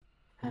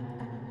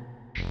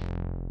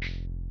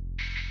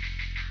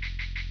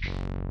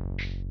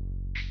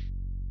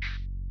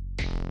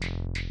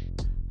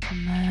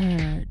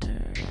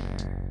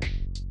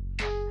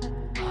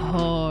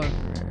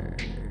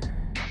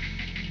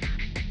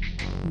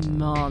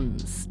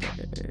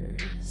Monsters.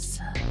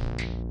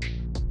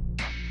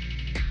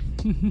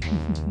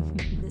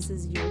 This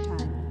is your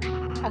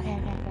time. Okay.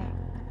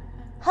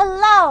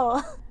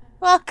 Hello!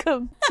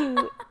 Welcome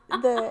to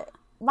the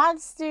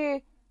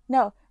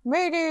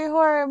Murder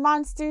Horror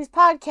Monsters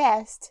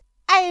podcast.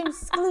 I am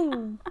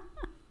Skloon.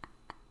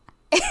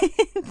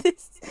 And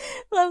this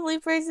lovely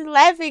person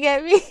laughing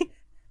at me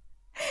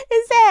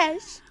is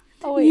Ash.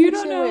 Oh wait, You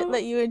don't know.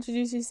 Let you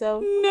introduce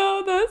yourself.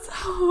 No, that's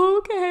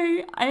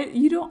okay.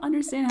 You don't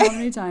understand how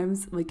many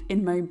times, like,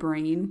 in my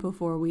brain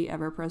before we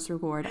ever press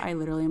record, I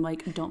literally am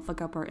like, don't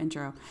fuck up our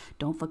intro.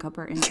 Don't fuck up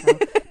our intro.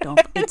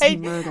 It's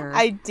murder.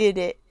 I did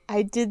it.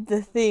 I did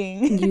the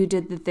thing. You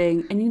did the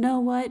thing. And you know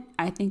what?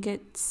 I think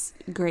it's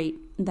great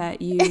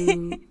that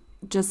you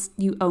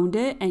you owned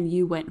it and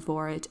you went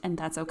for it, and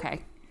that's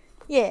okay.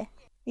 Yeah.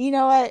 You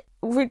know what?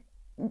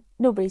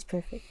 Nobody's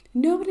perfect.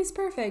 Nobody's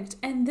perfect.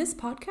 And this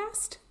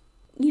podcast,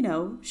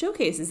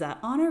 showcases that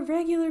on a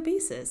regular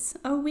basis.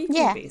 A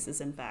weekly basis,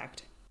 in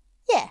fact.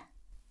 Yeah,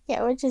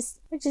 we're just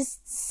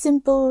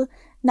simple,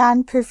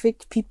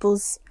 non-perfect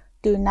peoples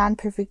doing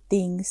non-perfect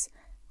things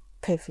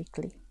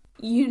perfectly.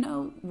 You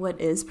know what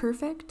is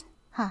perfect?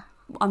 Huh.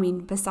 I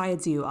mean,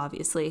 besides you,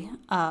 obviously.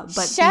 But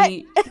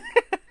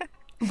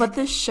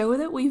the show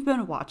that we've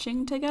been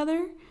watching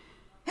together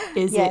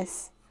is it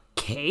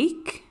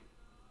Cake?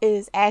 It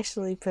is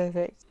actually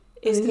perfect.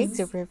 Those cakes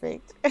are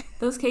perfect.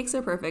 Those cakes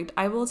are perfect.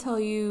 I will tell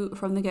you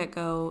from the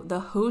get-go, the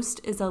host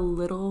is a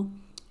little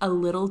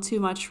too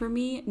much for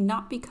me.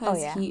 Not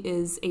because he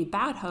is a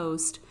bad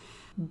host,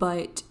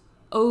 but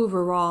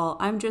overall,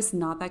 I'm just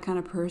not that kind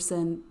of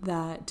person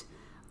that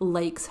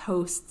likes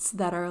hosts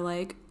that are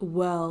like,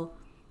 well,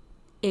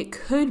 it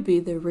could be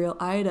the real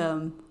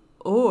item,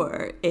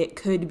 or it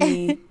could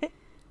be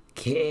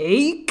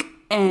cake.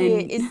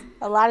 And it's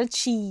a lot of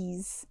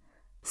cheese.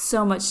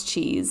 So much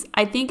cheese.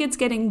 I think it's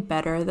getting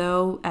better,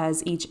 though,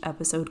 as each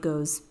episode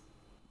goes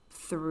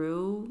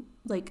through,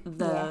 like,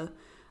 the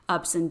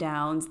ups and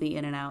downs, the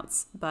in and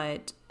outs.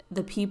 But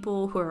the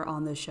people who are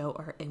on the show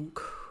are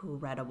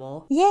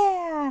incredible.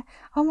 Yeah.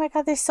 Oh, my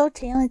God. They're so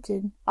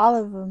talented. All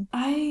of them.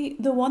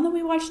 The one that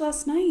we watched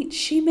last night,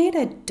 she made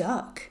a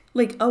duck.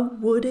 Like, a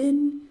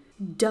wooden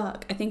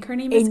duck. I think her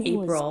name is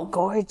April. It was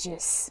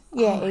gorgeous.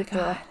 Yeah, oh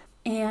April. God.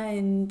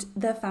 And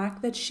the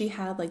fact that she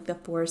had, like, the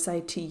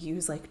foresight to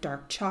use, like,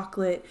 dark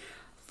chocolate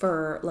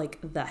for, like,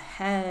 the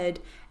head,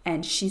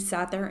 and she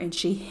sat there and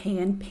she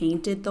hand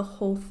painted the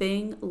whole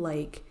thing,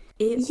 like,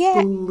 it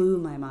blew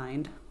my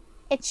mind.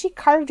 And she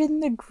carved in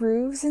the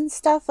grooves and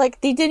stuff.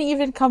 Like, they didn't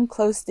even come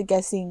close to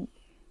guessing,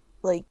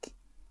 like,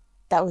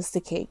 that was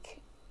the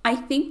cake.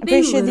 I'm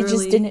pretty sure they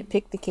just didn't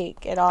pick the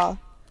cake at all.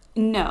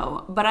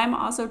 No, but I'm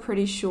also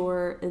pretty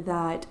sure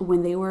that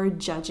when they were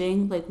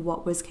judging, like,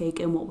 what was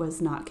cake and what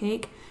was not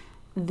cake,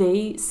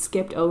 they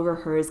skipped over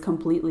hers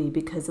completely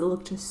because it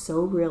looked just so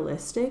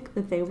realistic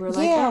that they were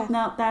like, oh,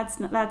 no, that's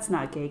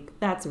not cake.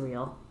 That's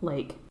real.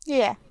 Like,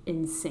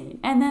 insane.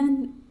 And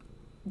then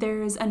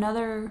there's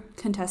another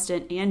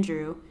contestant,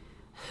 Andrew,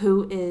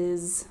 who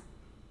is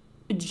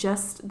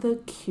just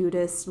the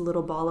cutest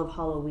little ball of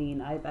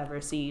Halloween I've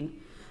ever seen.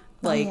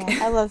 Like,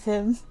 I love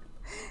him.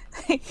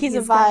 He's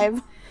a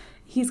vibe.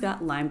 He's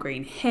got lime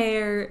green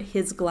hair.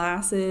 His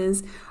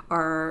glasses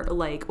are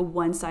like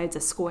one side's a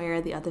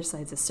square, the other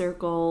side's a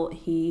circle.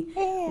 He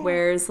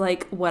wears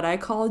like what I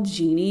call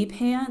genie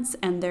pants,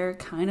 and they're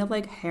kind of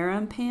like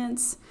harem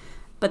pants,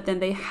 but then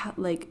they have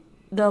like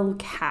the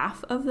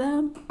calf of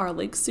them are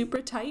like super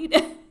tight,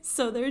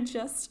 so they're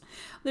just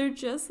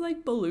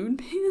like balloon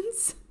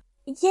pants.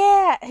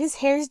 Yeah, his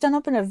hair's done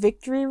up in a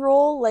victory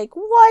roll. Like,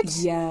 what?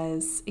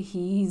 Yes,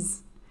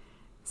 he's,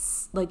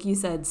 like you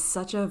said,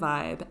 such a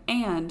vibe.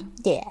 And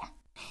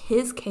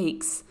his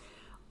cakes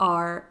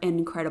are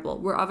incredible.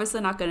 We're obviously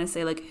not going to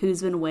say like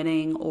who's been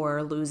winning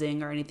or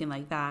losing or anything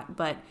like that,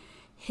 but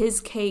his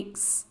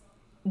cakes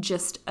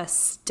just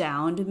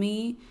astound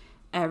me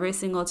every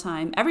single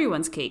time.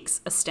 Everyone's cakes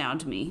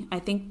astound me. I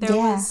think there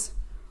was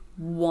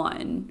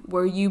one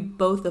where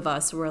both of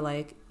us were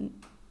like,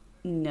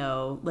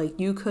 no, like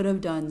you could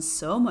have done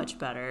so much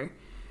better.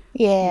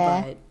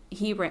 Yeah. But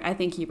I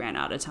think he ran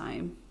out of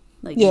time.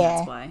 Like, and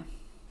that's why.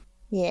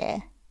 Yeah.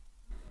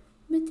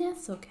 But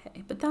that's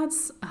okay. But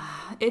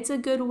it's a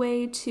good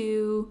way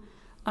to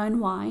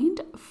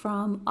unwind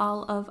from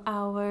all of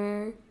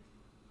our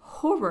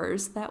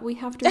horrors that we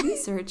have to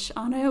research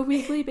on a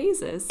weekly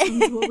basis.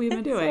 That's what we've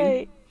been doing.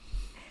 Right.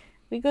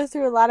 We go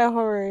through a lot of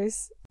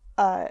horrors,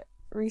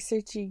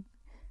 researching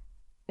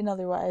and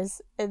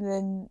otherwise. And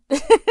then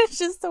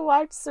just to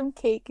watch some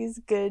cake is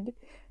good.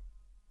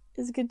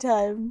 It's a good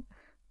time.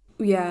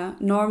 Yeah,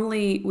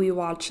 normally we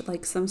watch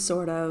like some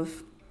sort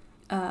of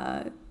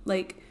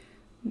like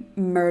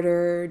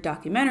murder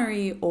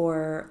documentary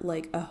or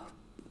like a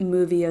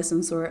movie of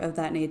some sort of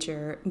that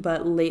nature,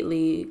 but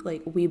lately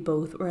like we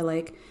both were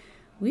like,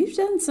 we've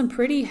done some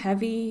pretty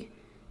heavy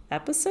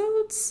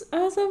episodes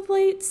as of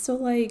late, so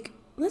like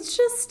let's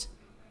just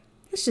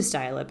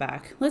dial it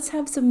back. Let's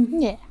have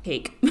some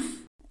cake.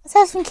 Let's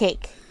have some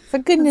cake. For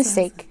goodness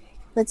sake,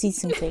 let's eat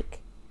some cake.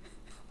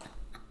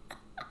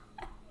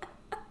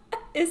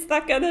 Is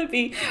that gonna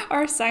be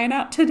our sign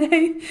out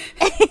today?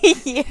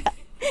 Yeah.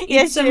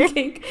 Eat some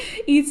cake.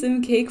 Eat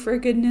some cake for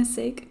goodness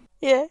sake.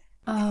 Yeah.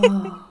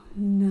 Oh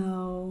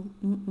no.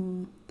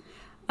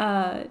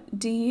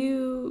 Do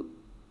you?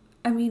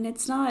 I mean,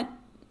 it's not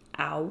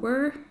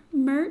our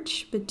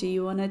merch, but do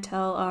you want to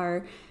tell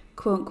our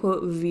quote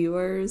unquote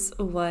viewers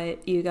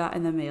what you got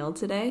in the mail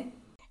today?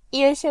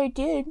 Yes, I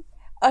did.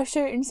 A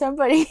certain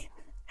somebody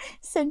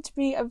sent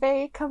me a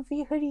very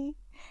comfy hoodie,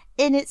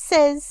 and it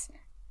says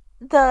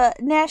the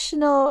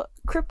National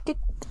Cryptid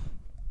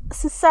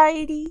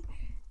Society,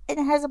 and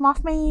it has a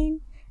Mothman,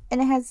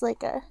 and it has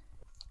like a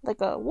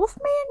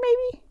Wolfman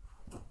maybe.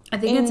 I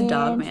think it's a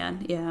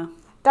Dogman. Yeah,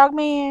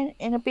 Dogman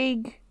and a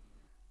big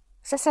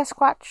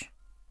Sasquatch.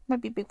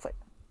 Might be Bigfoot.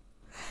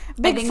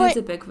 I think it's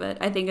a Bigfoot.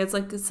 I think it's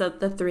like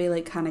the three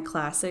like kind of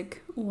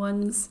classic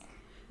ones.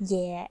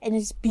 Yeah, and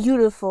it's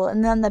beautiful.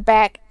 And then on the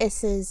back it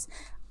says,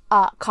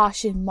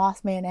 "Caution,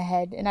 Mothman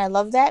ahead." And I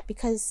love that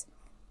because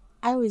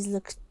I always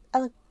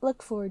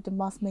look forward to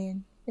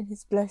Mothman and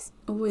his blessings.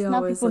 We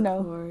always look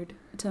forward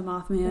to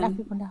Mothman. Not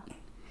people know.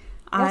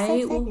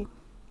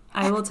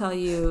 I will tell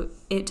you,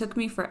 it took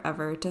me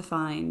forever to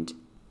find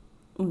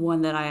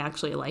one that I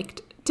actually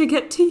liked to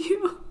get to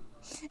you.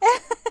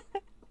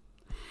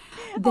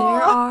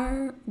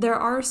 There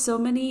are so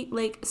many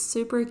like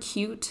super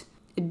cute,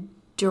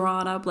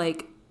 drawn up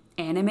like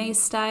anime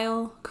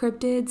style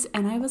cryptids,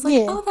 and I was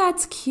like, oh,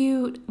 that's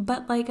cute,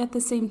 but like at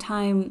the same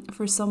time,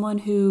 for someone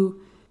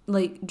who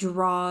like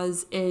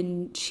draws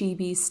in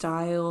chibi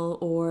style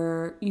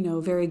or, you know,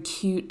 very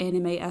cute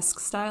anime-esque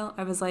style,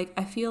 I was like,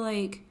 I feel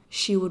like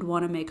she would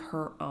want to make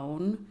her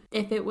own.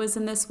 If it was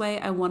in this way,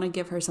 I want to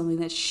give her something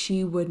that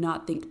she would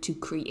not think to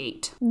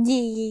create.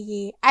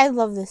 Yeah. I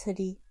love this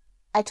hoodie.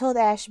 I told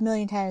Ash a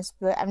million times,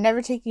 but I'm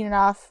never taking it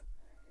off.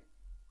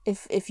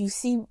 If you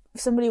see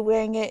somebody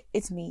wearing it,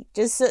 it's me.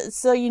 Just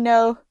so you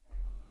know,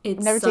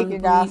 it's never taking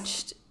it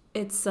off.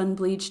 It's sun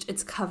bleached.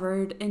 It's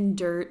covered in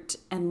dirt,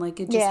 and like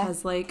it just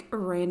has like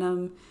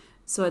random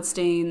sweat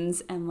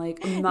stains and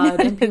like mud.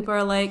 And people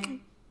are like,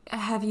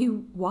 "Have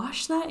you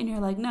washed that?" And you're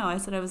like, "No." I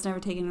said I was never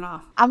taking it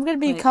off. I'm gonna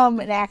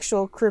become an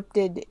actual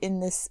cryptid in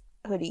this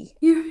hoodie.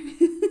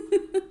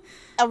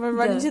 I'm gonna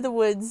run into the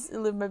woods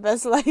and live my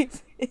best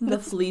life. The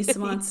fleece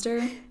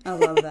monster. I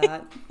love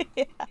that.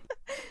 Yeah.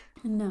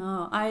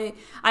 No, I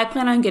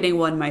plan on getting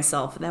one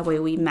myself. That way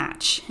we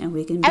match and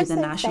we can be the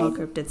National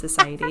Cryptid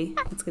Society.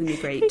 It's going to be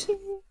great.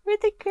 We're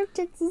the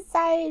Cryptid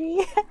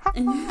Society.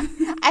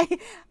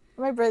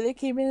 My brother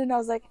came in and I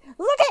was like,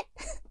 look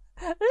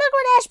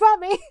what Ash brought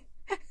me.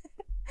 I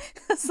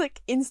was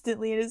like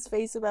instantly in his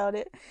face about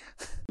it.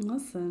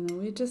 Listen,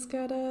 we just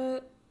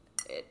gotta...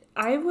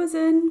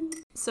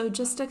 So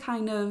just to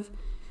kind of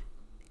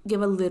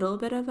give a little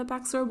bit of a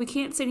backstory, we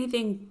can't say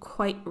anything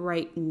quite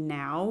right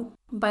now.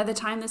 By the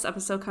time this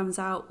episode comes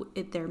out,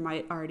 there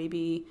might already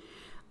be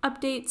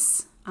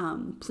updates.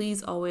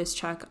 Please always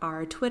check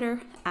our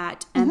Twitter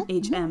at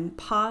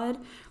MHMPod.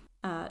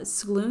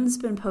 Skloon's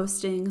been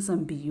posting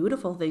some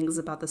beautiful things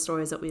about the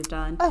stories that we've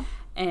done,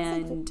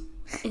 and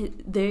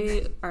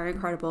they are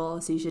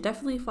incredible, so you should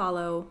definitely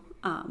follow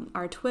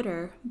our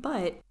Twitter.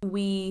 But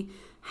we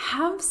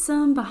have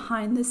some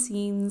behind the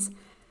scenes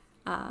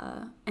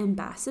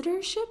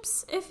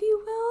ambassadorships, if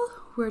you will.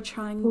 We're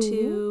trying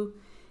to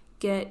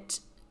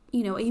get,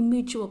 a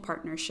mutual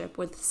partnership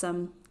with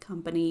some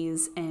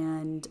companies,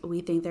 and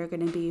we think they're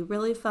going to be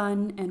really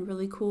fun and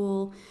really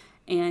cool.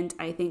 And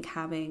I think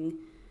having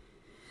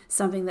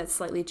something that's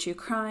slightly true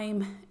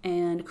crime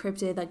and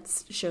cryptid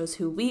that shows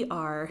who we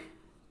are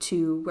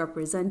to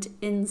represent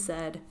in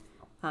said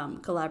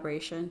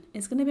collaboration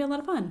is going to be a lot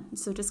of fun.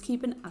 So just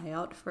keep an eye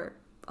out for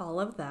all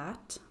of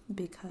that,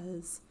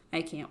 because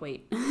I can't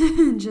wait.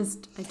 I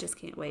just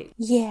can't wait.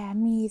 Yeah,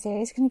 me either.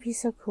 It's gonna be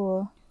so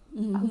cool.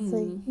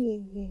 Hopefully,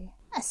 yeah.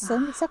 It's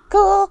gonna be so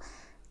cool.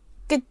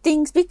 Good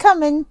things be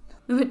coming.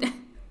 To the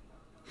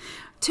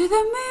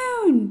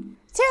moon.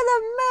 To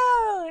the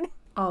moon.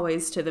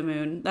 Always to the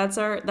moon. That's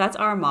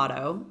our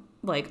motto.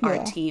 Like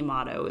our team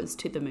motto is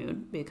to the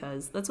moon,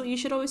 because that's what you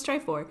should always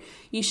strive for.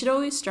 You should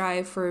always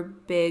strive for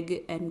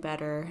big and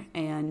better.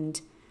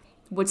 And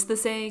what's the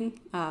saying?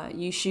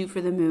 You shoot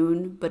for the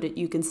moon, but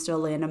you can still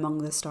land among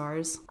the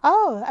stars.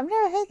 Oh, I've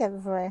never heard that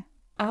before.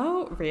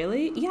 Oh,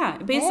 really? Yeah.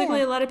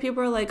 Basically, a lot of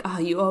people are like, oh,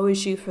 you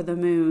always shoot for the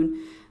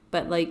moon.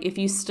 But, like, if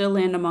you still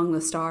land among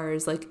the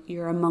stars, like,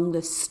 you're among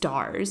the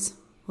stars.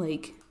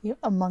 Like... You're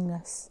among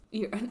us.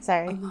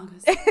 Sorry. Among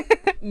us.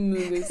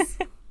 Moose.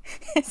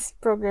 It's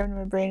programmed in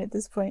my brain at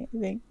this point, I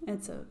think.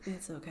 It's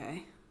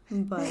okay.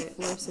 But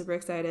we're super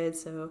excited.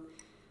 So,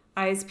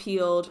 eyes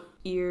peeled,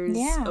 ears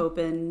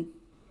open,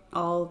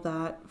 all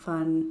that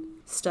fun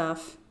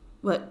stuff.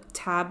 What,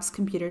 tabs,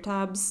 computer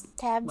tabs?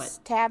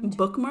 Tabbed.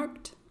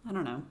 Bookmarked? I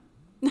don't know.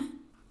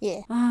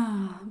 Yeah.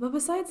 But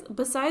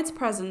besides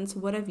presents,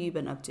 what have you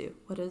been up to?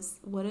 What has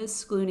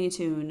Skloony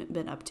Toon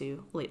been up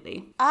to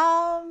lately?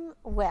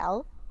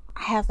 Well,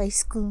 I have a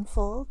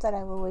spoonful that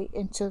I will wait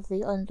until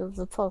the end of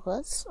the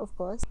podcast, of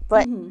course.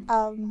 But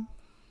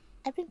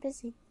I've been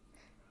busy.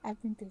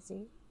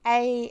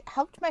 I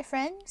helped my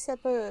friend set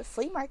up a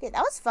flea market.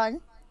 That was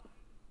fun.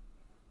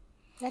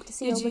 I got to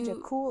see a whole bunch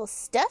of cool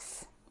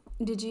stuff.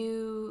 Did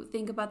you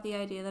think about the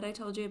idea that I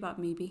told you about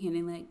maybe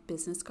handing like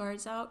business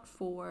cards out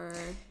for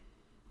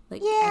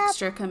like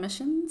extra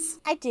commissions?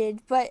 I did,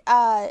 but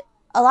a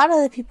lot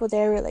of the people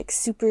there were like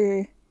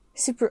super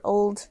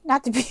old.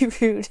 Not to be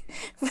rude,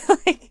 but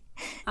like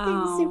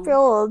super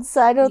old.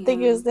 So I don't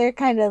think it was their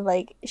kind of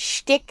like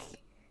shtick.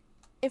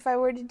 If I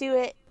were to do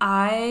it,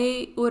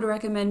 I would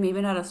recommend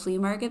maybe not a flea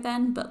market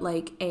then, but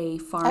like a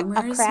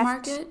farmer's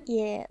market.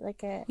 Yeah,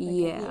 like a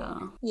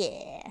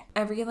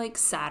Every like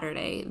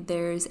Saturday,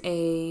 there's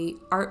a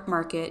art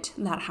market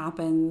that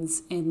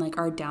happens in like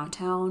our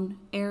downtown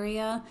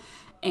area,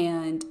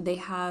 and they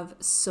have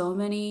so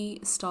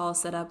many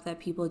stalls set up that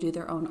people do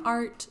their own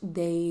art.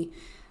 They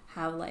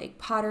have like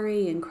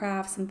pottery and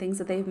crafts and things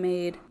that they've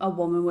made. A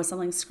woman was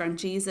selling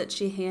scrunchies that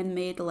she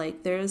handmade.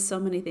 Like there's so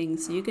many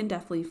things, so you can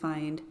definitely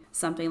find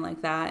something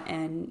like that,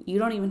 and you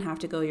don't even have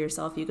to go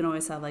yourself. You can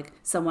always have like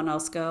someone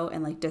else go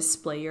and like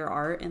display your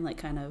art and like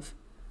kind of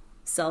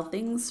sell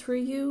things for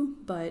you.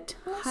 But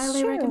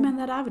highly recommend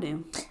that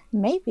avenue.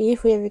 Maybe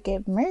if we ever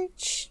get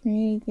merch,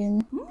 we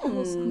can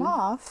pull some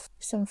off.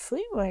 Some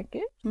flea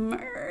market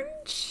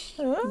merch.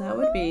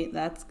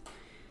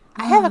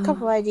 I have a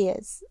couple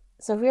ideas.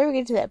 So if we ever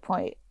get to that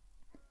point,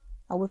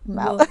 I'll whip them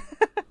out.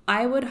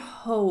 I would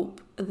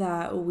hope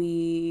that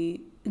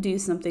we do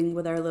something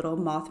with our little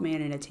Mothman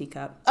in a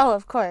teacup. Oh,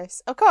 of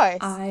course. Okay.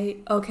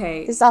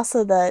 There's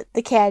also the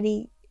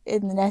caddy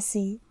and the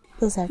Nessie.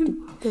 Those have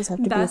to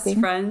be best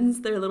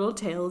friends. Their little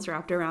tails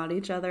wrapped around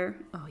each other.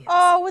 Oh yes.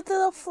 Oh, with the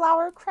little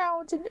flower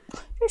crowns, and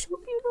they're so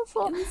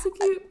beautiful. And they're so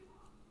cute.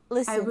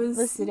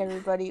 Listen,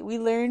 everybody. We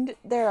learned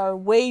there are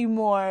way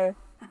more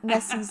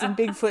Nessies and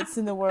Bigfoots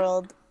in the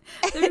world.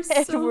 There's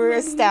so we're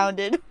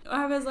astounded.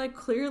 I was like,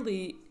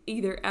 clearly,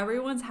 either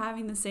everyone's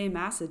having the same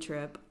acid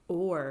trip,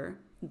 or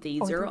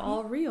these are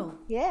all real.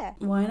 Yeah.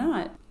 Why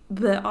not?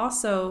 But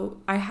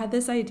also, I had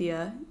this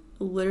idea,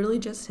 literally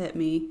just hit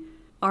me.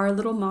 Our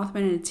little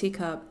Mothman in a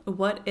teacup.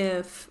 What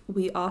if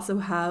we also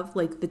have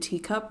like the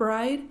teacup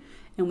ride,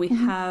 and we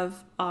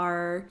have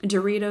our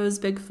Doritos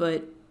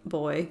Bigfoot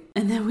boy,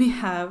 and then we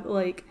have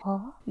like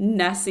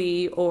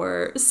Nessie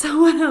or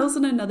someone else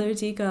in another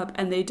teacup,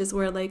 and they just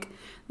wear like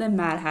the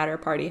Mad Hatter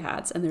party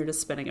hats, and they're just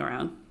spinning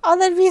around. Oh,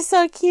 that'd be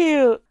so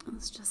cute.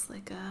 It's just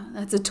like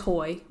that's a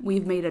toy.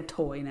 We've made a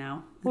toy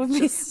now.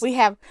 We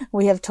have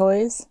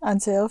toys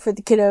on sale for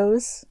the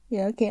kiddos.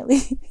 You know, can't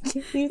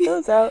leave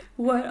those out.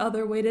 What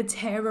other way to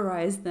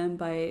terrorize them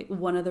by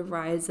one of the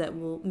rides that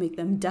will make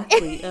them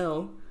deathly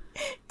ill?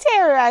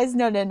 Terrorize?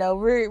 No.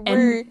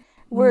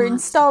 We're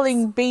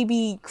installing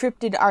baby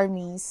cryptid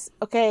armies,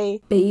 okay?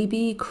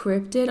 Baby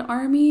cryptid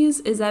armies?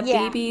 Is that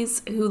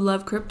babies who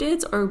love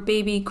cryptids or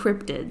baby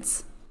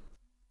cryptids?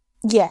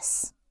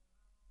 Yes.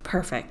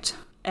 Perfect.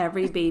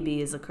 Every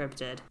baby is a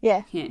cryptid.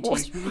 Yeah. Can't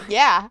change my mind.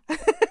 Yeah.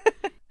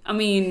 I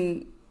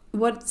mean,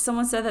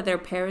 someone said that they're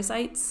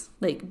parasites?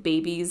 Like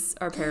babies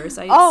are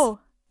parasites? Oh,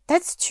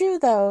 that's true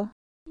though.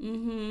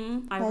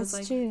 Mm-hmm.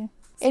 That's true.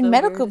 In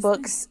medical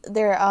books,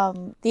 they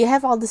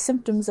have all the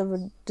symptoms of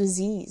a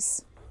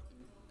disease.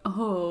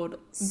 Oh,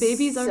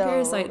 babies are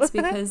parasites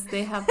because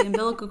they have the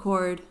umbilical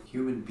cord.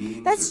 Human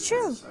beings That's are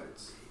true.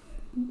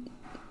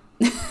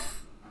 parasites.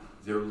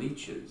 They're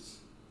leeches.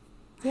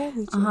 Yeah,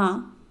 leeches.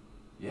 Uh-huh.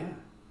 Yeah.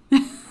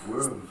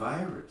 We're a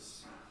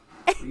virus.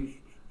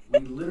 We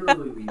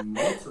literally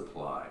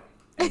multiply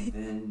and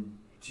then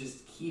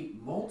just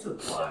keep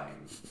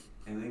multiplying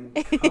and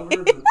then cover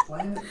the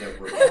planet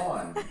that we're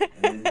on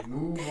and then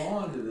move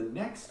on to the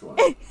next one.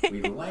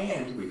 We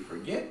land, we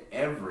forget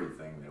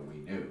everything that we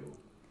knew.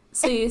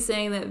 So you're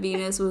saying that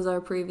Venus was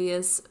our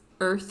previous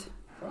Earth?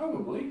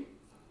 Probably.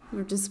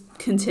 We're just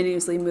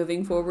continuously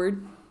moving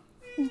forward?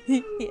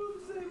 Yeah.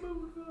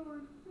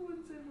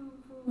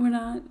 We're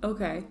not?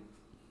 Okay.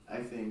 I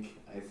think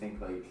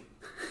like...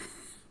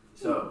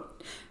 So,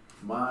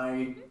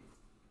 my...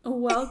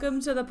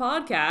 Welcome to the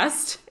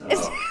podcast. Oh,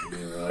 you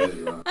didn't realize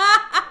you were...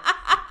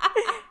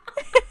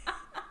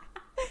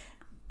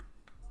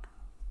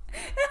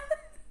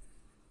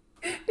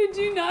 Did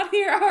you not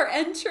hear our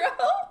intro?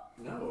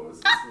 No, it was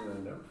just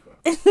an info.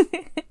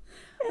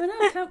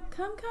 Oh, no,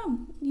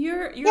 come.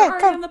 You're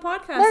already on the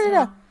podcast.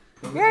 No.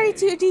 You're already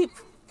too deep.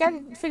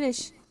 Gotta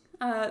finish.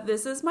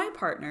 This is my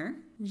partner.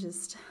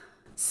 Just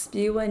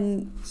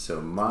spewing.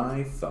 So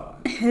my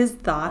thought. His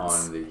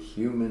thoughts on the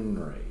human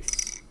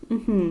race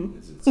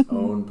is its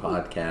own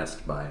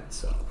podcast by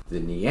itself. The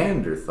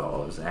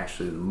Neanderthal is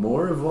actually the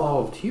more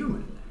evolved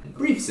human.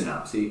 Brief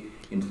synopsis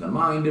into the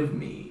mind of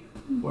me,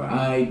 where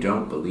I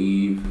don't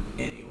believe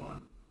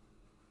anyone.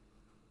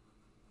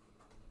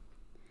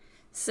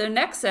 So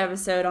next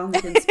episode on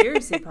the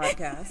Conspiracy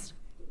Podcast.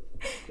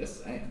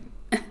 Just saying.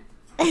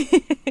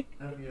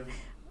 Love you.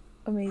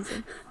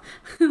 Amazing.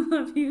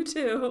 Love you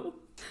too.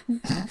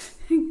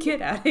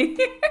 Get out of here.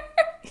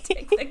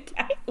 Take the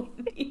cat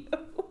with you.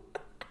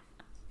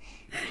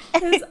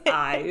 His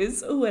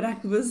eyes when I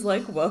was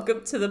like,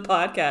 welcome to the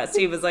podcast.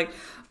 He was like,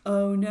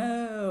 oh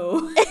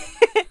no.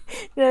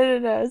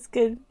 No. It's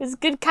good. It's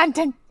good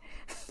content.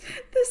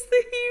 This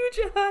the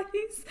huge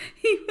eyes.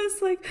 He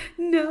was like,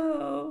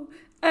 no,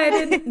 I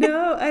didn't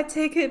know. I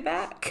take it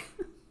back.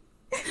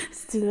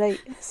 It's too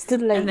late.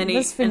 And then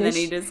he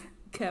just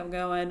kept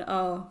going.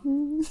 Oh,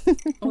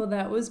 well,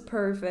 that was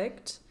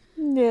perfect.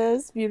 Yeah,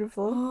 it's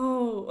beautiful.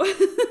 Oh.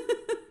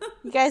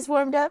 You guys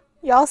warmed up?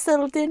 Y'all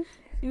settled in?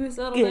 You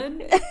settled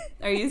in?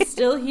 Are you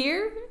still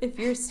here? If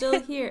you're still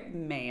here,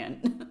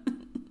 man,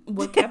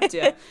 what kept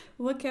you?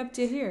 What kept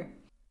you here?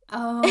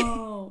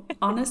 Oh,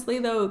 honestly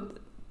though,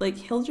 like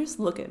he'll just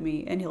look at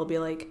me and he'll be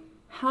like,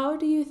 how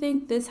do you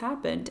think this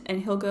happened?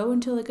 And he'll go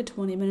into like a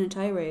 20-minute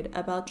tirade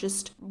about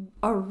just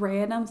a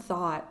random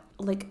thought,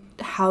 like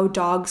how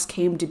dogs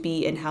came to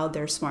be and how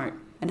they're smart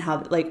and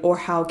how like, or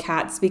how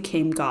cats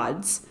became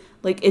gods.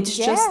 Like it's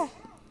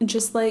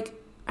just like,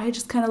 I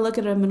just kind of look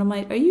at him and I'm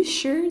like, are you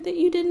sure that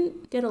you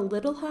didn't get a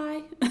little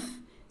high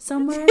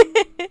somewhere?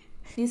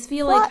 These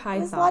feel like high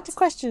thoughts. There's lots of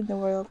questions in the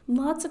world.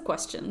 Lots of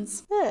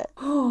questions. Yeah.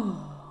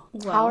 Oh,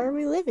 well. How are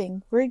we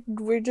living?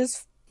 We're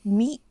just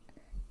meat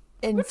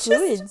and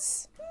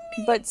fluids,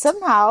 but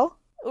somehow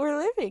we're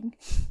living.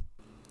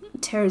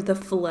 Tear the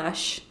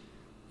flesh.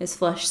 Is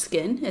flesh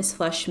skin? Is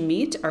flesh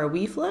meat? Are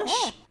we flesh?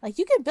 Yeah. Like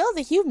you can build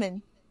a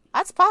human.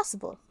 That's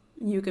possible.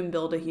 You can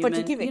build a human. But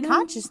to give it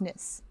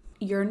consciousness.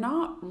 You're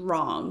not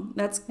wrong.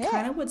 That's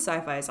kind of what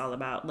sci-fi is all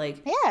about.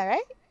 Like, yeah,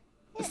 right?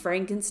 Yeah.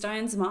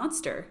 Frankenstein's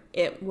monster.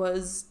 It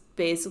was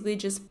basically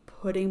just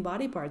putting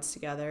body parts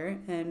together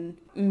and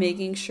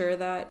making sure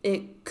that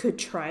it could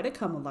try to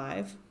come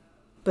alive.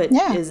 But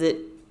is it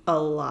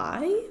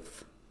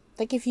alive?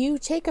 Like if you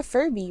take a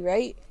Furby,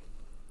 right?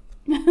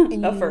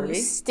 And a Furby.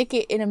 Stick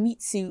it in a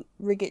meat suit,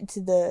 rig it to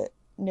the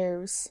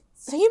nerves.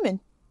 It's a human.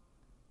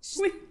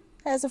 It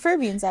has a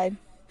Furby inside.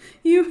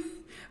 You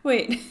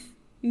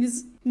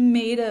just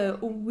made a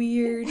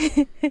weird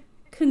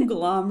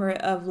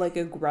conglomerate of like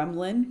a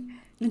gremlin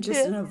and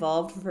just an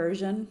evolved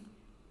version.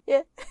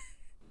 Yeah.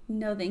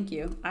 No, thank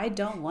you. I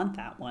don't want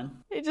that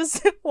one. You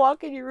just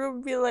walk in your room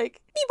and be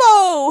like,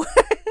 Bebo!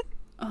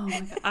 Oh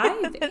my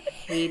god. I've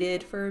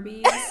hated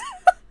Furbies. Like,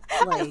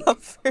 I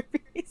love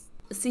Furbies.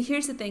 See,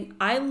 here's the thing.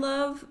 I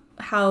love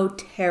how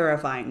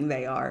terrifying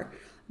they are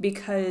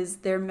because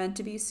they're meant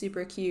to be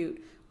super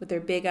cute with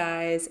their big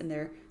eyes and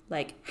their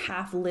like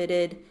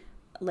half-lidded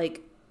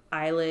like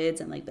eyelids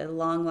and like their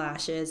long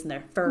lashes and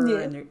their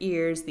fur and their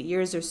ears. The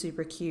ears are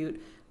super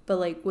cute. But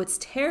like what's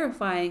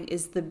terrifying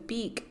is the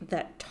beak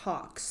that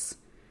talks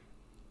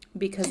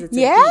because it's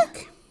a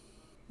beak.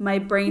 My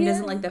brain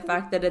doesn't like the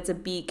fact that it's a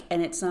beak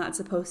and it's not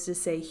supposed to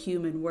say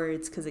human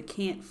words because it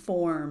can't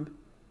form.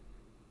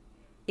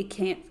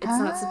 It's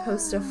not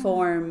supposed to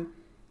form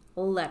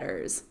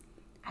letters.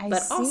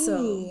 But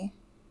also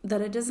that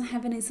it doesn't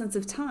have any sense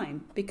of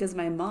time because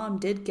my mom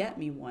did get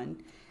me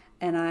one.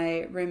 And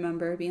I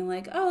remember being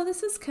like, oh,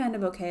 this is kind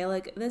of okay.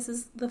 Like, this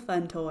is the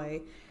fun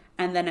toy.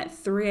 And then at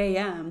 3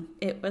 a.m.,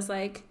 it was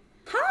like,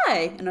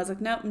 hi. And I was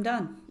like, nope, I'm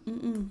done.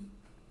 Mm-mm.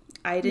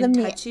 I didn't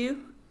touch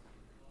you.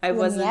 Let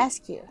me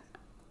ask you.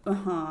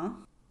 Uh-huh.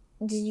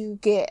 Did you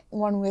get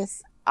one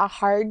with a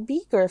hard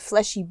beak or a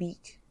fleshy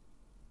beak?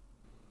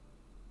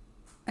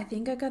 I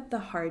think I got the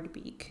hard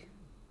beak.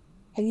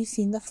 Have you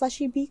seen the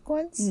fleshy beak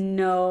ones?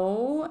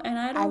 No,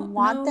 and I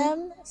want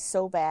them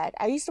so bad.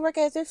 I used to work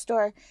at a thrift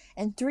store,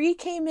 and 3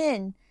 came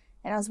in,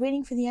 and I was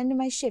waiting for the end of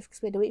my shift,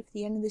 because we had to wait for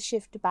the end of the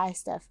shift to buy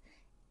stuff.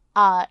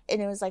 And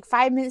it was like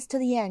 5 minutes to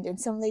the end,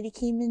 and some lady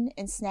came in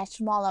and snatched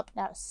them all up,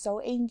 and I was so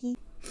angry.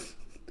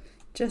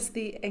 Just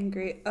the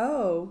angry,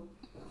 oh.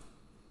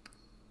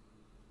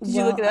 Did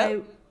you look it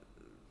up?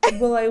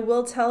 I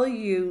will tell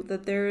you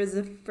that there is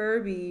a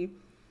Furby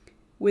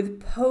with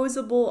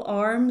posable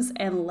arms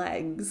and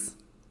legs.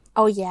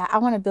 Oh, yeah. I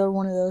want to build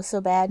one of those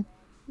so bad.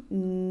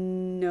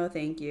 No,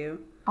 thank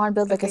you. I want to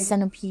build like a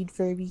centipede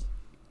Furby.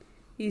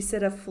 You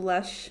said a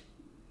flesh...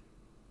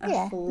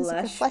 it's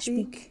like a flesh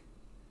beak.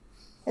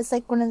 It's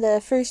like one of the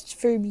first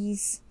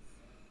Furbies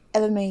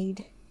ever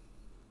made.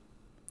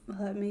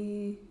 Let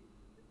me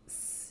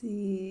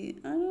see.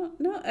 I don't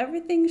know.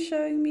 Everything's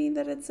showing me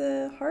that it's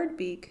a hard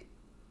beak.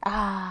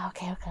 Ah,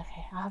 okay.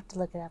 I'll have to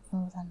look it up.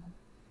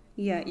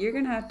 Yeah, you're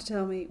going to have to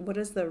tell me what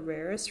is the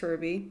rarest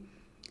Furby,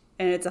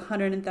 and it's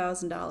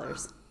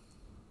 $100,000.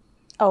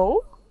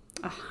 Oh?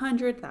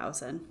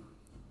 100,000.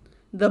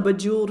 The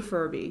bejeweled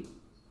Furby.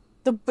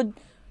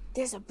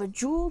 There's a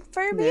bejeweled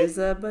Furby? There's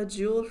a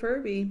bejeweled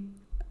Furby.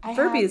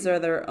 Furbies are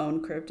their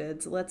own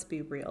cryptids, let's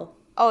be real.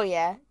 Oh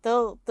yeah,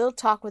 they'll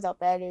talk without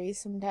batteries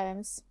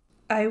sometimes.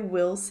 I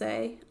will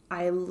say,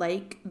 I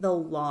like the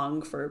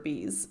long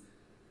Furbies.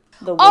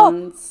 The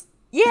ones...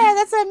 Yeah,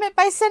 that's what I meant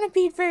by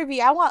centipede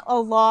Furby. I want a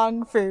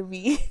long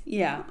Furby.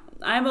 Yeah,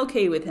 I'm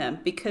okay with him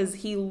because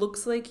he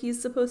looks like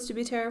he's supposed to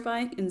be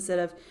terrifying instead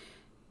of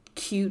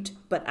cute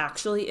but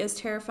actually is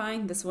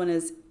terrifying. This one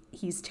is,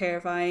 he's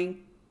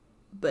terrifying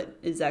but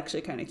is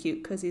actually kind of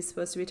cute because he's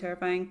supposed to be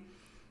terrifying.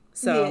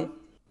 So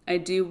I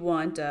do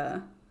want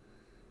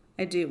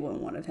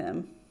one of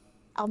him.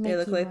 I'll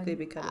make you one.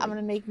 I'm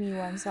gonna make me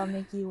one, so I'll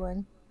make you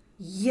one.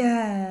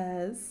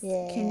 Yes.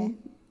 Yeah.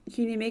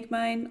 Can you make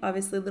mine?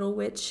 Obviously, little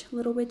witchy.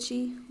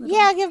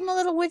 Yeah, I'll give him a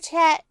little witch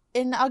hat,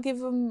 and I'll give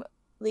him,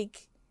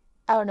 like,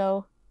 I don't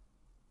know,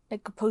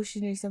 like a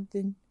potion or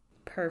something.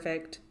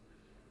 Perfect.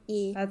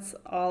 Yeah. That's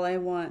all I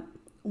want.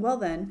 Well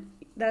then,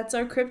 that's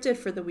our cryptid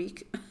for the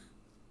week.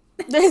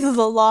 There's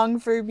the long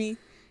Furby.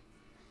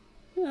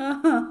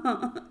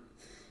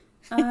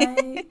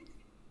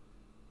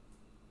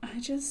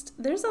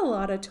 There's a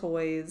lot of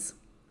toys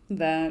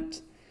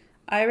that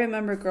I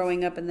remember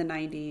growing up in the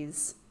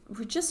 90s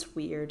were just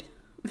weird.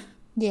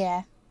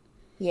 Yeah.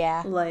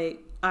 Yeah. Like,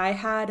 I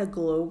had a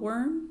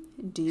glowworm.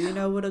 Do you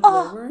know what a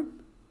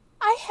glowworm?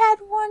 I had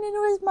one and it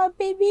was my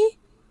baby.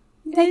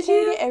 And I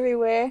carried it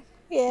everywhere.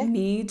 Yeah.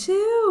 Me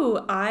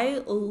too.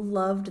 I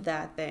loved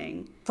that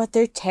thing. But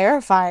they're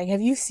terrifying. Have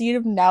you seen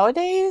them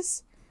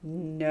nowadays?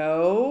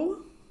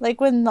 No.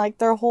 Like when like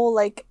their whole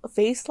like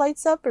face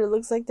lights up and it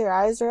looks like their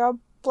eyes are all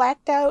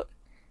blacked out.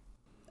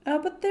 Oh,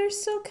 but they're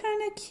still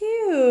kind of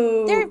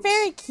cute. They're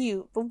very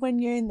cute, but when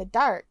you're in the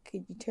dark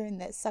and you turn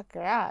that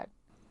sucker on.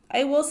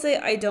 I will say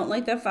I don't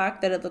like the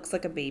fact that it looks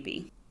like a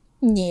baby.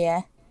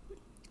 Yeah.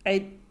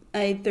 I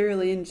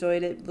thoroughly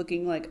enjoyed it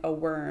looking like a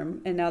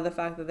worm, and now the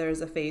fact that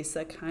there's a face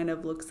that kind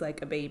of looks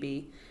like a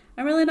baby,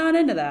 I'm really not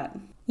into that.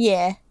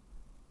 Yeah.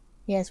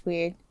 Yeah, it's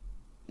weird.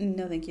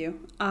 No, thank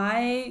you.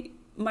 My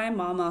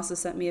mom also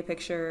sent me a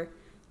picture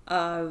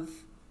of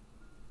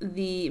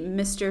the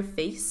Mr.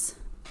 Face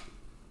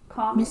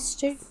comic.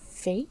 Mr.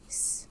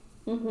 Face?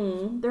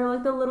 Mm-hmm. They're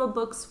like the little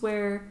books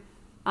where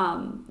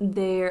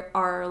there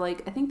are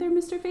like, I think they're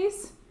Mr.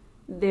 Face.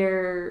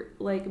 They're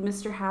like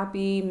Mr.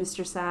 Happy,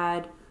 Mr.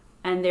 Sad,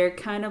 and they're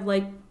kind of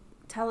like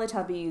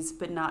Teletubbies,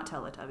 but not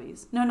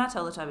Teletubbies. No, not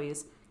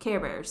Teletubbies. Care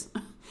Bears.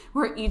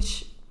 Where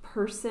each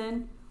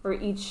person or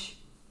each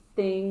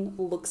thing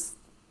looks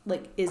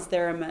like is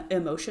their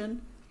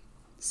emotion.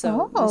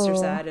 So Mr.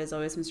 Sad is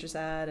always Mr.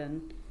 Sad,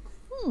 and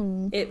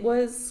it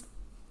was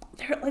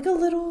they're like a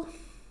little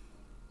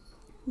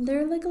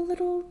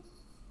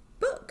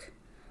book,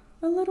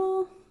 a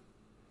little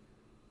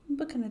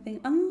book kind of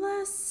thing.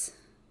 Unless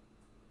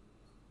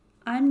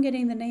I'm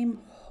getting the name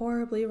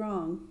horribly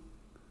wrong.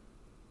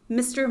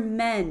 Mr.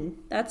 Men,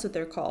 that's what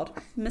they're called.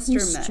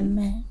 Mr.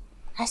 Men.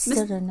 I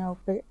still don't know,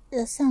 but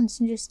that sounds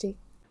interesting.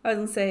 I was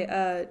gonna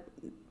say,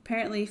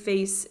 apparently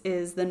Face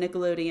is the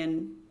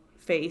Nickelodeon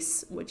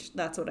Face, which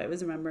that's what I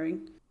was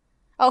remembering.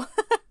 Oh.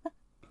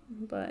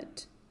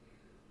 But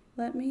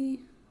I'll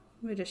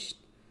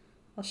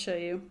show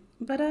you.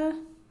 But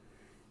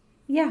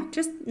yeah,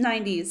 just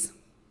 90s.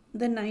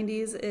 The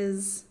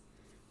 90s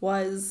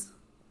was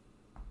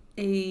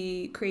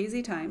a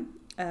crazy time.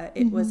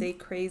 It was a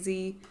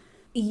crazy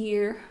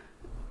year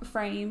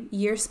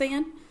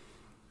span,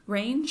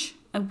 range,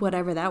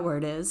 whatever that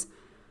word is,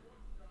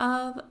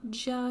 of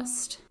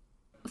just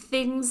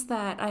things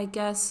that I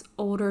guess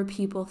older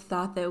people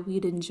thought that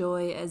we'd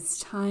enjoy as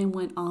time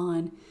went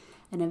on,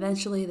 and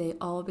eventually they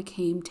all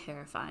became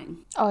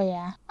terrifying. Oh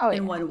yeah.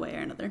 In one way or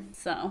another.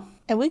 So.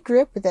 And we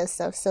grew up with that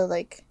stuff, so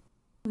like,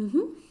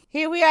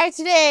 here we are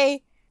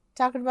today,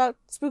 talking about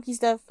spooky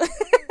stuff.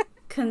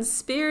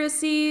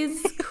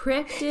 Conspiracies,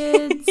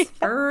 cryptids,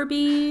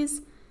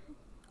 Furbies,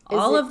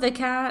 all of the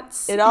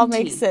cats. It all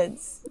makes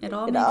sense. It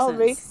all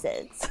makes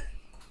sense.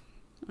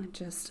 I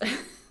just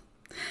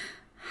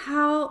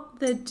how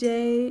the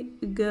day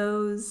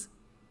goes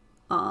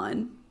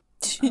on.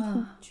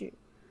 True.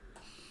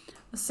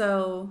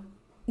 So,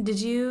 did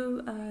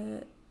you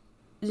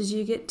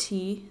get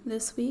tea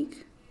this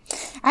week?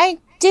 I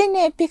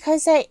didn't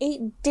because I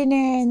ate dinner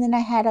and then I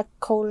had a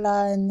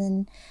cola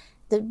and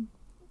then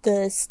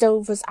the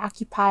stove was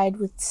occupied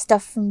with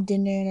stuff from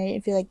dinner and I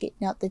didn't feel like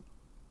getting out the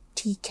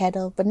tea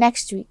kettle. But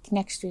next week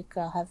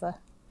I'll have a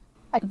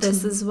tea.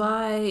 This is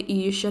why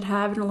you should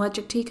have an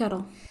electric tea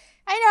kettle.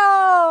 I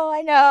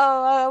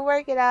know. I'm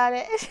working on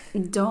it.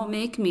 Don't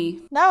make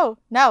me. No.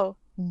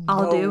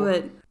 I'll do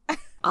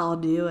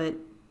it.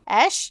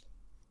 Ash?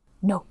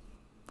 No.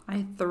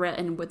 I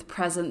threaten with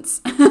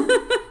presents.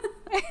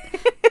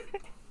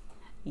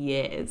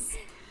 Yes.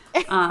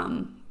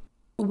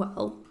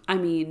 Well, I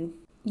mean,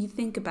 you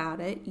think about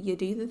it, you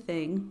do the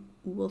thing,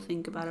 we'll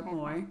think about it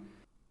more.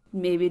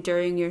 Maybe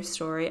during your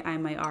story, I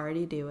might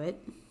already do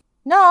it.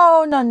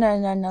 No.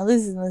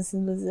 Listen.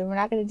 We're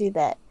not going to do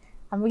that.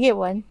 I'm going to get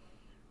one.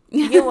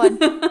 Get one.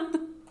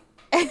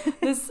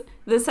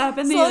 This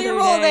happened the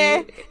other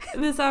day.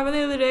 This happened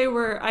the other day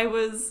where I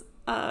was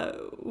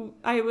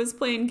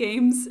playing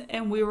games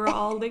and we were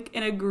all like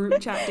in a group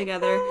chat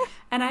together,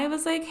 and I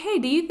was like, "Hey,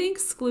 do you think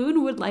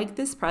Skloon would like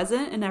this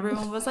present?" And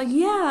everyone was like,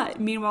 "Yeah."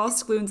 Meanwhile,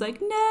 Skloon's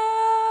like, "No."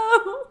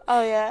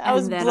 Oh yeah, I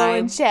was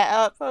blowing chat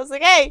up. I was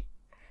like, "Hey,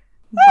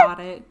 got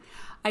it."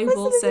 I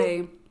will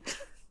say,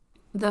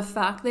 the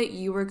fact that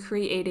you were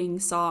creating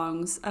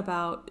songs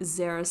about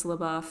Xeris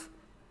LaBeouf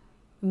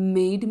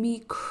made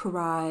me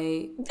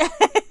cry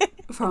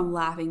from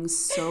laughing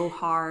so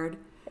hard.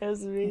 It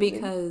was amazing.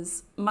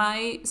 Because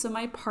my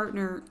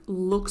partner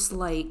looks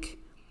like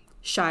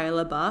Shia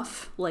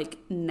LaBeouf, like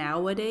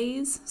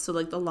nowadays. So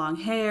like the long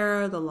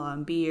hair, the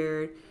long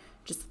beard,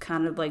 just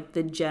kind of like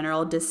the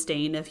general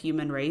disdain of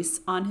human race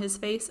on his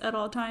face at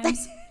all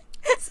times.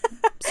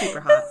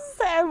 Super hot. This is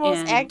the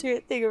most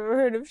accurate thing I've ever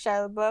heard of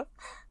Shia LaBeouf.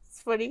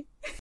 It's funny.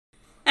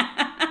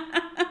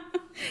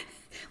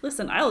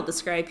 Listen, I will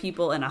describe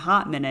people in a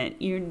hot minute.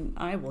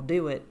 I will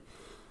do it.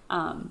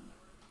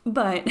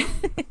 But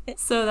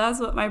so that's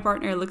what my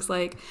partner looks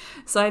like.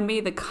 So I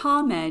made the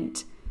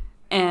comment,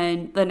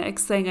 and the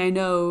next thing I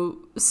know,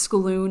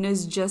 Skloon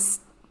is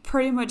just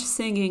pretty much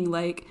singing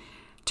like,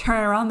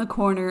 turn around the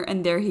corner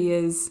and there he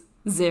is,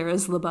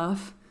 Zaris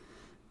LaBeouf.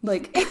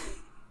 Like,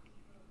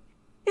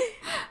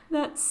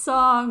 that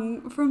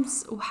song from,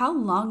 how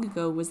long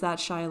ago was that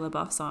Shia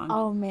LaBeouf song?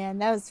 Oh man,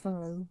 that was from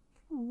a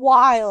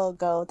while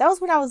ago. That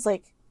was when I was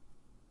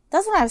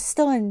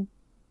still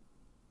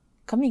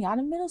coming out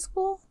of middle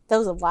school. That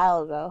was a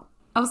while ago.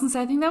 I was gonna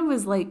say, I think that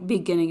was like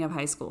beginning of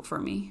high school for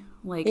me.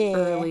 Like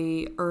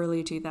early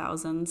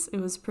 2000s. It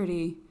was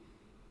pretty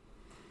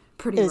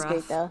rough. It was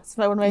great though. It's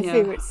one of my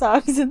favorite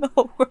songs in the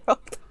whole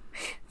world.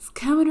 It's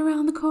coming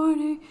around the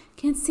corner.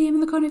 Can't see him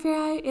in the corner of your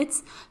eye.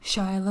 It's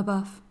Shia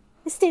LaBeouf.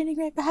 It's standing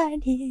right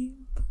behind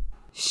him.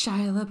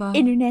 Shia LaBeouf.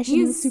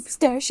 International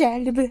superstar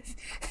Shia LaBeouf.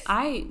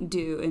 I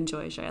do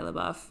enjoy Shia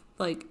LaBeouf.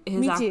 Like,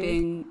 his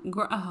acting.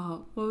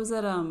 Oh, what was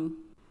that?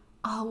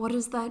 Oh, what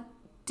is that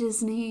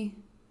Disney?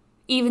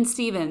 Even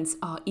Stevens.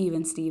 Oh,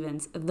 Even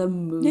Stevens. The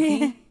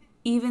movie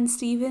Even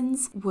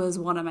Stevens was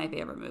one of my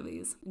favorite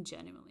movies.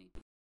 Genuinely.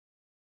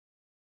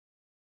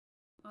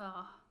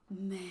 Oh,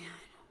 man.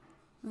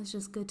 It was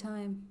just a good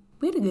time.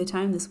 We had a good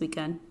time this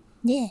weekend.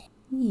 Yeah.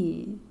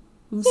 I'm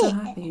so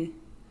happy.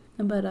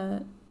 But,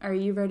 are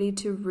you ready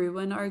to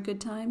ruin our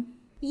good time?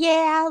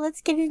 Yeah,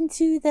 let's get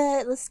into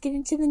the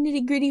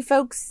nitty-gritty,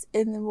 folks,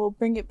 and then we'll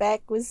bring it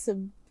back with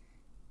some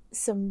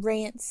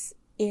rants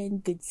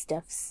and good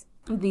stuffs.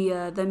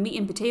 The meat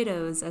and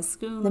potatoes, as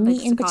Skloon The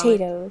meat and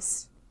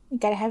potatoes. You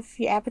gotta have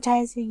your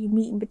appetizer, your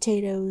meat and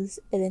potatoes,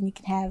 and then you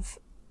can have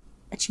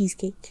a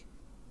cheesecake.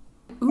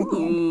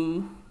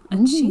 Ooh, a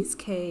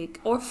cheesecake.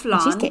 Or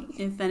flan,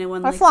 if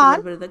anyone likes flan.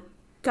 A little bit of the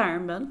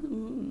caramel.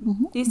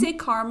 Do you say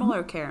caramel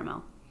or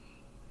caramel?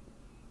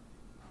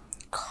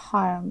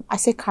 I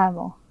say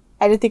caramel.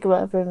 I didn't think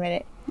about it for a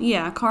minute.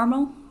 Yeah,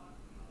 caramel?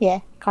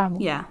 Yeah,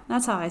 caramel. Yeah,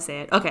 that's how I say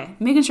it. Okay,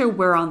 making sure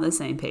we're on the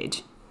same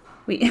page.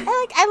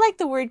 I like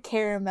the word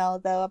caramel,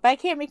 though, but I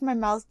can't make my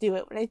mouth do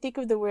it. When I think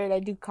of the word, I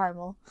do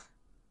caramel.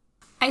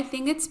 I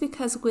think it's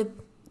because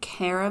with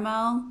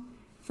caramel,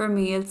 for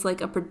me, it's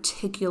like a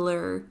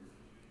particular,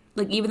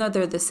 like, even though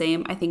they're the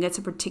same, I think it's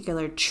a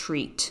particular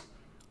treat.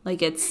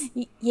 Like, it's,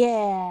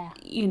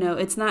 you know,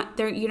 it's not,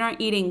 you're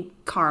not eating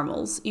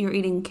caramels, you're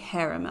eating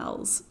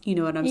caramels. You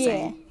know what I'm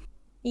saying?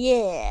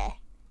 Yeah.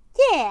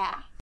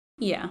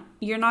 Yeah.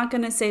 You're not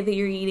going to say that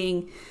you're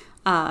eating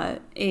a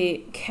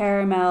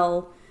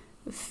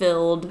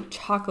caramel-filled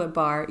chocolate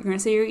bar. You're going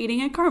to say you're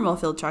eating a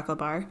caramel-filled chocolate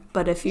bar.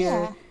 But if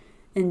you're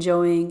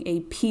enjoying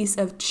a piece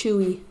of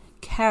chewy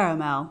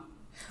caramel,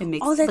 it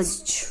makes... Oh,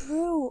 that's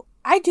true.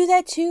 I do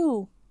that,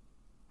 too.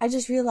 I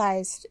just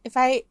realized. If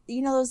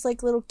those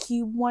like little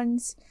cube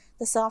ones,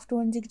 the soft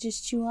ones you could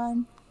just chew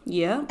on?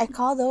 Yeah. I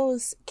call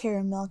those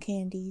caramel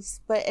candies.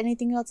 But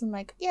anything else, I'm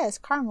like, yeah, it's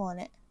caramel in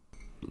it.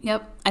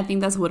 Yep, I think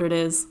that's what it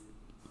is.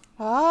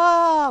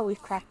 Oh, we've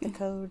cracked the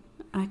code.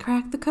 I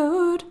cracked the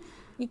code.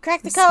 You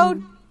cracked the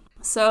code.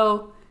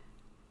 So,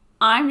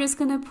 I'm just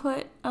going to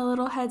put a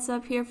little heads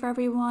up here for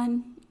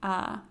everyone.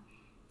 I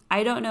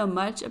don't know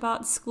much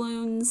about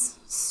Skloon's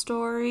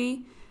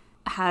story,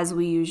 as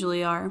we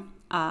usually are.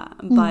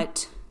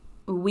 But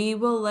we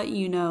will let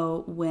you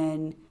know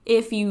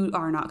if you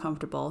are not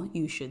comfortable,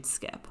 you should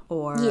skip.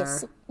 Or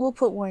yes, we'll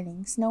put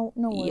warnings. No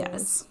worries.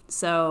 Yes.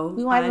 So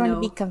we want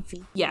everyone to be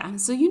comfy. Yeah.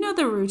 So you know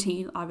the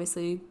routine.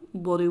 Obviously,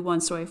 we'll do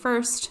one story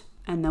first,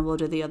 and then we'll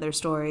do the other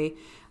story.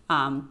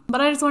 But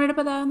I just wanted to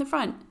put that on the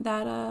front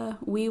that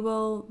we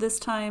will this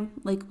time,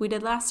 like we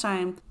did last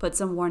time, put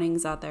some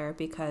warnings out there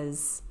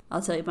because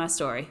I'll tell you my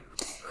story.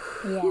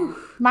 Yeah.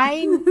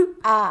 Mine.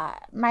 I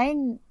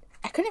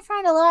couldn't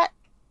find a lot.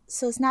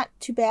 So it's not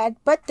too bad,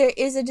 but there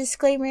is a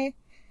disclaimer.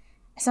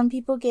 Some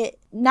people get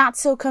not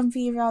so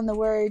comfy around the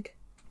word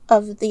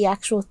of the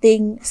actual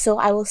thing, so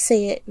I will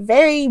say it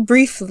very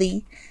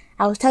briefly.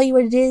 I will tell you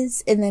what it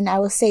is, and then I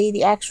will say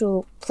the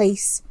actual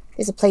place.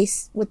 There's a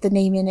place with the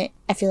name in it.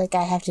 I feel like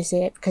I have to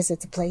say it because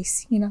it's a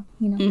place, you know.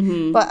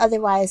 Mm-hmm. But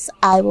otherwise,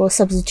 I will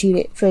substitute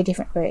it for a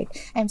different word.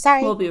 I'm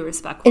sorry. We'll be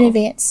respectful in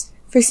advance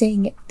for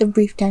saying it the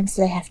brief times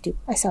that I have to.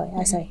 I'm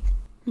sorry.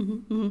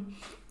 Mm-hmm.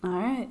 Mm-hmm. All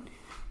right,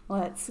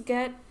 let's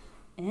get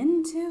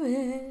into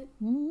it.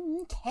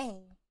 Okay.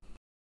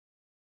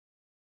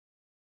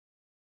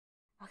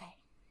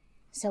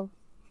 So,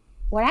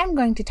 what I'm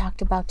going to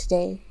talk about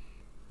today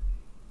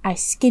are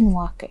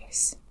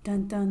skinwalkers.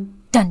 Dun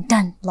dun. Dun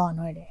dun, Law and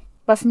Order.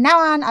 But from now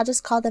on, I'll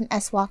just call them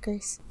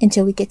S-walkers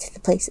until we get to the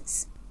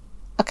places.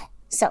 Okay,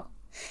 so,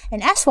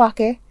 an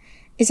S-walker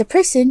is a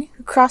person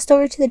who crossed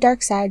over to the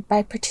dark side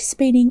by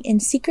participating in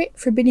secret,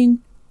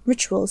 forbidden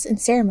rituals and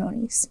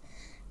ceremonies.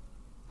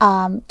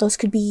 Those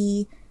could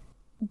be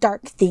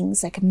dark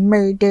things like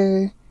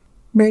murder,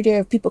 murder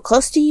of people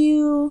close to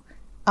you,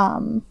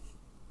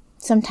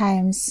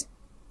 sometimes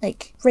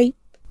like rape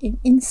and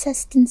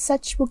incest and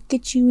such will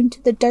get you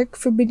into the dark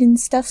forbidden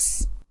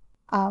stuffs.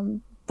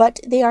 But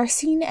they are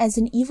seen as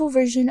an evil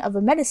version of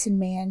a medicine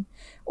man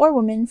or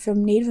woman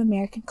from Native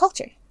American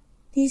culture.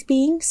 These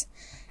beings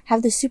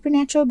have the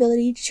supernatural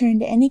ability to turn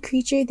into any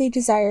creature they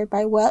desire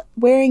by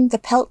wearing the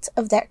pelt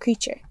of that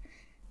creature.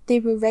 They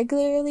will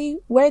regularly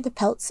wear the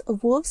pelts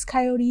of wolves,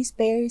 coyotes,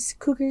 bears,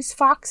 cougars,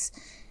 fox,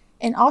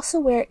 and also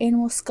wear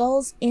animal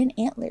skulls and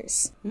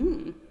antlers.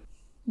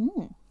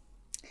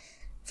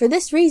 For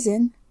this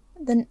reason,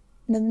 the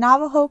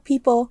Navajo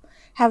people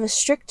have a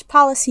strict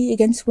policy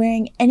against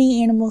wearing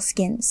any animal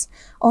skins.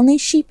 Only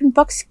sheep and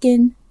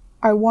buckskin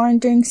are worn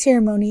during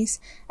ceremonies,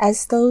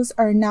 as those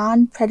are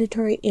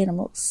non-predatory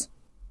animals.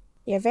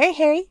 They are very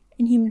hairy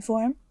in human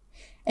form,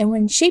 and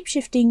when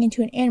shape-shifting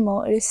into an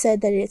animal, it is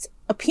said that its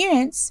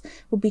appearance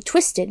will be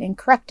twisted and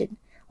corrupted,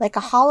 like a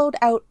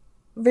hollowed-out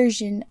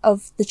version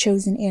of the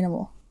chosen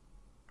animal.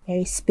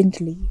 Very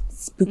spindly,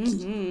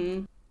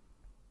 spooky.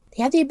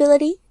 They have the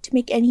ability to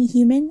make any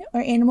human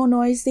or animal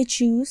noise they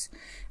choose,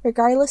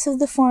 regardless of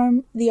the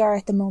form they are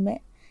at the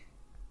moment.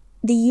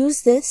 They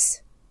use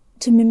this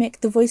to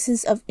mimic the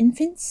voices of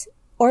infants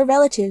or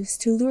relatives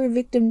to lure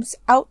victims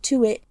out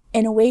to it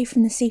and away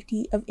from the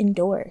safety of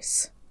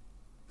indoors.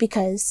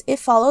 Because it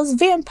follows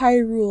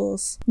vampire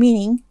rules,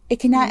 meaning it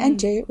cannot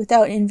enter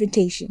without an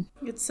invitation.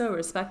 It's so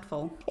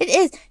respectful. It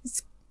is.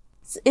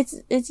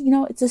 It's you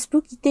know, it's a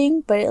spooky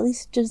thing, but at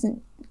least it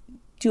doesn't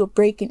do a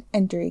break in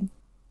entering.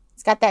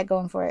 It's got that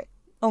going for it.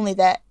 Only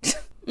that.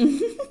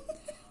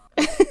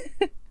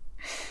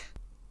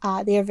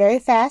 They are very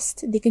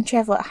fast. They can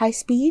travel at high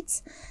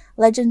speeds.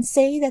 Legends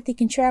say that they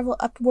can travel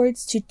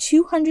upwards to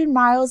 200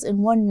 miles in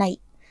one night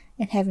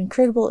and have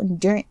incredible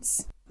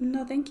endurance.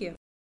 No, thank you.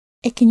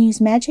 It can use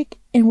magic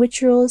and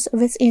rituals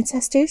of its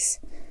ancestors,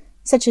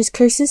 such as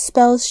curses,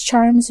 spells,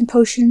 charms, and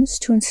potions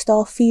to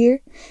install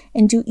fear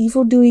and do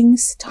evil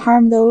doings to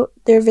harm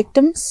their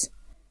victims.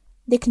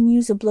 They can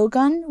use a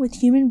blowgun with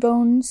human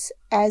bones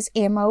as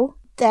ammo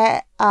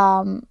that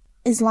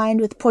is lined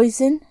with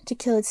poison to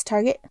kill its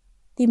target.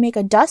 They make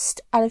a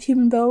dust out of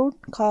human bone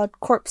called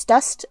corpse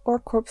dust or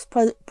corpse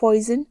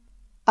poison.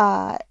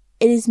 It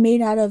is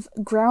made out of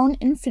ground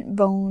infant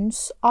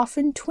bones,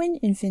 often twin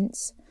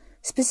infants,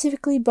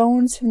 specifically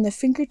bones from the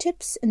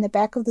fingertips and the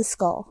back of the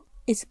skull.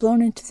 It's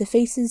blown into the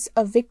faces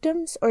of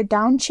victims or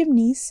down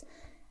chimneys,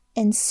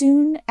 and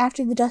soon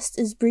after the dust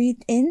is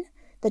breathed in,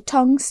 the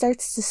tongue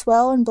starts to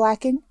swell and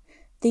blacken.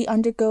 They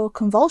undergo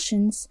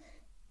convulsions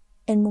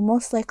and will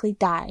most likely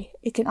die.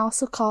 It can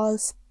also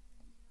cause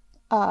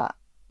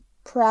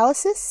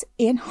paralysis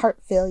and heart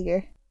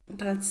failure.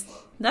 That's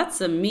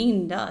some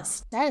mean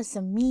dust. That is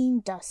some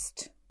mean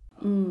dust.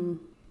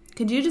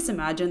 Could you just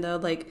imagine, though,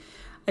 like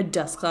a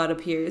dust cloud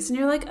appears and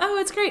you're like, oh,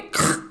 it's great.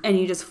 And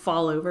you just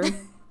fall over.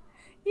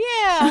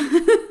 Yeah.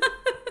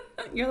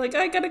 You're like,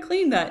 I gotta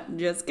clean that.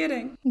 Just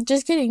kidding.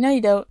 Just kidding. No,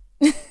 you don't.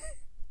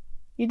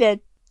 You did.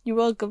 You're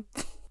welcome.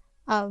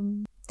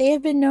 They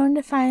have been known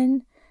to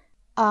find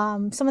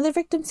some of their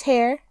victims'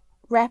 hair,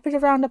 wrap it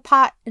around a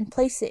pot, and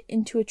place it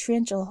into a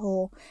tarantula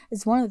hole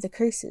as one of the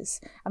curses.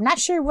 I'm not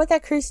sure what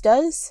that curse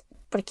does,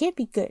 but it can't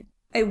be good.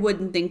 I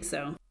wouldn't think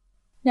so.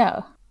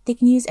 No. They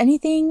can use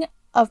anything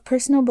of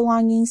personal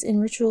belongings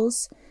and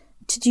rituals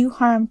to do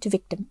harm to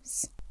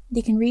victims.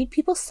 They can read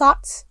people's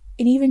thoughts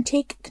and even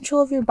take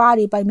control of your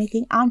body by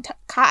making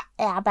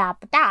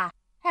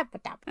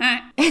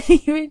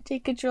even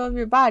take control of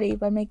your body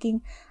by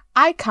making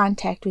eye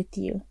contact with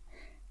you.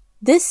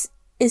 This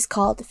is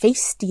called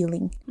face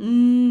stealing.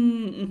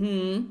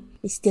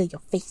 They steal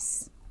your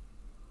face.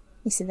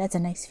 They say, that's a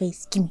nice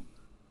face, gimme.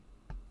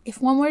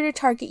 If one were to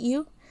target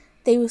you,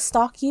 they will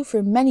stalk you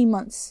for many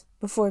months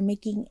before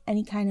making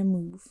any kind of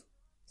move.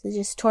 So they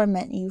just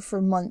torment you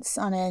for months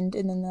on end,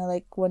 and then they're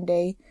like, one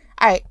day,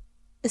 alright,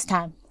 it's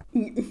time.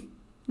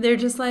 They're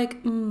just like,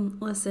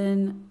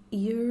 listen,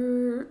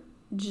 you're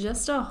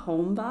just a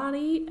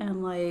homebody,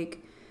 and like,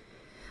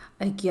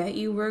 I get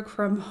you work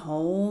from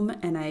home,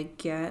 and I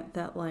get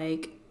that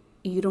like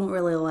you don't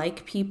really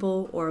like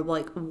people or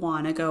like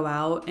want to go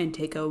out and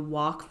take a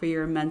walk for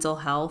your mental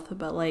health,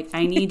 but like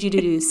I need you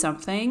to do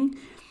something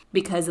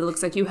because it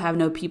looks like you have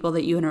no people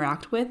that you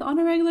interact with on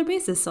a regular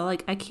basis. So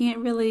like I can't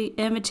really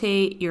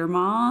imitate your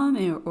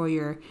mom or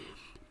your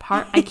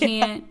part. I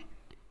can't.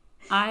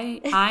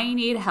 I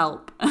need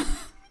help.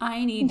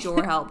 I need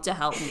your help to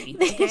help me.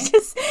 Okay?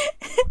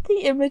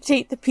 They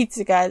imitate the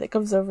pizza guy that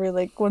comes over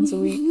like once a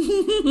week.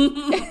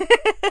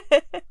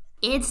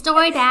 It's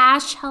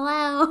DoorDash.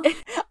 Hello.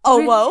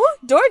 Oh, whoa.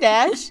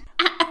 DoorDash.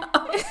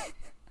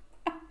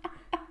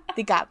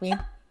 They got me.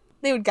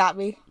 They would got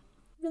me.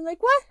 Been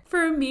like, what?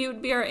 For me, it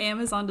would be our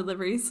Amazon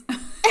deliveries.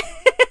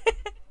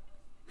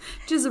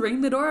 Just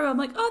ring the door. I'm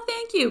like, oh,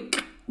 thank you.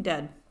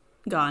 Dead.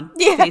 Gone.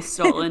 Yeah. Face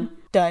stolen.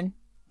 Done.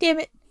 Damn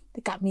it.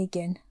 They got me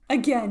again.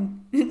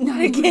 Again.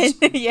 Not Again.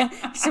 Yeah.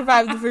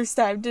 Survived the first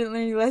time. Didn't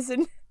learn your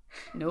lesson.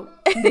 Nope.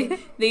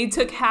 They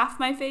took half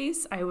my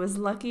face. I was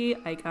lucky.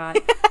 I got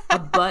a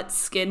butt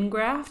skin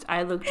graft.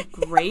 I looked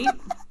great.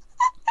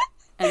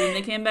 And then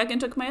they came back and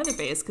took my other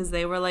face because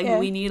they were like,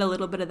 we need a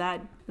little bit of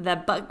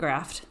that butt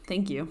graft.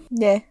 Thank you.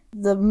 Yeah,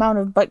 the amount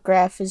of butt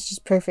graft is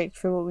just perfect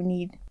for what we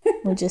need.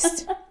 We'll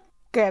just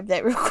grab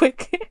that real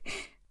quick.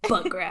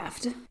 Butt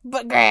graft.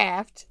 Butt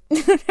graft.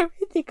 Whenever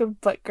I think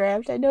of butt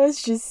graft, I know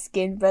it's just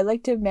skin, but I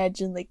like to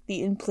imagine like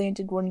the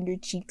implanted one of your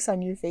cheeks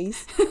on your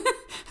face.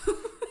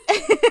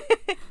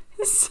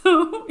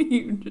 So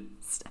you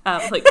just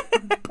have like a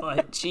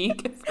butt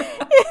cheek.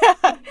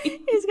 Yeah,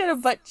 he's got a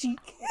butt cheek.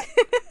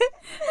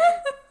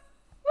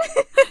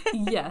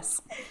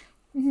 Yes.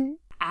 Mm-hmm.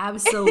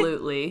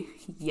 Absolutely.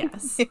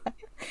 Yes.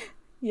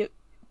 Yeah.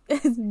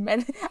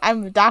 Yep.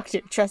 I'm a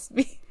doctor, trust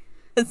me.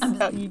 That's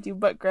how you do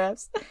butt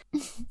grafts.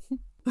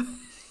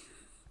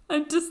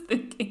 I'm just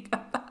thinking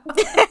about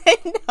it. I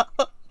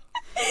know.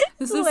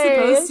 This is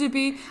supposed to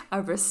be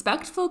a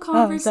respectful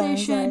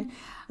conversation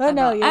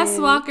about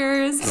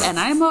S-walkers, and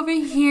I'm over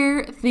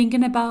here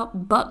thinking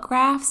about butt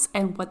grafts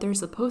and what they're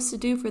supposed to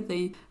do for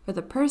the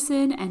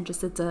person, and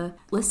just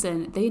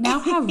listen, they now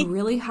have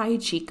really high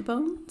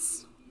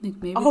cheekbones.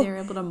 Like maybe they're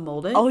able to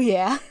mold it. Oh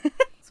yeah.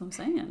 That's what I'm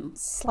saying.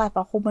 Slap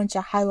a whole bunch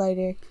of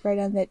highlighter right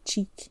on that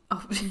cheek.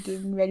 Oh,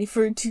 getting ready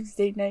for a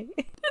Tuesday night.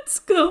 It's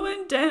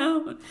going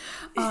down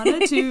on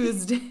a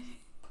Tuesday.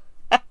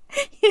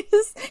 You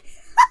just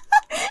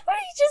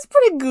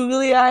put a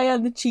googly eye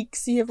on the cheek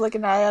so you have like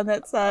an eye on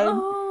that side.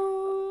 Oh.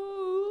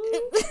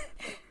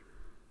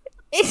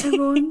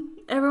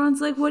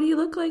 Everyone's like, what do you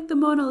look like the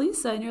Mona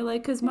Lisa? And you're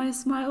like, because my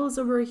smile is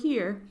over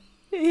here.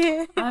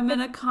 Yeah. I'm in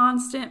a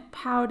constant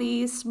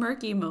pouty,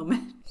 smirky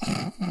moment.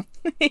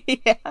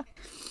 Yeah.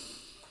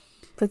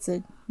 Puts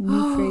a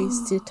new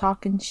phrase to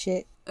talking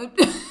shit. I'm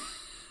sorry.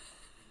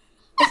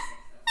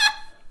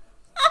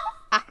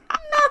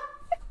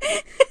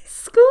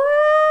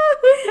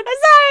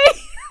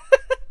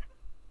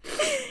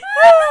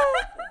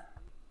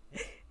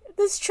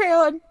 This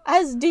trail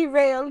has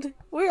derailed.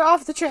 We're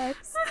off the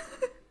tracks.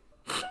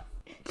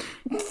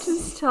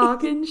 Just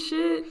talking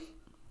shit.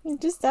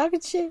 Just talking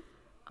shit.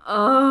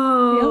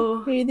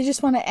 Oh. Maybe they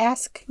just want to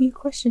ask you a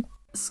question.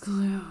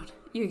 Screwed.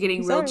 You're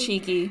getting real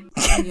cheeky.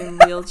 You're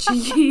real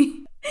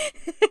cheeky.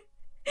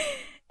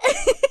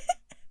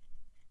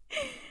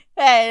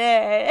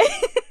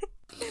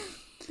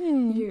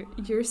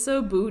 You're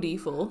so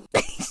bootyful.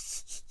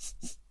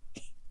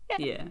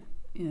 Yeah,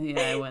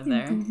 I went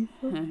there.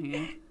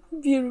 Yeah.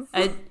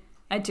 Beautiful.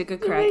 I took a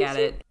crack at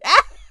it.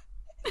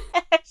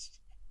 I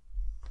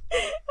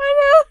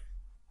know.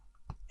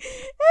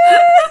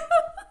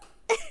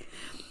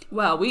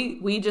 Wow,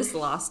 we just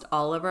lost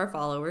all of our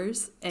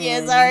followers. And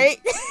yeah, sorry.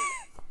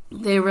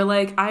 They were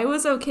like, I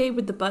was okay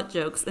with the butt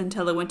jokes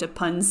until it went to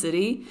Pun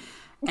City,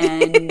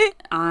 and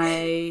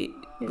I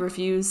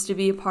refused to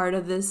be a part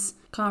of this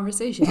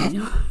conversation.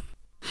 You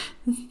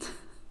know?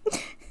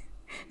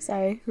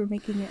 Sorry, we're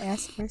making an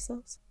ass of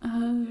ourselves.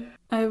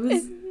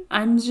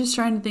 I'm just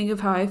trying to think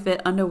of how I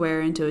fit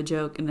underwear into a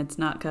joke, and it's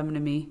not coming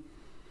to me.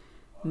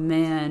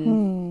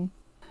 Man.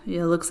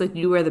 Yeah, it looks like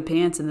you wear the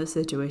pants in this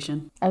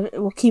situation.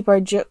 We'll keep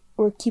all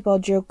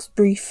jokes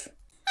brief.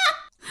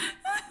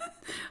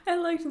 I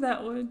liked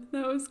that one.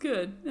 That was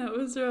good. That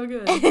was real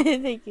good.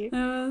 Thank you.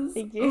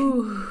 Thank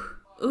you.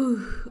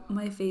 Ooh,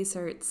 my face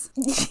hurts.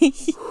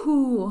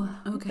 Ooh,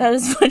 okay. Not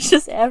as much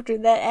as after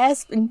that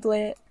ass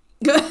implant.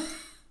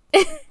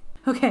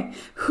 Okay.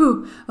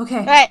 Whew. Okay.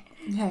 All right.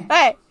 Okay. All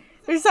right.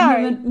 We're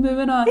sorry.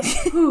 Moving on.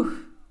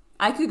 Whew.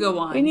 I could go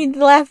on. We need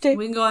the laughter.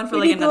 We can go on for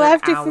like another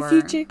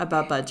hour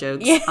about butt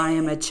jokes. Yeah. I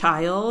am a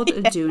child.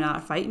 Yeah. Do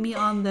not fight me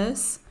on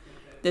this.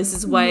 This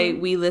is why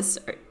we list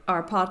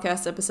our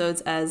podcast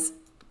episodes as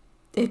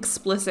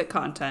explicit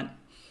content.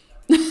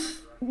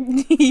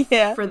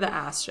 Yeah. For the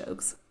ass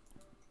jokes.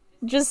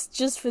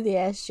 Just for the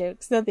ass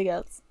jokes. Nothing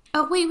else.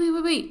 Oh,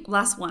 wait.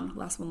 Last one.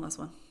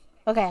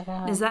 Okay.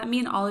 Does that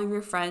mean all of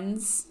your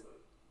friends,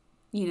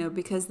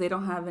 because they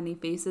don't have any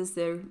faces,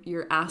 they're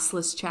your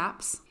assless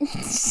chaps?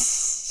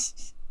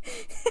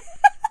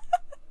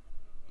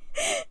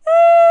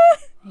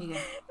 There you go.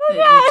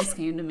 It just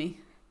came to me.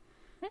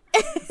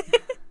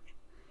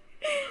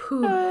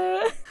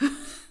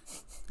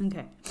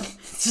 Okay.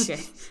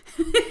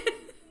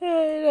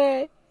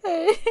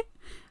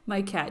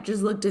 My cat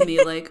just looked at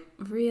me like,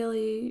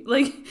 really?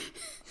 Like,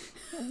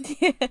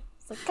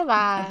 it's like, come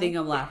on. I think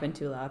I'm laughing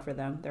too loud for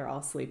them. They're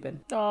all sleeping.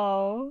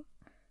 Oh.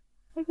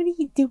 What are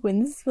you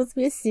doing? This is supposed to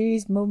be a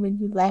serious moment.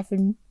 You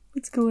laughing.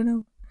 What's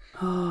going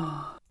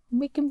on?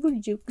 Making booty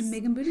jokes. Right.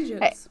 Making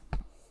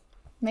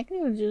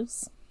booty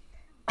jokes.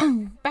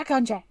 Back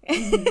on track.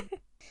 Mm-hmm.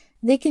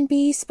 They can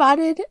be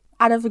spotted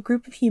out of a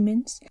group of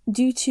humans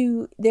due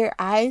to their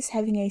eyes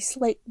having a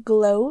slight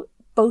glow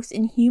both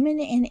in human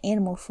and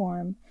animal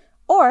form,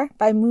 or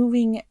by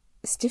moving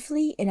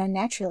stiffly and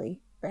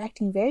unnaturally, or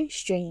acting very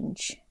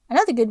strange.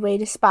 Another good way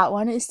to spot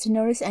one is to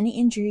notice any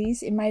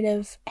injuries it might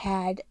have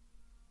had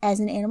as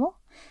an animal,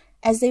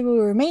 as they will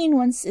remain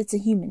once it's a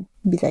human.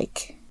 Be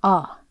like,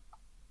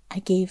 I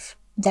gave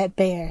that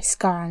bear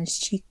scar on his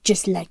cheek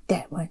just like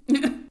that one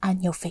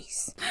on your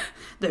face.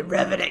 The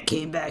Revenant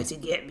came back to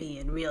get me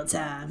in real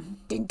time.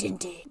 Dun, dun,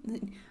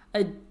 dun.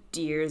 A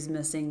deer's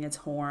missing its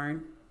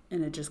horn,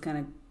 and it just kind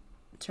of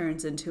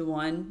turns into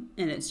one,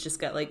 and it's just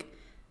got like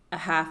a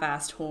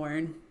half-assed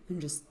horn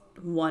and just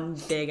one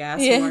big-ass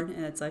horn,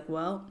 and it's like,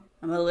 well,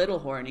 I'm a little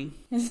horny.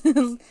 This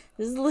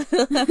is a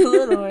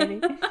little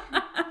horny.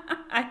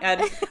 I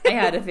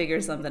had to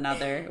figure something out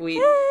there. We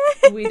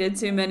did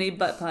too many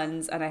butt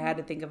puns, and I had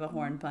to think of a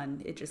horn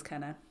pun. It just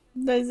kind of...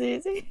 That's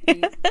easy.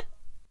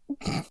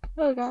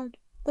 Oh, God.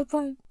 The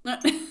pun.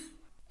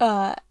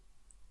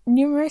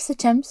 Numerous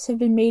attempts have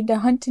been made to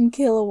hunt and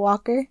kill a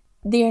walker.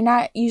 They are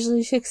not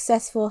usually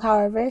successful,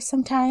 however.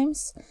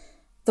 Sometimes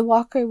the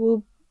walker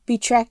will be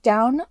tracked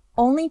down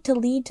only to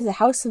lead to the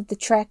house of the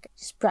track.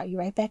 Just brought you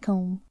right back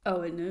home.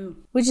 Oh, I knew.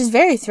 Which is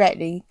very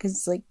threatening,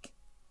 because, like,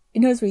 it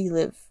knows where you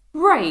live.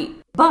 Right,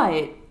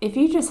 but if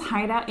you just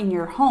hide out in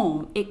your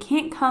home, it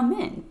can't come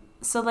in.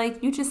 So,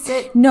 like, you just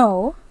sit...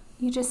 No.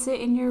 You just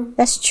sit in your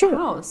That's true.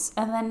 house,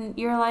 and then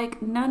you're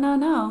like,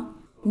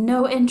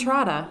 no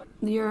entrada.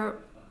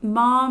 Your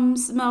mom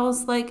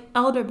smells like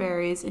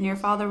elderberries, and your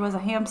father was a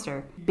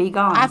hamster. Be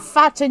gone. I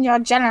fought in your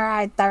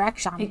general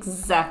direction.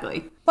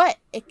 Exactly. But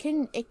it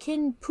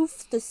can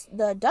poof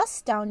the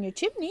dust down your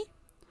chimney.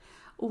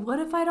 What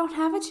if I don't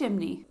have a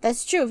chimney?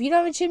 That's true. If you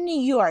don't have a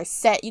chimney, you are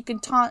set. You can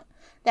taunt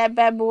that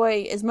bad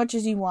boy as much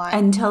as you want.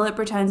 Until it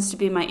pretends to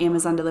be my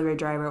Amazon delivery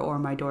driver or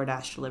my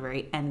DoorDash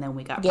delivery, and then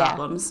we got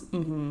problems.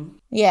 Mm-hmm.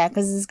 Yeah,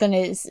 because it's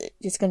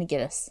gonna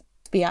get us.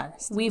 To be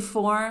honest, we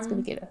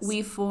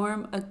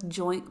form a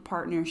joint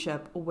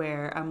partnership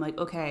where I'm like,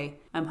 okay,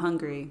 I'm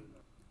hungry.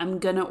 I'm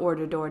gonna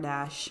order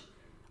DoorDash.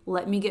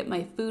 Let me get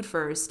my food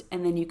first,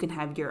 and then you can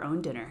have your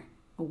own dinner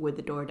with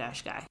the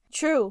DoorDash guy.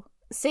 True.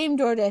 Same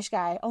DoorDash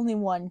guy, only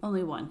one.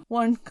 Only one.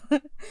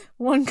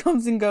 One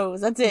comes and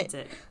goes. That's it. That's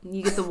it.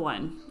 You get the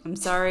one. I'm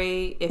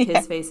sorry if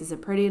his face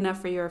isn't pretty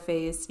enough for your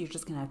face. You're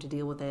just going to have to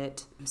deal with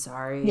it. I'm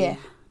sorry. Yeah.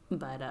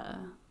 But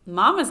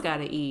Mama's got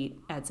to eat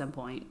at some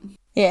point.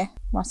 Yeah.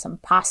 Want some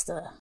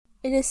pasta.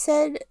 It is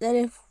said that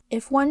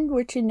if one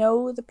were to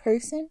know the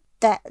person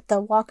that the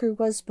walker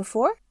was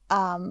before,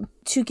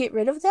 to get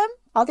rid of them,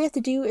 all they have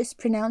to do is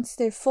pronounce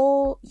their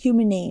full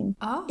human name.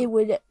 Oh. It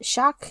would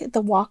shock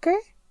the walker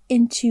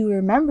into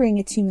remembering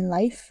its human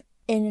life,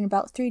 and in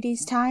about 3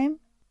 days' time,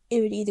 it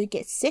would either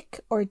get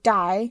sick or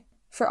die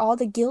for all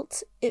the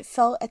guilt it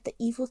felt at the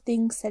evil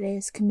things that it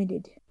has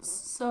committed.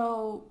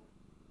 So,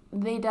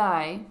 they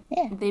die,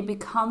 Yeah. they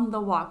become the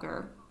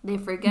walker, they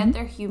forget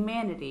their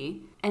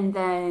humanity, and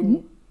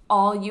then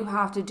all you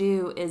have to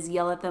do is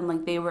yell at them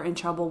like they were in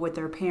trouble with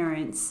their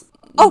parents.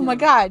 Oh my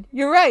God,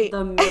 you're right.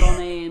 The middle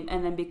name,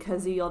 and then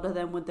because you yelled at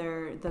them with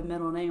the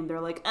middle name, they're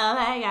like, oh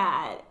my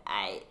God,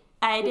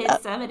 I did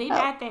so many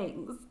bad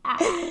things.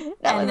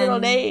 That middle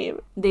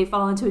name. They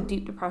fall into a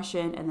deep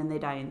depression, and then they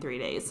die in 3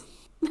 days.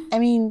 I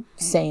mean,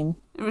 same.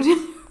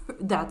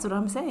 That's what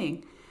I'm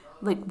saying.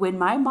 Like, when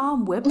my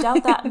mom whipped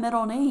out that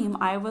middle name,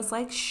 I was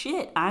like,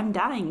 shit, I'm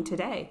dying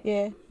today.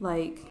 Yeah.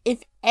 Like,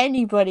 if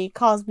anybody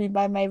calls me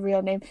by my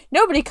real name,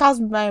 nobody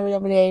calls me by my real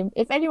name.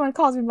 If anyone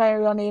calls me by my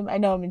real name, I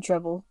know I'm in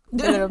trouble.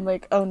 And then I'm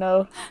like, oh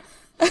no.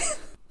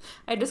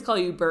 I just call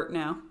you Bert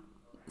now.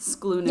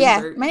 Skloon and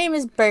Bert. Yeah, my name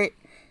is Bert.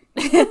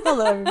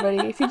 Hello,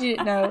 everybody. If you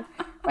didn't know,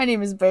 my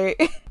name is Bert.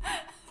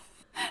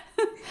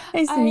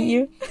 Nice to meet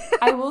you.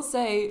 I will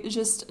say,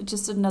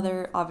 just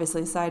another,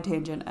 obviously, side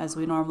tangent, as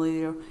we normally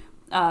do.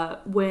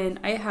 When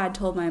I had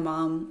told my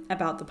mom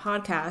about the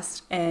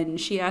podcast, and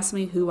she asked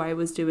me who I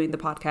was doing the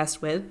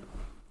podcast with,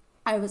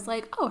 I was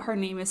like, oh, her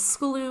name is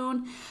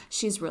Skloon.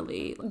 She's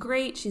really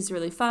great. She's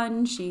really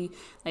fun.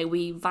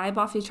 We vibe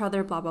off each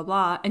other, blah, blah,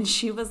 blah. And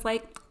she was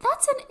like,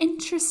 that's an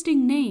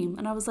interesting name.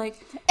 And I was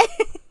like,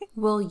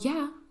 well,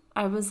 yeah.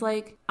 I was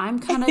like, I'm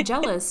kind of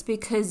jealous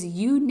because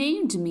you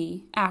named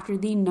me after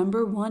the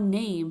 #1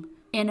 name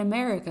in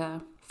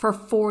America for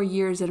 4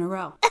 years in a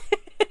row.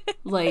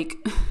 Like,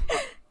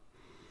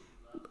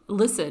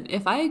 listen,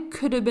 if I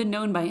could have been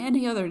known by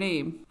any other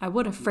name, I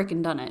would have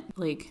freaking done it.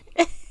 Like,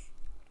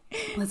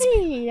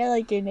 I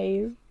like your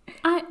name.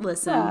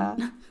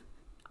 Listen,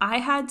 I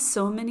had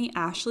so many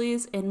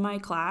Ashleys in my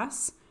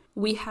class.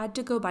 We had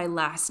to go by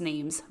last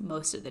names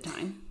most of the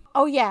time.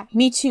 Oh yeah,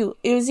 me too.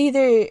 It was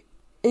either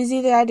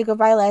I had to go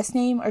by last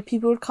name, or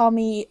people would call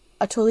me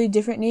a totally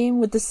different name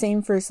with the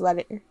same first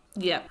letter.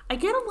 Yeah. I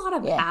get a lot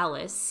of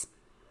Alice.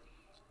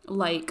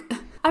 Like,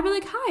 I'd be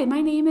like, hi,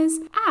 my name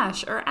is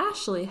Ash or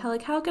Ashley.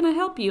 How can I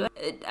help you?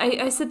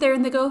 I sit there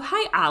and they go,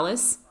 hi,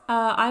 Alice.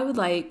 I would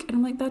like, and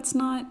I'm like, that's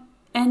not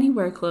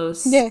anywhere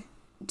close to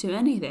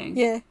anything.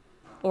 Yeah.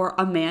 Or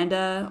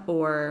Amanda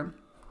or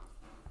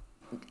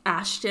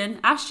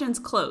Ashton. Ashton's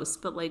close,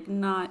 but like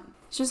not.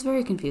 It's just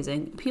very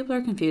confusing. People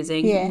are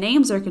confusing. Yeah.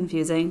 Names are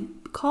confusing.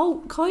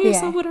 Call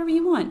yourself whatever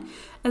you want.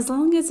 As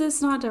long as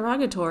it's not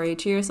derogatory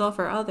to yourself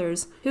or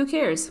others, who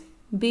cares?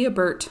 Be a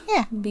Bert.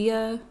 Yeah. Be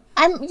a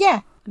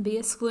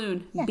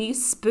Skloon. Yeah. Be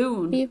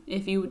Spoon.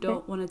 If you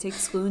don't want to take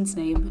Skloon's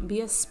name, be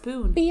a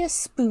Spoon. Be a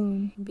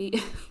spoon.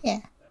 Be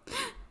Yeah.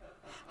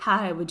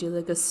 Hi, would you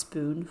like a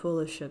spoonful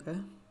of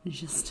sugar?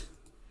 Just...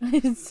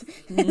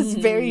 It's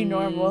very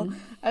normal.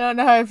 I don't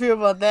know how I feel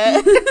about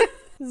that.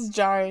 It's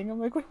jarring.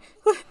 I'm like, what?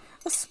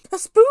 A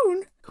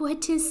spoon?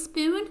 What is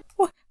spoon?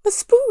 What? A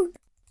spoon?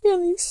 Yeah,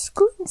 these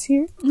spoons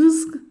here.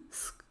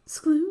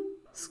 Spoon?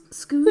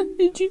 Spoon?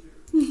 Did you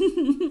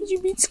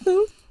mean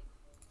spoon?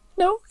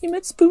 No, you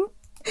meant spoon.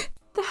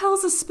 The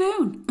hell's a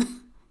spoon?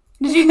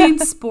 Did you mean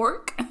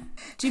spork?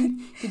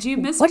 Did you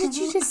miss? What did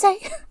you just say?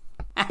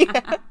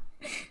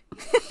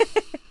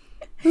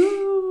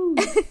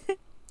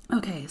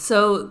 Okay,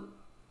 so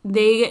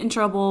they get in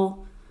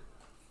trouble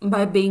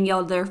by being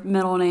yelled their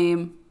middle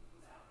name,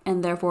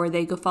 and therefore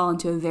they could fall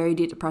into a very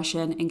deep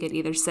depression and get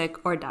either sick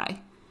or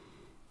die.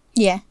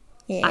 Yeah.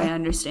 I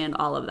understand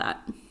all of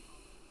that.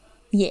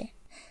 Yeah.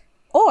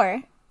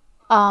 Or,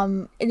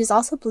 it is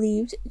also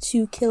believed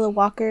to kill a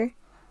walker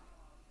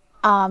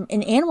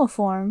in animal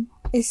form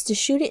is to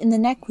shoot it in the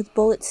neck with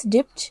bullets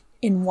dipped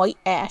in white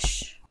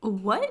ash.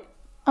 What?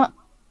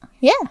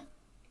 Yeah.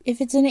 If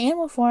it's in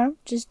animal form,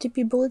 just dip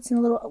your bullets in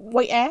a little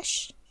white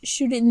ash,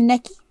 shoot it in the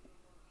necky.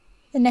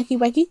 The necky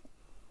wecky.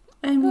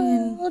 I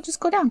mean... it'll just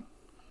go down.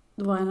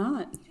 Why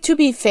not? To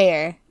be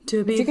fair, if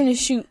you're going to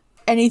shoot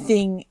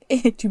anything...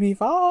 if you're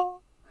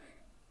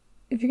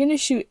going to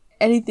shoot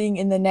anything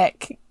in the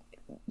neck,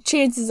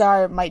 chances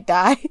are it might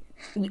die.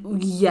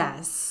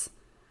 Yes.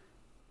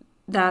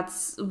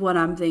 That's what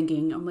I'm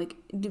thinking. I'm like,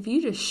 if you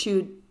just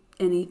shoot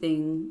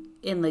anything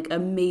in like a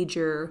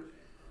major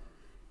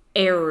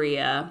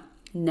area,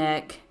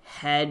 neck,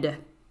 head,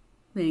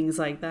 things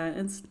like that,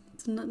 it's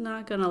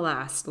not gonna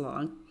last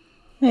long.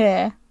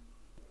 Yeah.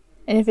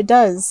 And if it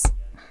does,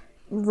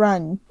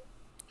 run.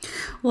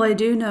 Well, I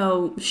do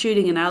know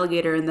shooting an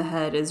alligator in the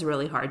head is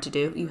really hard to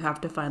do. You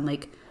have to find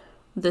like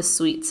the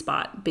sweet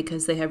spot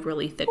because they have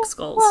really thick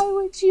skulls. Why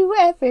would you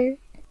ever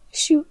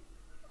shoot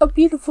a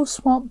beautiful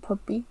swamp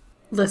puppy?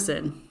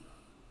 Listen,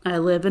 I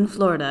live in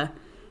Florida.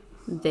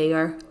 They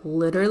are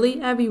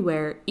literally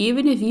everywhere.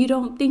 Even if you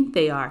don't think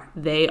they are,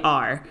 they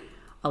are.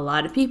 A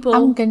lot of people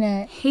I'm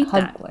gonna hate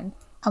hug that. one.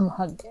 I'm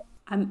hug it.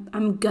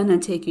 I'm gonna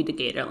take you to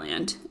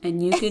Gatorland,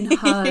 and you can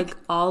hug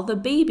all the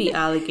baby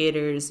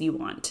alligators you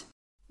want.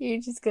 You're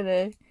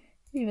gonna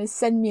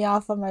send me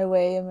off on my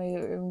way.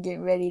 I'm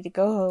getting ready to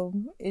go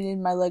home, and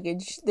in my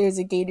luggage there's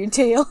a gator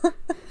tail.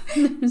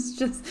 It's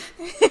just,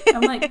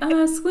 I'm like,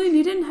 Squid,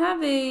 you didn't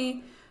have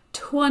a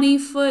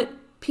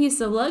 20-foot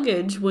piece of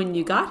luggage when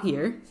you got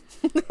here.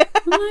 I'm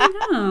like,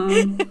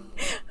 no.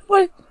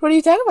 What are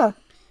you talking about?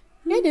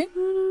 Yeah, I did.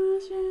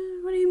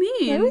 What do you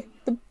mean? Really?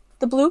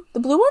 The blue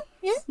one?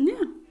 Yeah.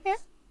 Yeah.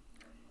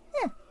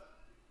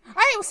 All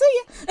right, we'll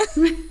see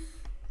you.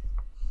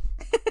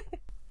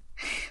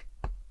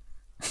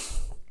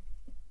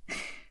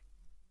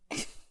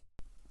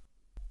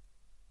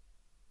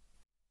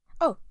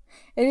 Oh,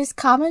 it is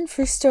common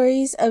for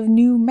stories of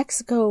New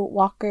Mexico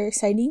walker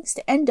sightings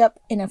to end up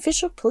in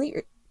official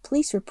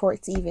police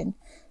reports even.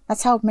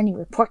 That's how many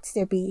reports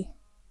there be.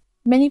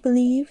 Many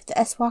believe the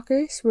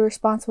S-Walkers were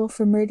responsible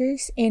for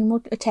murders,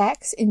 animal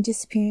attacks, and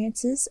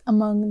disappearances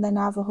among the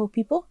Navajo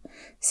people.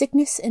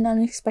 Sickness and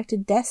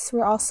unexpected deaths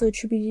were also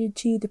attributed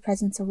to the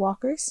presence of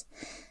walkers.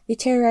 They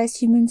terrorized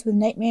humans with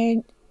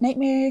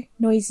nightmare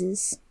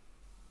noises.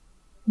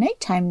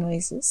 Nighttime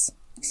noises.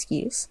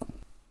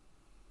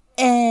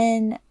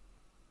 And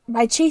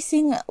by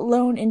chasing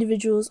lone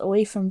individuals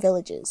away from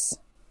villages.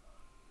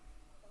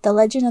 The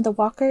legend of the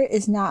walker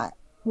is not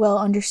well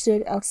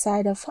understood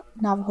outside of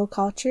Navajo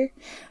culture,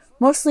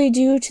 mostly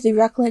due to the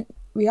reluctance.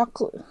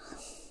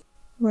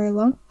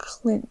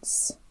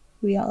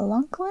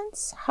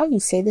 How do you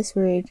say this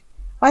word?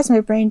 Why is my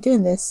brain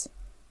doing this?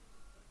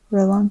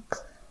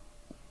 Reluctance.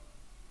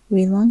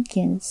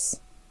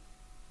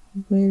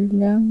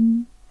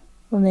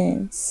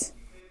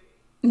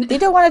 They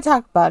don't want to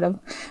talk about them.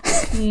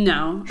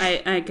 No,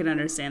 I can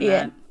understand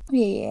that.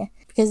 Yeah.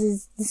 Because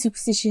it's the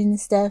superstition and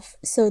stuff,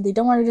 so they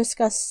don't want to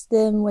discuss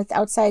them with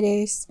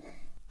outsiders.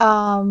 They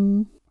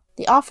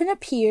often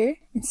appear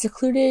in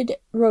secluded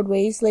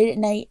roadways late at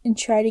night and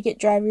try to get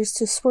drivers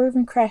to swerve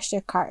and crash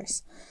their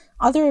cars.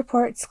 Other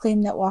reports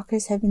claim that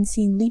walkers have been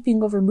seen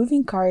leaping over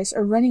moving cars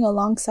or running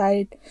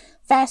alongside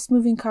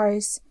fast-moving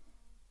cars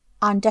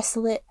on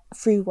desolate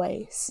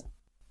freeways.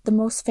 The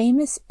most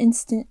famous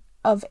instance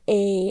of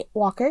a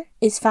walker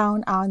is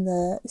found on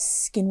the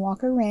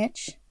Skinwalker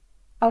Ranch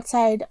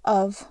outside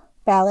of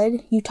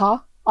Ballard,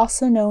 Utah,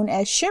 also known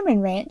as Sherman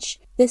Ranch.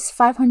 This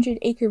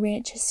 500-acre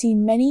ranch has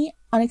seen many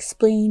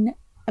unexplained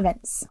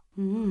events.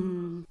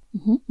 One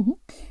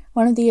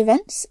of the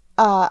events,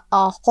 a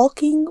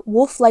hulking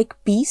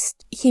wolf-like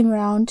beast came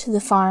around to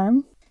the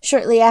farm.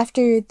 Shortly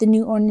after the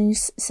new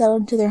owners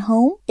settled into their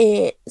home,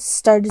 it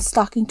started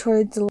stalking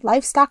towards the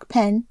livestock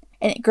pen,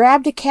 and it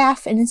grabbed a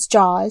calf in its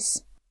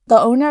jaws. The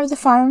owner of the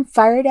farm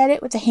fired at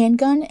it with a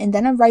handgun and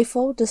then a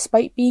rifle.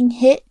 Despite being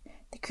hit,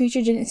 the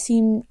creature didn't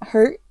seem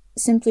hurt,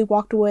 simply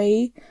walked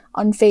away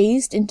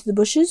unfazed into the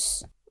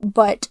bushes,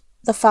 but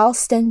the foul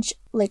stench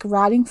like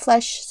rotting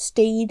flesh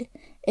stayed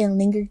and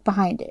lingered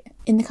behind it.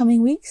 In the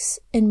coming weeks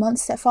and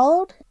months that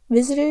followed,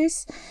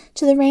 Visitors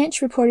to the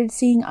ranch reported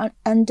seeing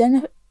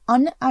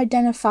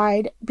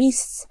unidentified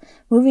beasts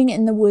moving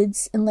in the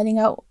woods and letting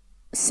out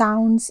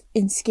sounds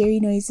and scary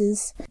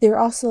noises. There were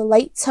also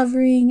lights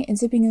hovering and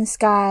zipping in the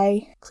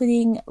sky,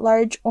 including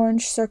large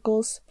orange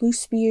circles, blue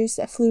spears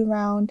that flew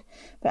around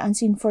by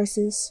unseen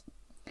forces.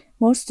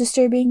 Most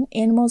disturbing,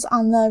 animals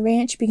on the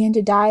ranch began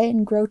to die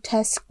in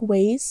grotesque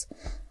ways.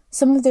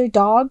 Some of their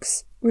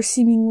dogs were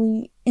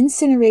seemingly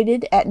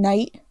incinerated at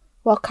night,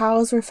 while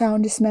cows were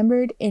found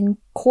dismembered and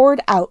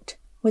cored out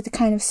with a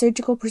kind of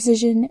surgical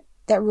precision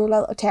that ruled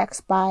out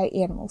attacks by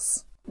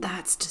animals.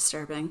 That's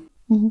disturbing.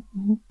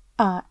 Mm-hmm.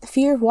 The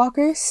fear of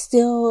walkers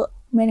still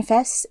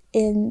manifests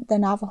in the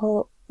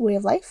Navajo way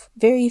of life.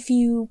 Very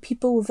few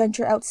people will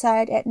venture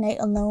outside at night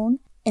alone,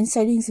 and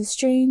sightings of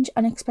strange,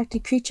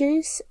 unexpected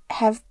creatures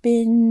have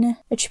been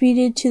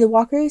attributed to the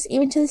walkers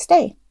even to this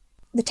day.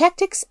 The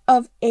tactics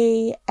of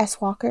a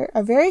S-walker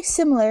are very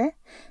similar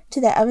to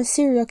that of a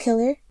serial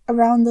killer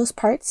around those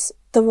parts.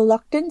 The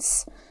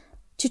reluctance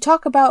to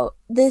talk about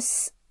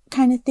this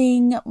kind of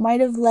thing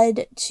might have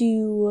led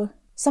to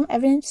some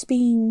evidence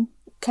being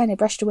kind of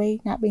brushed away,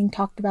 not being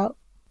talked about.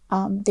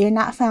 They're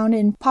not found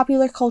in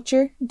popular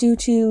culture due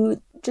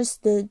to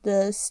just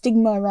the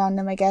stigma around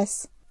them, I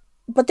guess.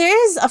 But there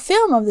is a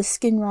film of the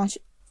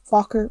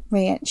Skinwalker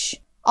Ranch.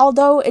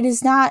 Although it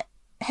is not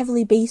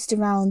heavily based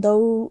around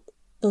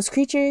those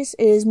creatures,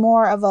 it is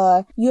more of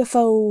a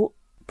UFO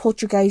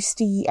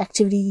poltergeisty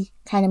activity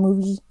kind of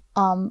movie.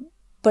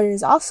 But it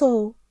is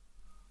also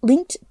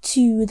linked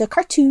to the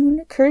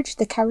cartoon Courage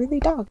the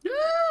Cowardly Dog.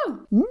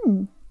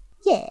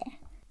 Yeah.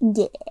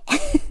 Yeah.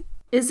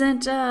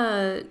 Isn't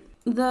the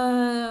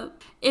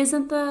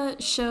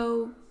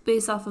show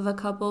based off of a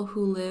couple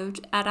who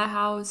lived at a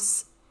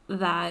house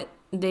that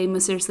they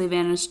mysteriously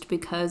vanished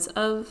because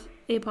of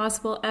a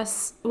possible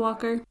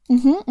S-walker?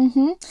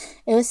 It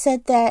was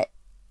said that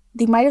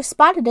they might have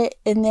spotted it,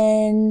 and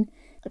then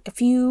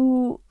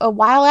a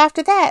while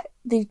after that,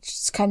 they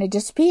just kind of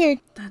disappeared.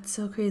 That's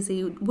so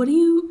crazy.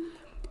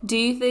 Do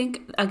you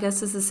think, I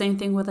guess it's the same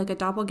thing with like a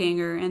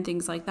doppelganger and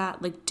things like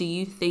that. Like, do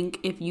you think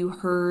if you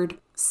heard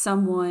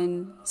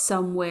someone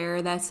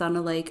somewhere that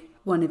sounded like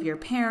one of your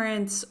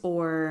parents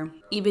or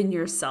even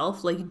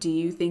yourself, like, do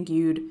you think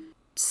you'd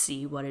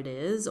see what it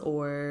is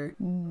or?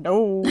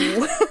 No.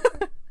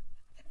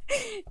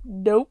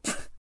 Nope.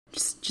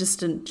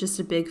 Just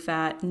a big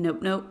fat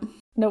nope.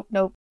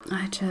 Nope.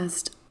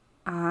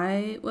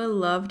 I would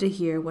love to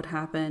hear what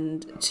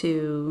happened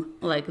to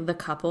like the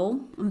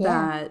couple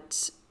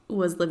that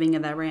was living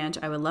in that ranch.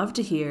 I would love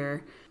to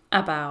hear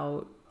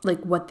about like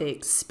what they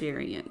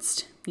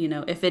experienced, you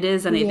know, if it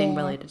is anything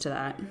related to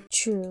that.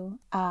 True.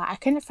 I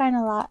couldn't find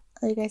a lot.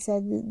 Like I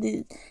said,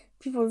 the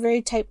people were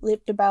very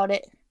tight-lipped about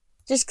it,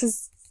 just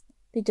because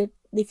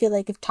they feel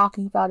like if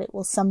talking about it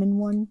will summon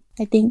one,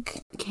 I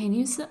think. Can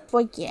you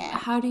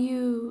how do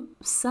you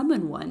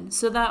summon one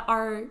so that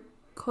our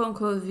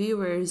quote-unquote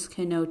viewers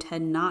can know to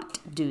not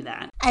do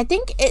that? I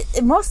think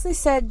it mostly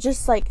said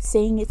just like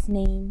saying its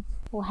name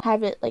will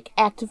have it like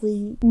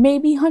actively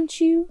maybe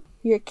hunt you.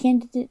 You're a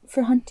candidate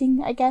for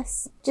hunting, I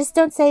guess. Just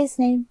don't say his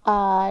name.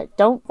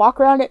 Don't walk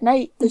around at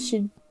night. This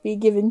should be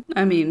given.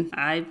 I mean,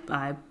 I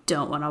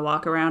don't want to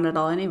walk around at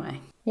all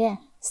anyway. Yeah,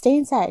 stay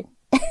inside.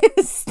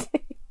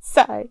 Stay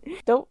inside.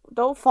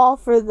 Don't fall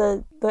for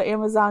the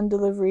Amazon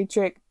delivery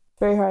trick.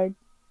 Very hard.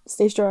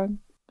 Stay strong.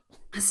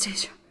 Stay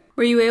strong.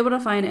 Were you able to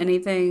find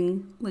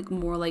anything like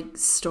more like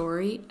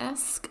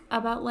story-esque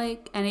about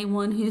like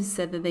anyone who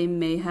said that they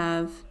may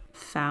have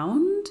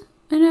found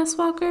an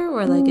S-walker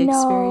or like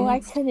experience? No, I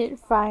couldn't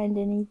find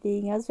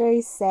anything. I was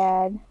very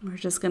sad. We're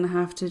just gonna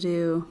have to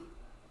do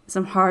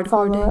some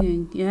hardcore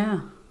digging.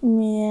 Yeah.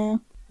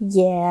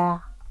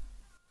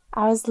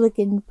 I was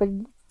looking, but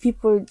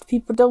people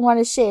don't want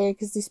to share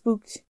because they're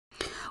spooked.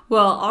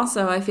 Well,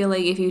 also, I feel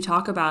like if you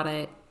talk about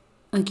it,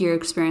 like your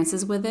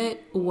experiences with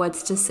it,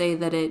 what's to say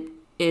that it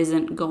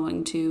isn't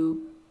going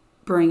to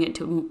bring it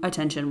to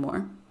attention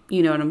more?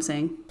 You know what I'm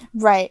saying?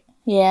 Right.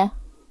 Yeah.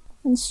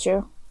 It's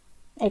true.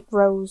 It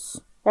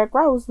grows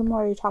the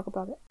more you talk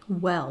about it.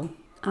 Well,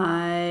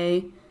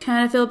 I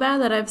kind of feel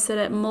bad that I've said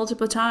it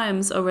multiple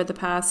times over the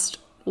past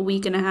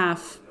week and a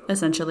half,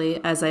 essentially,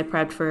 as I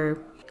prepped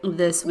for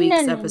this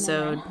week's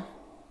episode.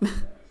 No.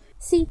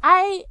 See,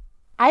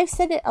 I've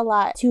said it a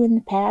lot, too, in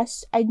the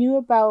past. I knew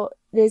about,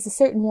 there's a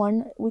certain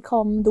one, we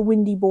call him the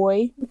Windy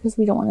Boy, because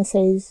we don't want to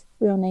say his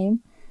real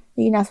name,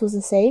 that you're not supposed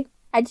to say.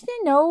 I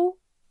didn't know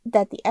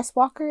that the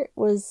S-Walker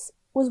was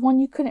one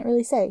you couldn't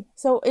really say.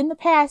 So in the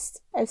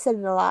past, I've said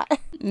it a lot.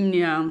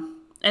 Yeah.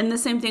 And the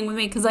same thing with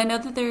me, because I know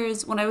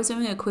that when I was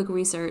doing a quick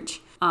research,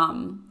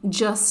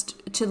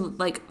 just to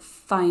like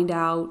find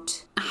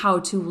out how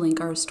to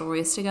link our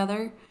stories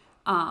together,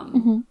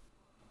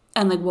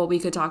 and like what we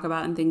could talk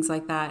about and things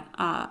like that,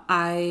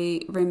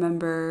 I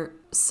remember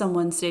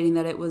someone stating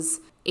that it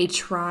was a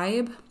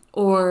tribe,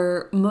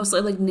 or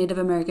mostly like Native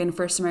American,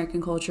 First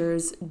American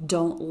cultures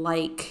don't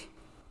like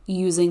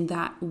using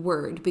that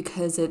word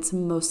because it's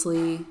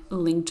mostly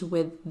linked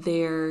with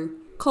their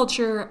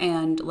culture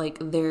and like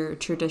their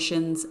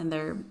traditions and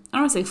their, I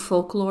don't want to say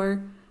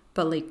folklore,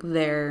 but like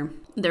their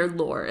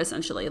lore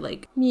essentially,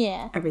 like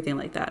everything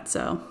like that.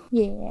 So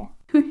yeah.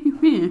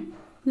 Give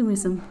me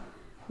some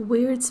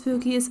weird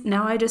spookies.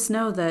 Now I just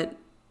know that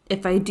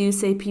if I do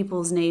say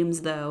people's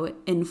names though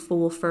in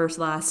full first,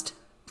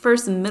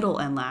 middle,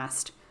 and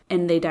last,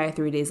 and they die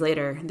 3 days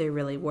later, they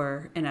really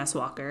were an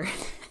S-Walker.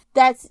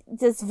 That's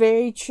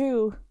very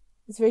true.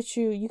 It's very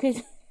true. You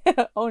could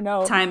oh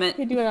no. Time it.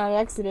 You could do it on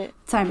accident.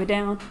 Time it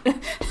down.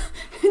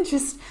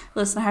 Just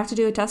listen, I have to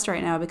do a test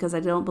right now because I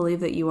don't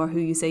believe that you are who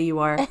you say you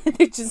are.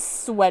 They're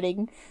just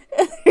sweating.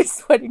 They're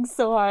sweating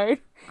so hard.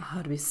 Oh,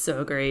 it'd be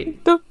so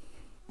great. Don't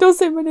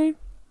say my name.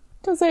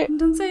 Don't say it.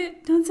 Don't say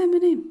it. Don't say my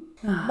name.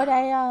 But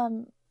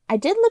I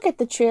did look at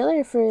the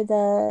trailer for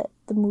the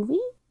movie.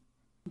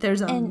 There's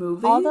a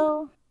movie?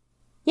 Although,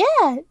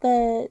 yeah,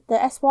 the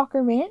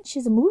S-Walker Ranch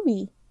is a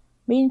movie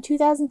made in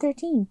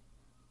 2013.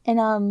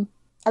 And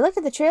I looked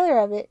at the trailer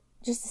of it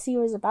just to see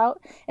what it was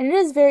about. And it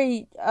is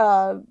very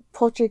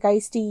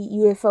poltergeisty,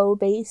 UFO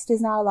based.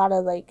 There's not a lot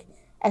of like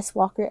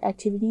S-Walker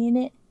activity in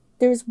it.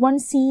 There's one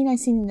scene I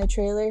seen in the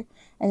trailer,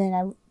 and then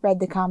I read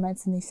the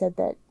comments and they said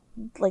that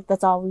like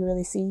that's all we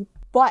really see.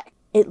 But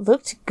it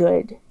looked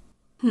good.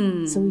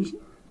 So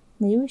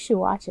maybe we should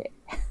watch it.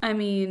 I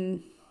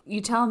mean,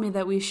 you tell me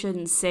that we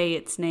shouldn't say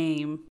its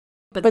name,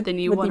 but then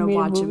you want to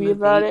watch a movie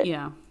about it.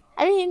 Yeah.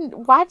 I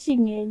mean,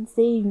 watching it and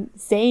saying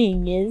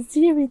is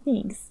two different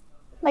things.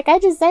 Like I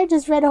just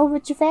read a whole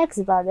bunch of facts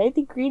about it. I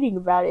think reading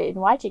about it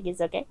and watching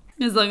is okay.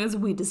 As long as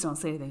we just don't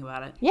say anything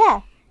about it.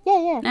 Yeah.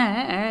 All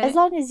right. As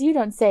long as you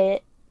don't say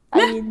it.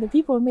 I mean, the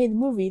people who made the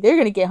movie, they're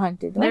gonna get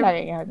hunted. We're not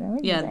gonna get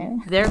hunted. Yeah,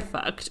 they're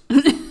fucked.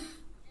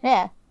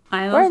 Yeah.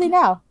 Where are they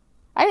now?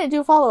 I didn't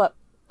do a follow-up.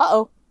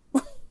 Uh-oh.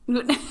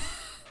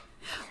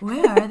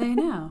 Where are they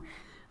now?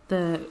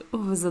 What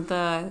was it?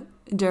 The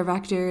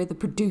director, the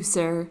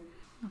producer,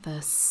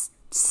 the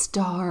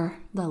star,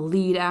 the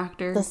lead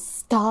actor. The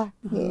star.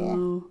 Yeah.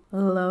 Oh,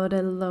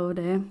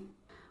 loaded.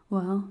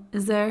 Well,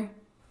 is there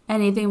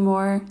anything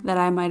more that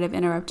I might have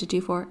interrupted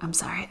you for? I'm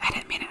sorry, I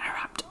didn't mean to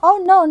interrupt. Oh,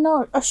 no.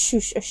 Oh,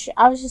 shush.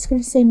 I was just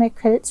going to say my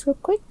credits real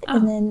quick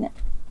and then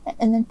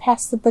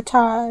pass the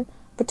baton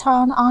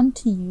on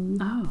to you.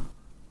 Oh.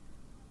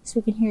 So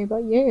we can hear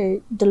about your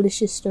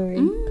delicious story.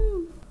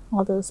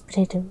 All those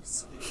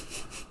potatoes.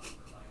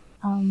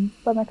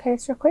 But my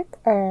credits real quick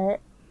are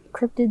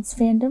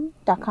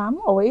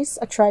cryptidsfandom.com, always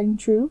a tried and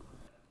true.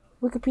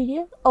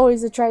 Wikipedia,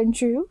 always a tried and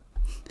true.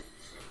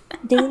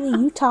 Daily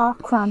Utah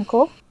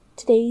Chronicle,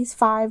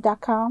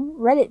 todays5.com,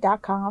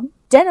 reddit.com,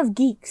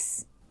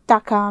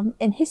 denofgeeks.com,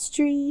 and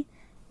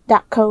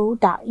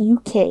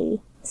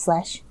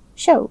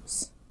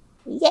history.co.uk/shows.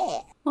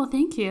 Yeah. Well,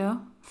 thank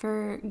you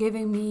for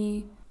giving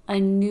me a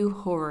new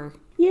horror.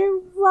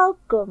 You're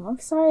welcome. I'm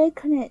sorry I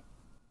couldn't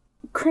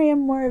cram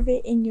more of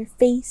it in your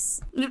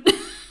face.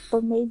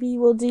 But maybe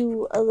we'll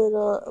do a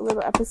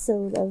little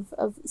episode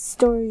of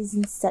stories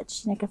and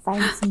such, and I can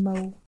find some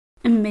more.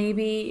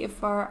 Maybe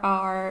for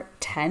our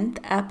 10th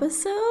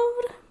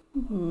episode?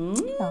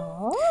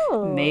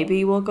 Oh.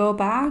 Maybe we'll go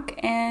back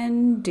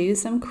and do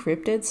some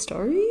cryptid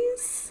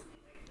stories?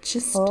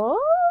 Just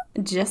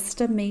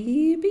a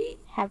maybe?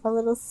 Have a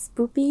little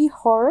spoopy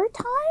horror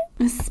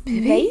time?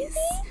 Spoopies?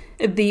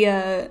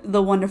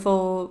 The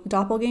wonderful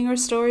doppelganger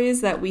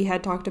stories that we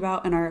had talked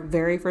about in our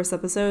very first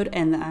episode,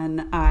 and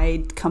then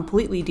I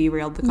completely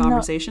derailed the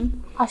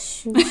conversation.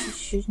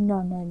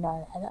 No.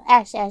 No.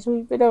 Ash,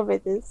 we've been over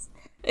this.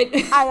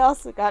 I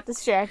also got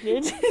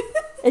distracted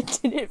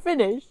and didn't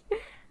finish.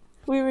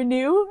 We were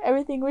new,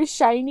 everything was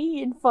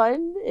shiny and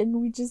fun,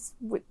 and we just,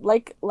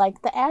 like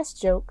the ass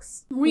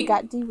jokes, we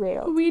got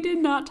derailed. We did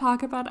not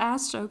talk about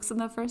ass jokes in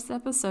the first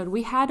episode.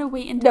 We had to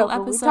wait until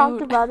we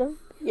talked about them.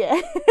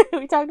 Yeah,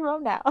 we talked about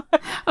them now.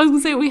 I was going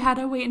to say, we had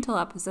to wait until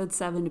episode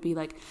 7 to be,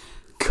 like,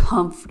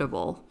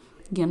 comfortable,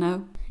 you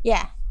know?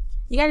 Yeah,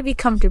 you got to be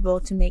comfortable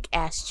to make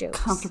ass jokes.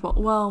 Comfortable.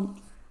 Well,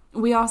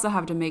 we also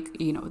have to make,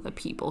 the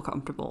people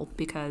comfortable,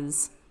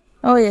 because...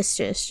 Oh, yes,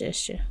 true.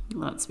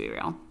 Let's be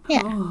real.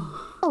 Yeah.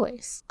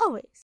 Always.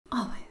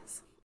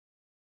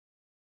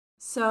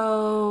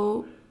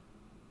 So,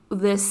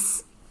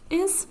 this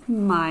is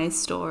my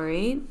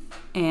story,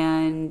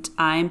 and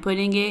I'm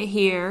putting it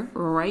here,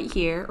 right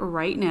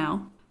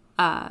now.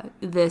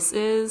 This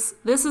is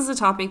a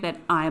topic that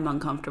I'm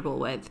uncomfortable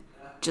with.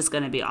 Just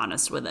gonna be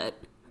honest with it.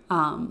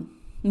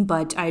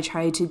 But I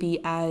try to be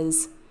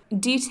as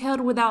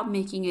detailed without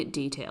making it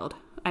detailed.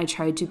 I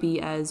tried to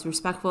be as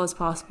respectful as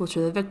possible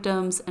to the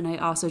victims, and I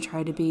also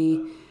try to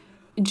be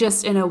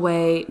just in a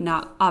way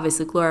not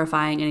obviously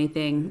glorifying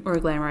anything or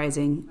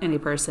glamorizing any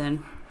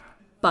person.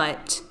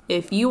 But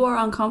if you are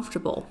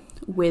uncomfortable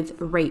with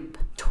rape,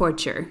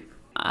 torture,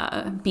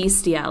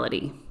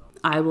 bestiality,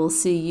 I will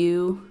see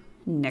you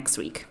next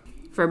week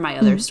for my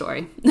other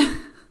story.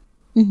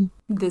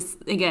 This,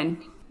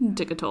 again,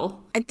 took a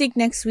toll. I think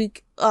next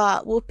week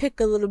we'll pick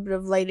a little bit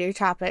of lighter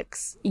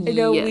topics. I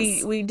know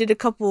we did a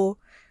couple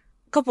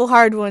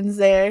hard ones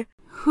there.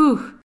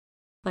 Whew.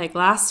 Like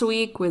last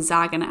week with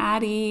Zach and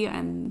Addie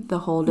and the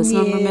whole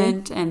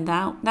dismemberment, and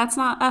that's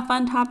not a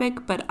fun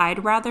topic, but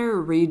I'd rather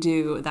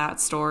redo that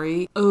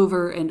story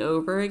over and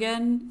over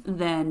again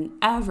than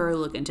ever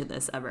look into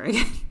this ever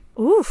again.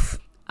 Oof.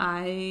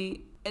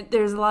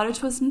 There's a lot of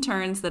twists and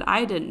turns that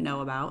I didn't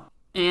know about,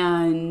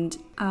 and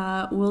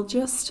we'll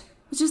just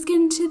get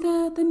into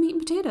the meat and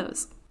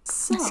potatoes.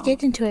 So, let's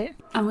get into it.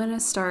 I'm going to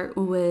start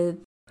with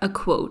a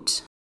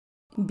quote.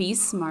 Be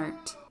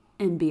smart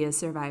and be a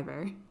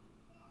survivor.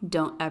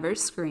 Don't ever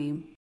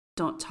scream.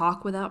 Don't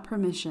talk without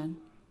permission.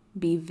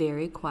 Be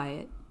very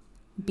quiet.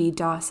 Be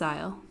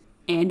docile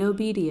and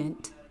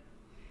obedient.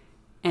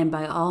 And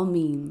by all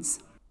means,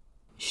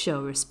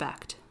 show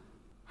respect.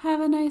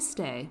 Have a nice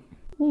day.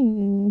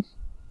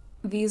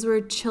 These were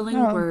chilling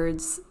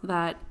words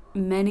that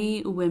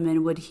many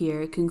women would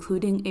hear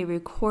concluding a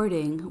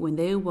recording when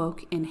they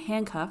awoke in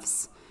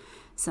handcuffs,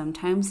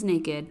 sometimes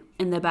naked,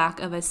 in the back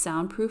of a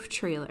soundproof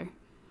trailer,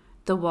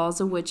 the walls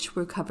of which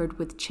were covered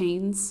with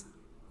chains,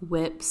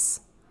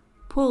 whips,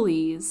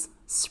 pulleys,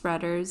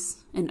 spreaders,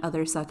 and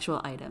other sexual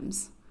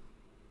items.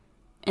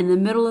 In the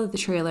middle of the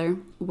trailer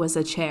was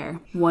a chair,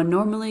 one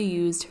normally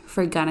used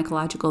for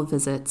gynecological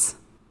visits,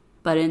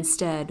 but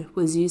instead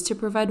was used to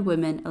provide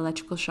women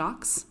electrical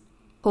shocks,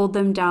 hold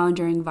them down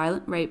during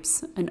violent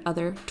rapes, and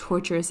other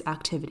torturous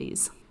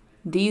activities.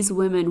 These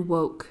women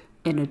woke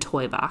in a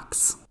toy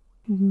box.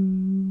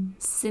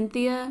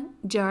 Cynthia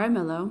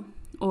Jaramillo,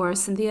 or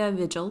Cynthia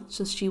Vigil,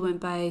 so she went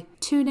by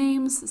two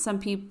names.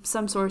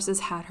 Some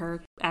sources had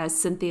her as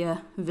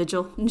Cynthia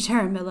Vigil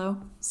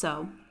Jaramillo,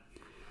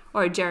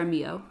 or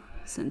Jaramillo,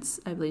 since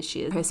I believe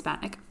she is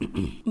Hispanic.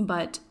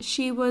 But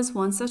she was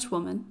one such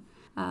woman,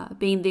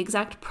 being the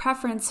exact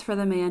preference for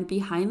the man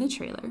behind the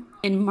trailer.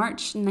 In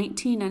March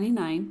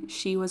 1999,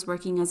 she was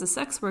working as a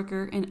sex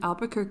worker in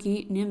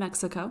Albuquerque, New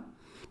Mexico.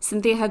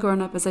 Cynthia had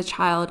grown up as a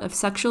child of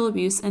sexual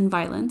abuse and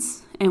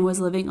violence and was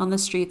living on the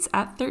streets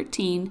at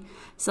 13,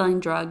 selling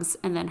drugs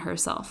and then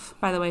herself.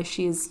 By the way,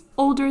 she's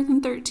older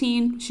than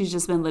 13. She's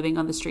just been living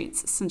on the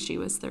streets since she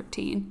was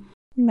 13.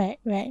 Right.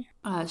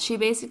 She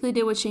basically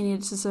did what she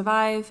needed to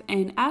survive,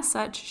 and as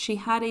such, she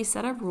had a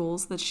set of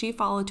rules that she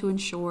followed to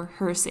ensure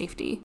her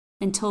safety.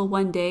 Until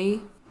one day,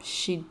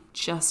 she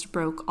just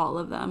broke all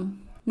of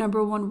them.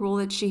 Number one rule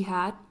that she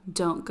had,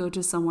 don't go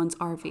to someone's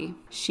RV.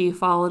 She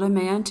followed a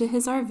man to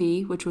his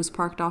RV, which was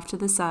parked off to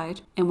the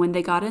side, and when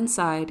they got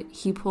inside,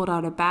 he pulled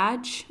out a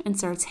badge and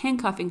starts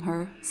handcuffing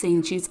her,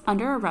 saying she's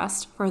under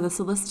arrest for the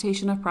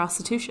solicitation of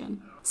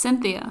prostitution.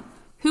 Cynthia,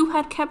 who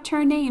had kept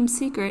her name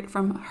secret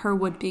from her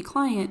would-be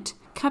client,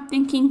 kept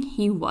thinking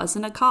he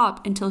wasn't a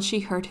cop until she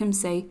heard him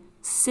say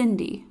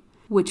Cindy,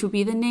 which would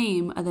be the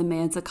name of the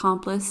man's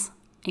accomplice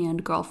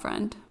and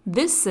girlfriend.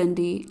 This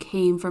Cindy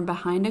came from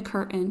behind a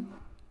curtain,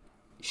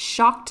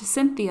 shocked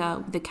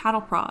Cynthia with a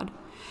cattle prod,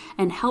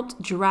 and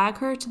helped drag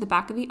her to the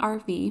back of the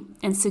RV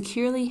and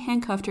securely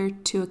handcuffed her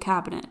to a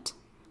cabinet.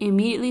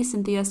 Immediately,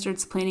 Cynthia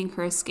starts planning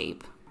her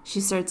escape.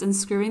 She starts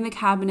unscrewing the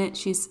cabinet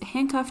she's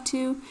handcuffed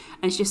to,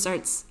 and she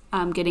starts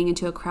getting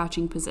into a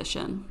crouching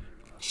position.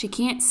 She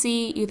can't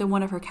see either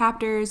one of her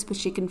captors, but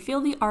she can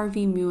feel the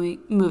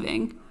RV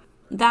moving.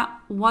 That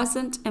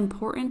wasn't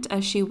important,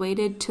 as she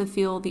waited to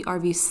feel the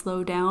RV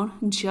slow down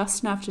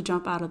just enough to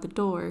jump out of the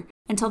door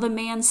until the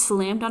man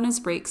slammed on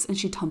his brakes and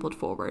she tumbled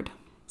forward.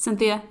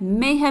 Cynthia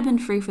may have been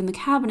free from the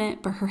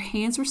cabinet, but her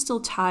hands were still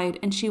tied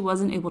and she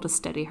wasn't able to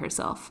steady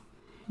herself.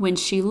 When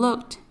she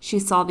looked, she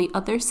saw the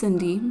other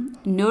Cindy,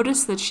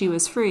 noticed that she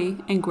was free,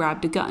 and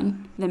grabbed a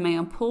gun. The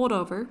man pulled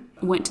over,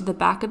 went to the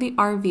back of the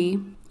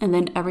RV, and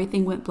then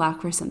everything went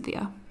black for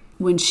Cynthia.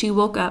 When she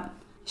woke up,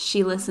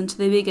 she listened to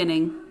the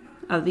beginning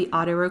of the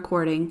audio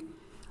recording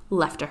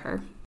left to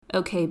her.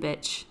 Okay,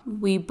 bitch,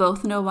 we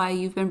both know why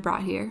you've been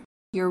brought here.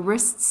 Your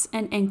wrists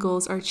and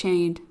ankles are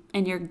chained,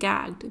 and you're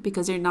gagged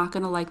because you're not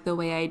going to like the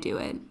way I do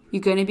it.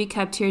 You're going to be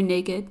kept here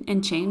naked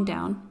and chained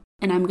down,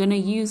 and I'm going to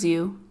use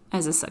you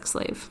as a sex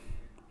slave.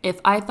 If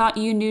I thought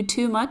you knew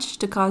too much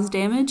to cause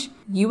damage,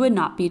 you would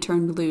not be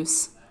turned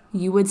loose.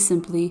 You would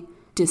simply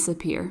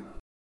disappear.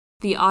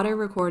 The audio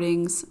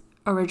recordings,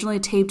 originally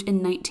taped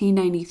in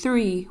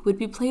 1993, would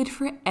be played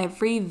for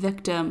every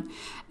victim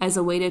as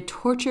a way to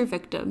torture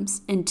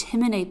victims,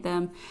 intimidate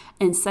them,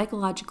 and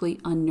psychologically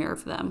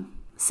unnerve them.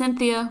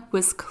 Cynthia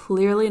was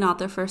clearly not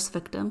the first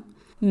victim.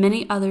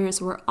 Many others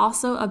were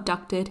also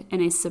abducted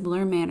in a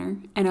similar manner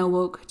and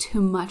awoke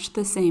to much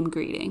the same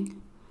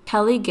greeting.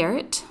 Kelly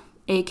Garrett,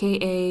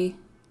 aka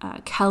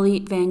Kelly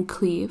Van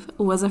Cleve,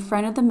 was a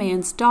friend of the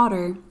man's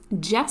daughter,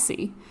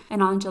 Jessie,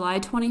 and on July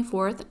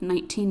 24th,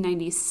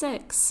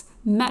 1996,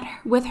 met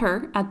with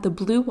her at the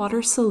Blue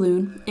Water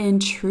Saloon in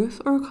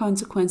Truth or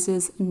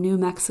Consequences, New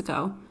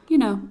Mexico. You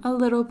know, a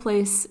little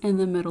place in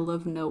the middle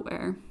of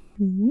nowhere.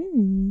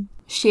 Mm.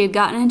 She had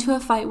gotten into a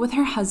fight with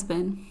her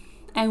husband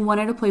and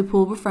wanted to play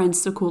pool with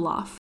friends to cool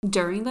off.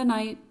 During the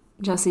night,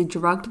 Jessie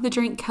drugged the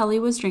drink Kelly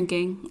was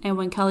drinking, and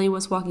when Kelly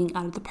was walking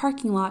out of the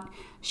parking lot,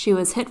 she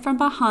was hit from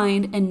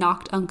behind and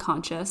knocked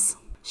unconscious.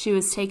 She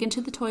was taken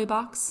to the toy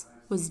box,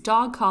 was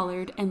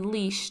dog-collared and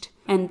leashed,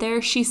 And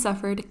there she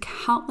suffered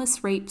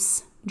countless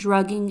rapes,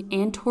 drugging,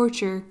 and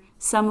torture,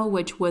 some of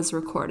which was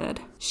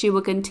recorded. She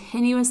would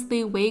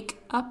continuously wake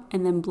up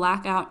and then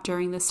black out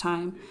during this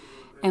time.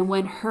 And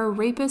when her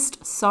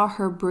rapist saw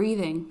her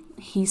breathing,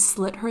 he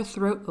slit her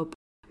throat open.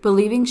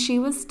 Believing she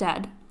was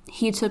dead,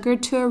 he took her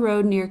to a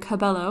road near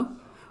Cabello,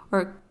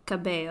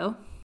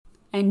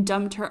 and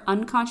dumped her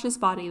unconscious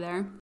body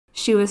there.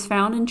 She was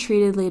found and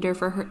treated later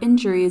for her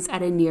injuries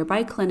at a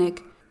nearby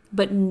clinic,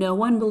 but no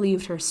one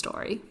believed her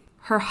story.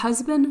 Her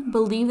husband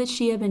believed that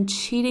she had been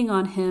cheating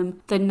on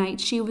him the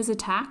night she was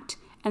attacked,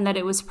 and that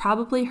it was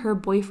probably her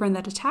boyfriend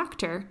that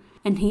attacked her,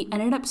 and he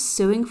ended up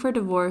suing for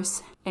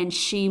divorce, and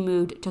she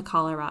moved to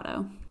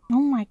Colorado. Oh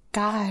my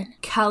God.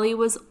 Kelly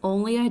was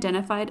only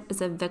identified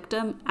as a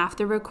victim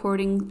after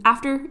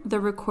the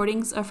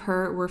recordings of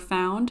her were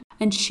found,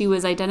 and she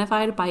was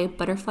identified by a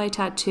butterfly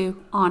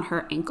tattoo on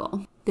her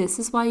ankle. This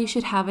is why you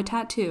should have a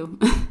tattoo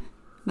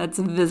that's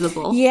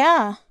visible.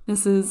 Yeah.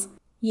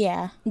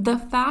 Yeah. The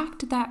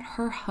fact that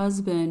her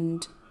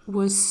husband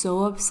was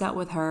so upset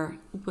with her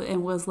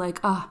and was like,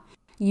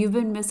 you've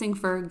been missing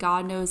for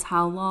God knows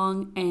how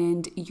long,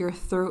 and your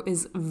throat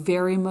is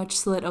very much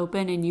slit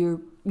open, and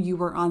you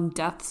were on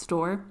death's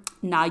door.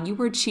 Nah, you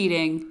were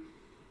cheating.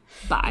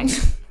 Bye.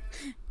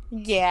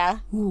 Yeah.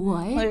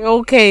 What? Like,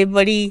 okay,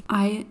 buddy.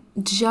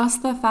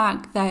 Just the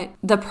fact that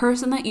the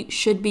person that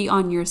should be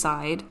on your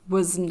side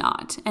was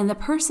not, and the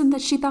person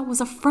that she thought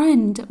was a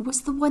friend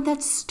was the one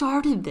that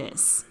started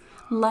this.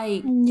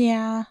 Like,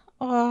 yeah.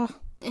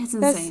 It's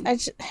insane.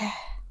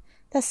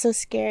 That's so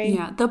scary.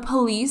 Yeah, the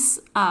police,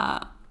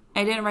 I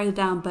didn't write it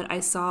down, but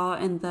I saw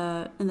in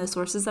the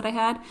sources that I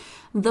had,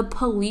 the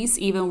police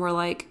even were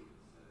like,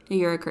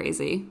 you're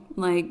crazy.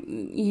 Like,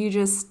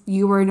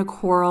 you were in a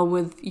quarrel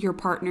with your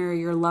partner,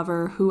 your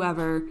lover,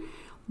 whoever.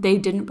 They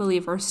didn't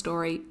believe her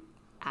story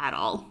at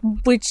all.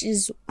 Which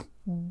is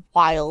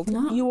wild.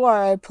 No. You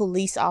are a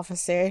police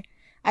officer.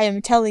 I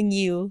am telling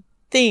you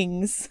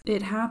things.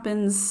 It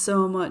happens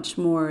so much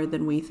more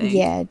than we think.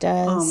 Yeah, it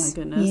does. Oh my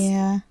goodness.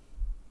 Yeah.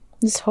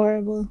 It's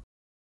horrible.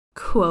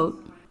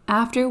 Quote,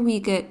 after we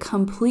get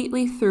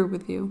completely through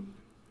with you,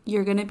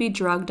 you're going to be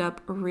drugged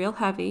up real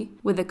heavy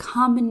with a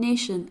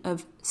combination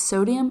of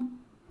sodium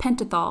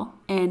pentothal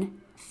and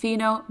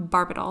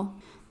phenobarbital.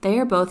 They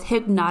are both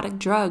hypnotic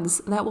drugs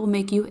that will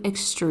make you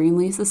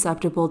extremely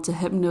susceptible to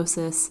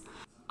hypnosis,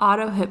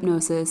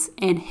 auto-hypnosis,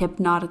 and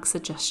hypnotic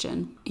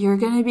suggestion. You're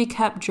going to be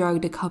kept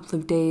drugged a couple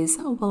of days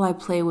while I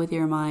play with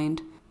your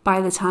mind.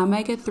 By the time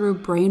I get through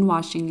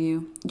brainwashing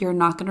you, you're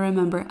not going to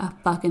remember a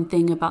fucking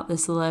thing about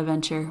this little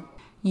adventure.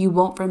 You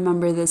won't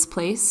remember this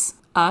place,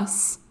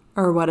 us,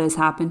 or what has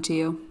happened to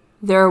you.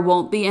 There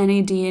won't be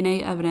any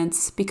DNA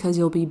evidence because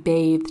you'll be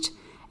bathed,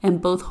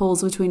 and both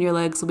holes between your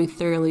legs will be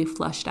thoroughly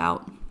flushed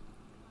out.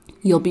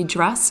 You'll be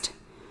dressed,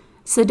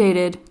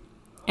 sedated,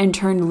 and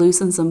turned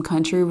loose on some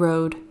country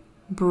road,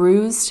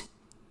 bruised,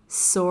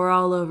 sore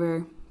all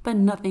over, but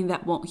nothing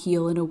that won't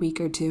heal in a week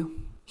or two.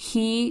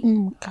 He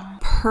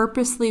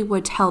purposely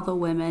would tell the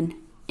women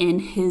in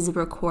his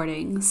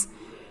recordings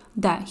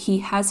that he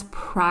has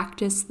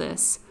practiced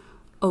this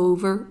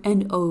over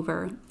and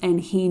over, and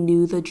he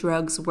knew the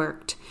drugs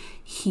worked.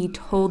 He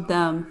told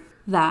them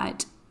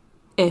that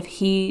if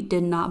he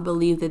did not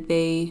believe that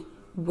they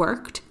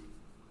worked,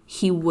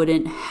 he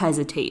wouldn't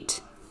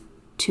hesitate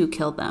to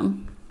kill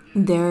them.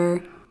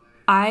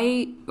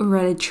 I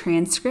read a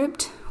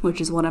transcript, which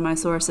is one of my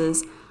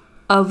sources,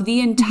 of the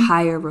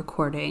entire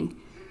recording,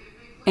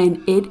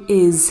 and it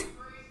is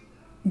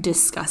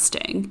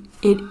disgusting.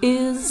 It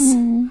is,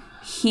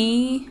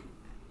 he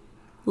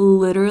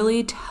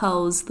literally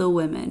tells the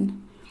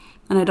women,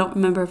 and I don't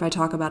remember if I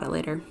talk about it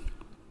later,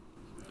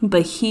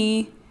 but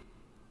he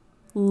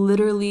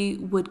literally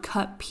would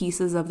cut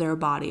pieces of their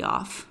body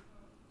off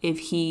if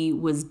he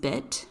was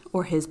bit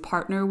or his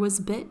partner was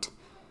bit.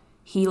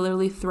 He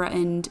literally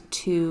threatened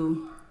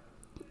to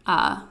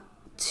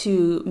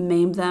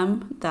maim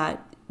them,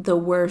 that the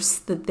worse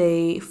that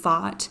they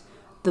fought,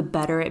 the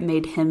better it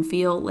made him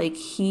feel. Like,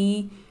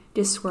 he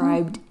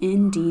described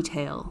in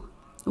detail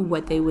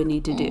what they would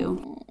need to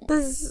do.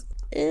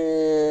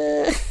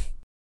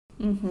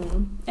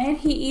 And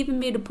he even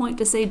made a point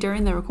to say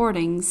during the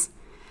recordings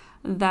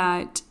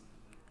that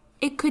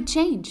it could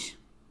change.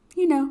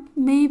 You know,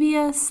 maybe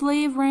a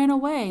slave ran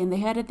away and they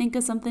had to think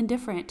of something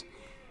different.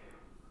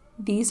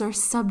 These are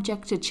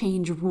subject to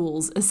change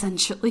rules,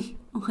 essentially.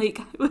 Like,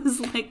 I was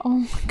like, oh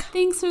my God.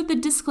 Thanks for the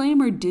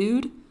disclaimer,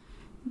 dude.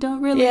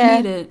 Don't really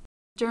need it.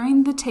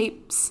 During the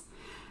tapes,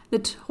 the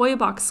toy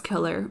box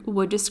killer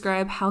would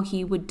describe how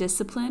he would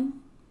discipline,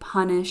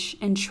 punish,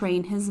 and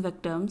train his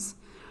victims.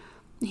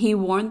 He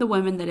warned the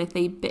women that if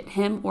they bit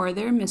him or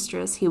their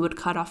mistress, he would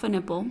cut off a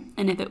nipple,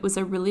 and if it was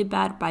a really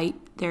bad bite,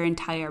 their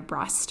entire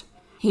breast.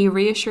 He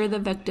reassured the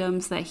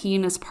victims that he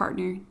and his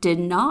partner did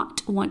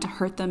not want to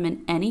hurt them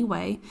in any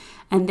way,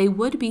 and they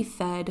would be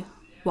fed,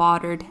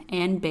 watered,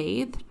 and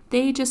bathed.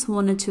 They just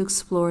wanted to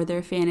explore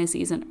their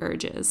fantasies and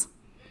urges.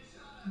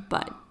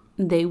 But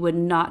they would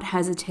not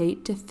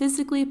hesitate to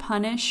physically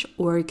punish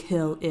or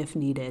kill if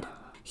needed.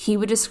 He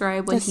would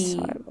describe when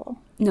he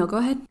No, go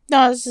ahead.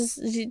 No, it's just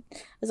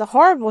it's a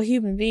horrible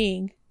human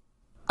being.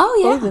 Oh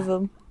yeah, both of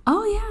them.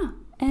 Oh yeah,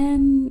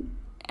 and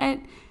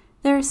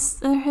their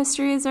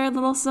histories are a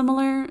little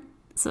similar,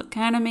 so it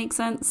kind of makes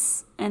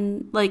sense.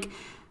 And like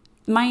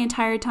my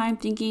entire time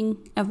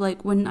thinking of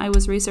like when I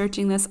was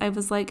researching this, I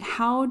was like,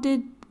 how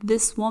did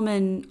this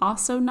woman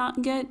also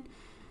not get,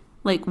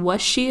 like,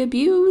 was she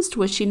abused?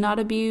 Was she not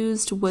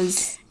abused?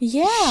 Was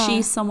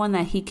she someone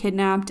that he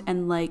kidnapped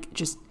and like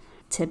just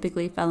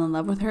typically fell in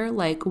love with her?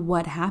 Like,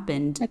 what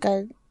happened?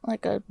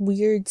 Like a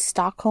weird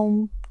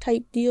Stockholm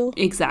type deal.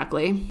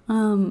 Exactly.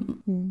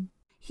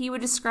 He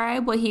would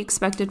describe what he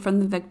expected from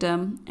the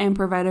victim and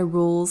provided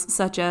rules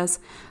such as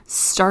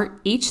start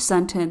each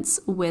sentence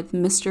with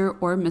Mr.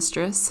 or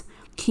Mistress,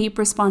 keep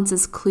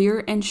responses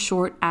clear and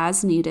short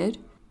as needed,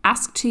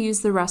 ask to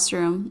use the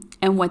restroom,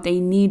 and what they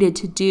needed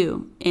to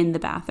do in the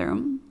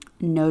bathroom.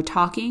 No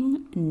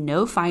talking,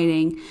 no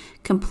fighting,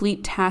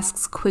 complete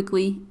tasks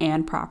quickly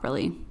and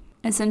properly.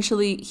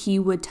 Essentially, he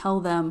would tell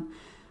them,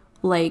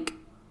 like,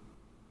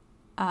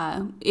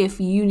 if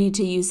you need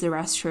to use the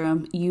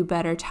restroom, you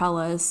better tell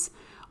us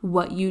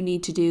what you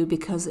need to do,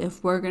 because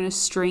if we're going to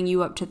string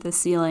you up to the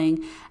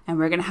ceiling and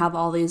we're going to have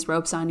all these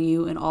ropes on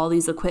you and all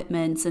these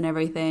equipments and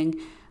everything,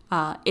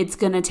 it's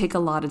going to take a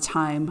lot of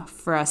time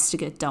for us to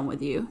get done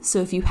with you. So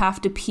if you have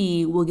to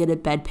pee, we'll get a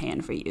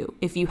bedpan for you.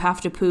 If you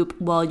have to poop,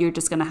 well, you're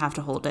just going to have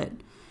to hold it.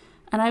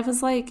 And I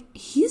was like,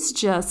 he's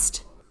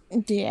just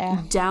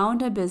down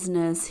to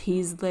business.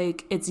 He's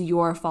like, it's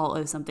your fault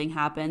if something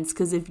happens.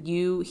 Because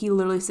he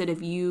literally said,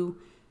 if you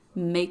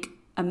make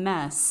a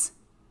mess,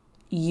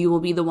 you will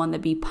be the one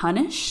that be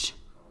punished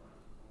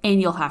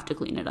and you'll have to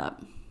clean it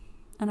up.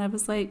 And I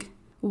was like,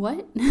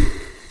 what?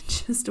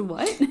 Just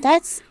what?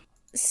 That's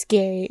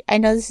scary. I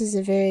know this is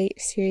a very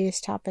serious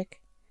topic.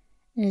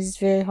 It is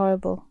very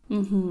horrible.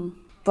 Mm-hmm.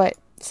 But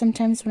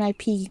sometimes when I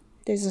pee,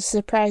 there's a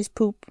surprise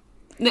poop.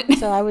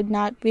 So I would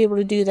not be able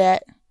to do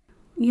that.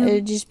 Yep. It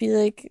would just be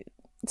like,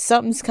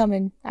 something's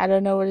coming. I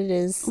don't know what it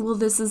is. Well,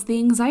 this is the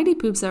anxiety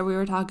poops that we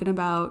were talking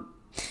about.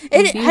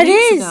 It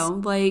is.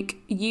 Like,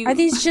 are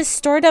these just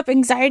stored up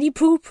anxiety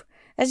poop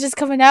that's just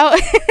coming out?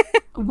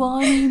 Well,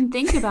 I mean,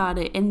 think about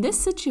it. In this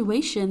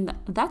situation,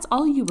 that's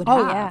all you would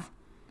have.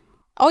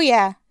 Oh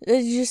yeah.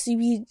 It'd just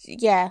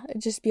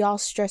be all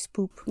stress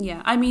poop.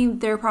 Yeah, I mean,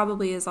 there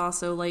probably is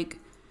also like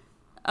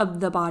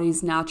the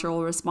body's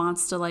natural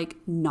response to like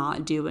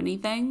not do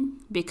anything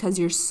because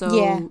you're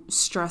so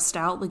stressed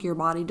out. Like your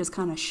body just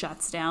kind of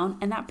shuts down,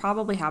 and that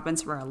probably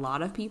happens for a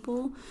lot of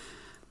people.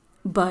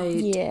 But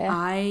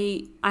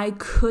I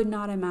could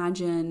not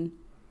imagine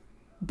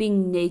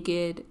being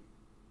naked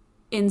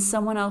in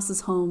someone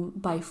else's home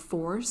by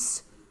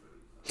force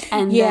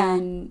and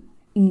then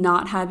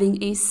not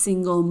having a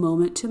single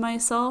moment to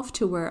myself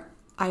to where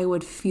I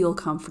would feel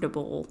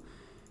comfortable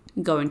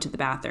going to the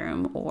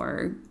bathroom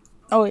or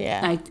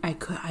I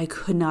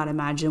could not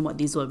imagine what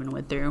these women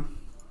went through.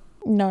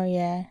 No,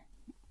 yeah.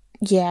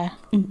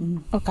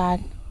 Mm-mm. Oh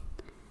God.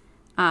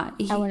 I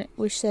wouldn't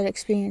wish that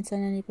experience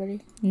on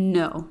anybody.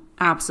 No,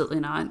 absolutely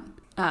not.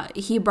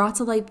 He brought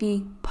to light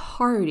the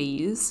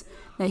parties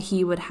that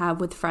he would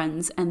have with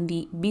friends and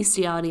the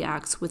bestiality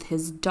acts with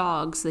his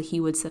dogs that he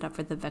would set up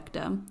for the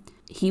victim.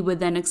 He would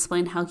then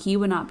explain how he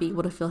would not be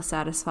able to feel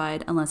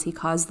satisfied unless he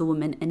caused the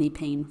woman any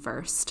pain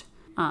first.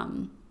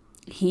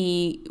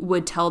 He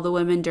would tell the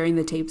women during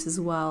the tapes as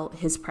well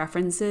his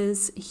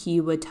preferences.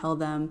 He would tell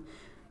them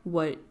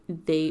what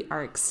they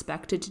are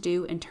expected to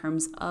do in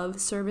terms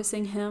of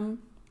servicing him.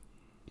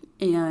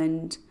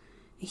 And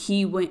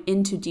he went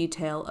into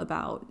detail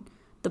about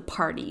the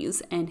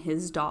parties and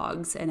his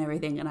dogs and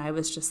everything. And I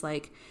was just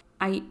like,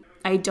 I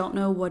don't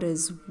know what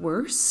is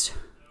worse.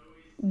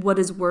 What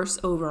is worse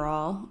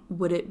overall?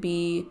 Would it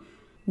be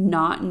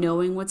not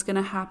knowing what's going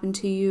to happen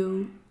to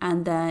you?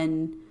 And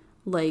then,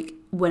 like,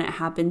 when it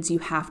happens, you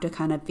have to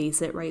kind of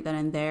face it right then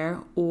and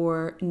there?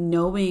 Or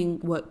knowing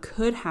what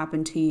could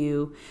happen to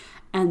you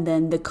and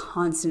then the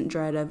constant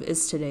dread of,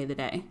 is today the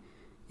day?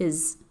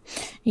 Is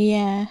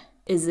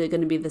it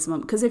going to be this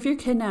moment? Because if you're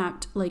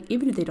kidnapped, like,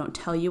 even if they don't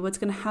tell you what's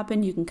going to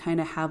happen, you can kind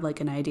of have, like,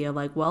 an idea of,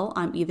 like, well,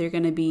 I'm either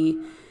going to be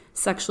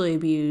sexually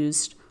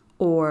abused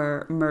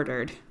or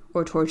murdered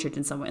or tortured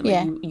in some way.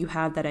 Like, you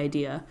have that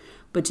idea.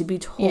 But to be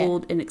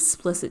told in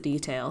explicit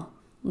detail,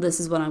 this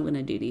is what I'm going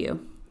to do to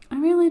you, I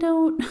really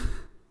don't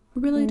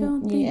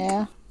think.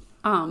 Yeah.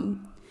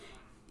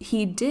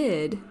 He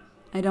did,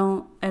 I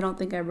don't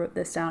think I wrote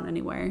this down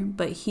anywhere,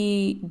 but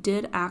he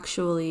did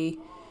actually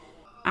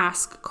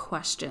ask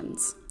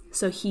questions.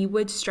 So he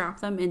would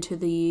strap them into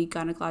the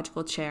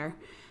gynecological chair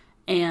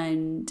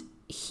and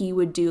he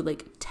would do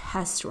like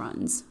test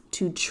runs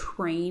to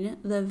train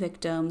the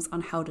victims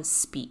on how to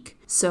speak.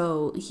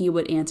 So he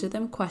would answer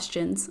them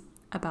questions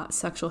about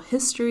sexual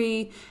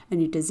history,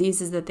 any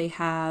diseases that they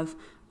have,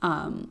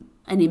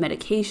 any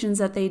medications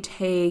that they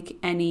take,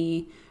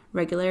 any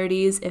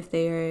regularities, if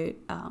they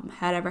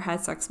had ever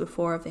had sex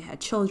before, if they had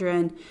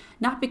children.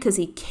 Not because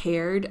he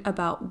cared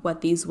about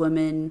what these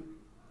women,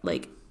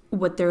 like,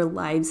 what their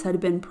lives had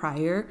been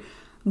prior,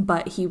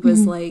 but he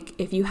was like,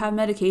 if you have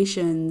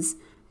medications,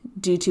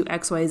 due to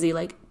XYZ,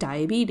 like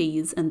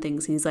diabetes and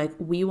things. He's like,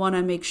 we want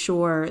to make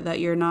sure that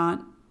you're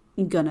not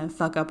gonna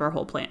fuck up our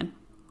whole plan.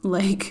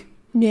 Like,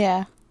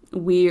 yeah,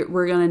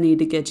 we're gonna need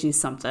to get you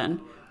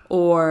something.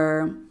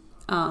 Or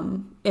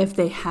if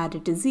they had a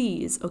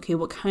disease, okay,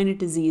 what kind of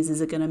disease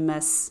is it gonna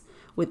mess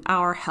with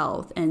our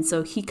health? And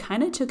so he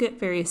kind of took it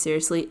very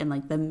seriously in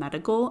like the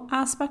medical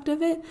aspect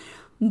of it,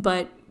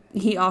 but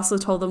he also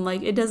told them,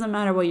 like, it doesn't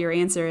matter what your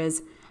answer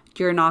is,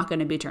 you're not going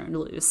to be turned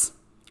loose.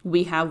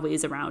 We have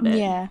ways around it.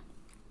 Yeah.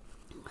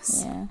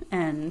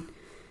 And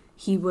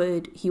he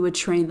would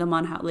train them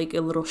on how, like,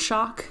 a little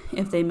shock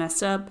if they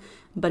messed up,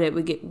 but it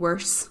would get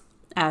worse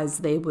as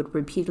they would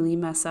repeatedly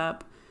mess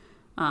up.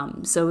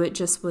 So it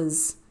just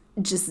was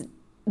just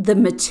the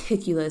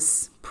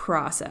meticulous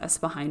process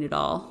behind it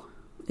all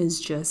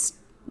is just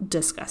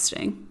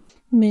disgusting.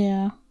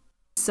 Yeah.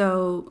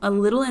 So a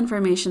little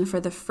information for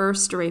the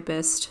first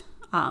rapist,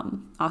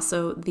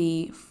 also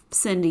the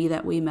Cindy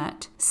that we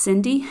met,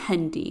 Cindy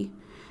Hendy.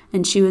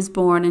 And she was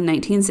born in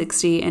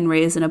 1960 and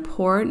raised in a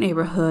poor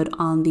neighborhood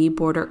on the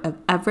border of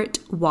Everett,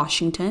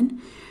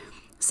 Washington.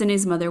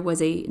 Cindy's mother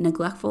was a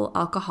neglectful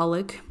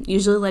alcoholic,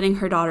 usually letting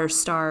her daughter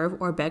starve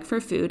or beg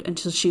for food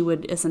until she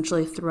would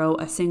essentially throw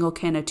a single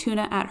can of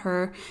tuna at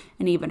her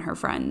and even her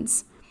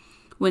friends.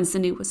 When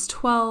Cindy was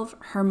 12,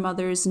 her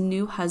mother's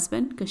new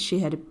husband, because she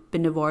had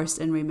been divorced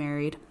and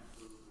remarried,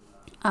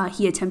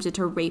 he attempted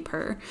to rape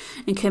her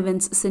and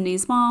convince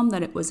Cindy's mom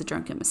that it was a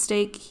drunken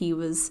mistake. He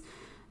was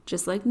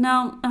just like,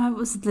 no, it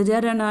was the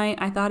dead of night.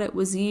 I thought it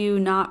was you,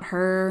 not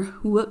her.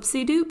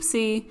 Whoopsie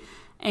doopsie.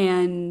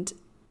 And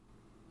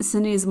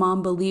Cindy's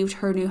mom believed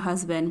her new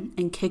husband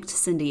and kicked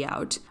Cindy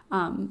out.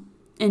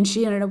 And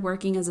she ended up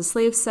working as a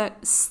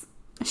sex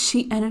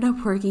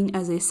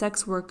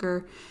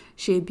worker.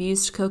 She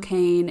abused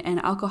cocaine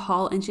and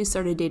alcohol, and she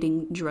started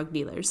dating drug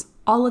dealers,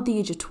 all at the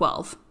age of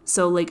 12.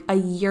 So like a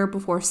year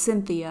before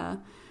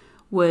Cynthia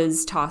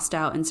was tossed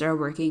out and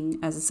started working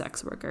as a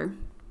sex worker.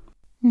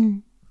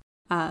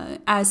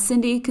 As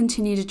Cindy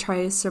continued to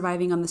try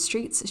surviving on the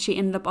streets, she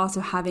ended up also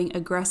having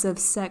aggressive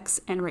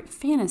sex and rape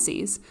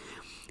fantasies.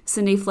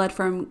 Cindy fled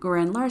from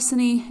grand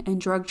larceny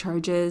and drug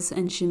charges,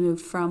 and she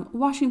moved from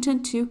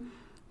Washington to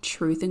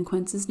Truth and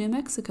Consequences, New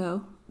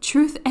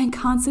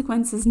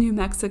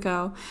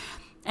Mexico.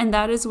 And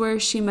that is where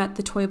she met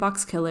the toy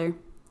box killer,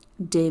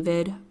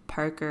 David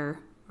Parker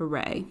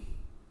Ray.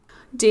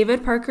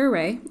 David Parker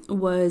Ray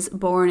was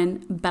born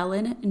in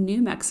Belen, New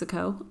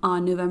Mexico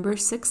on November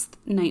 6,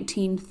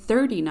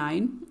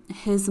 1939.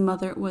 His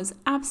mother was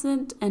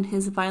absent, and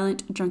his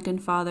violent, drunken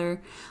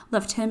father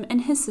left him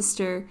and his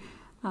sister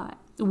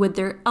with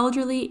their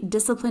elderly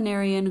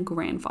disciplinarian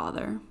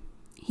grandfather.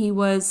 He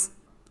was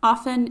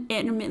often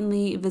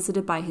intermittently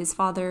visited by his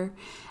father,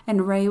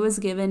 and Ray was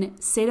given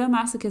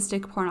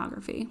sadomasochistic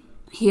pornography.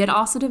 He had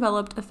also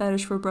developed a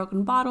fetish for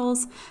broken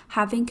bottles,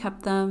 having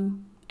kept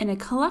them in a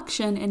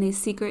collection in a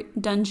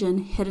secret dungeon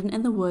hidden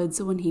in the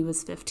woods when he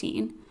was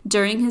 15.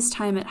 During his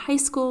time at high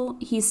school,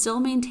 he still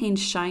maintained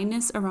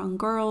shyness around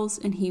girls,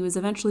 and he was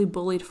eventually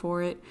bullied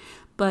for it.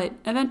 But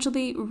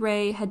eventually,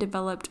 Ray had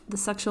developed the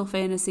sexual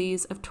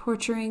fantasies of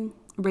torturing,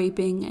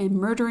 raping, and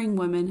murdering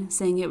women,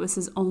 saying it was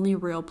his only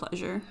real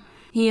pleasure.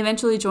 He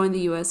eventually joined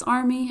the U.S.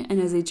 Army,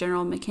 and as a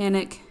general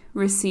mechanic,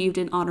 received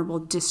an honorable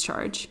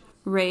discharge.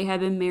 Ray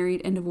had been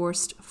married and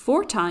divorced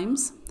 4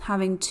 times,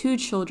 having 2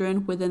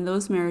 children within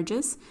those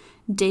marriages,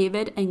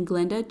 David and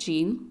Glenda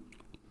Jean.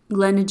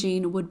 Glenda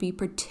Jean would be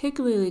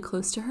particularly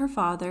close to her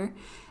father,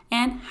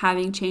 and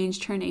having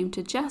changed her name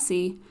to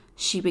Jessie,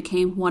 she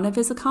became one of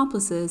his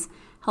accomplices,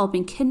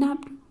 helping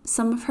kidnap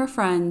some of her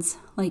friends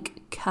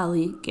like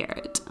Kelly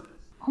Garrett.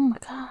 Oh my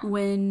God.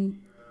 When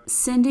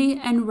Cindy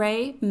and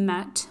Ray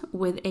met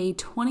with a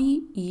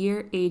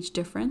 20-year age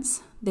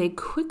difference, they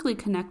quickly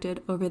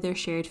connected over their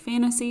shared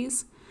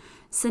fantasies.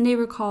 Cindy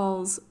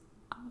recalls,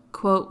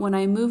 quote, "When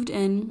I moved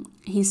in,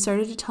 he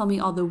started to tell me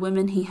all the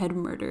women he had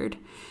murdered.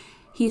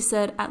 He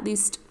said at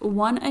least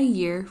one a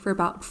year for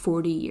about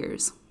 40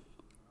 years.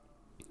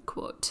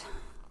 Quote,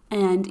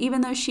 and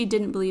even though she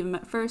didn't believe him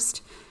at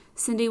first,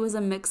 Cindy was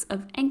a mix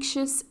of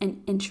anxious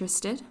and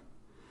interested.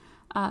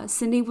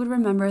 Cindy would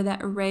remember that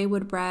Ray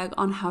would brag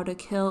on how to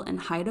kill and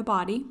hide a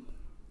body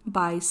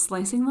by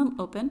slicing them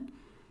open,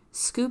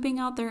 scooping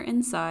out their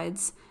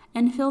insides,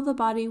 and fill the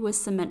body with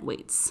cement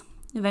weights,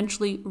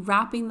 eventually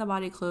wrapping the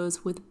body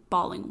closed with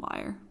baling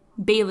wire.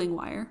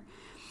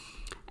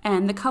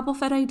 And the couple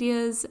fed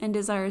ideas and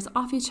desires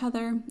off each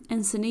other,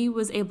 and Cindy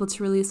was able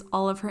to release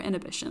all of her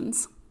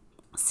inhibitions.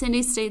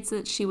 Cindy states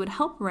that she would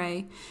help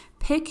Ray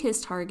pick his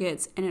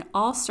targets, and it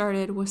all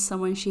started with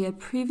someone she had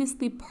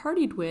previously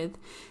partied with,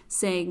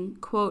 saying,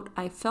 quote,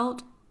 "I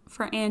felt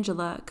for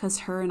Angela because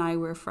her and I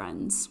were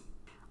friends."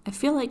 I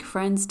feel like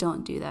friends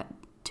don't do that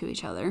to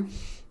each other.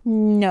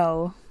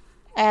 No,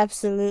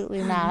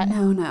 absolutely not.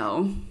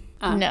 No.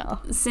 No.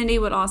 Cindy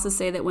would also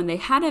say that when they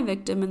had a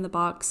victim in the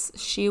box,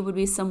 she would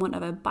be somewhat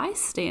of a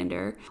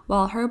bystander,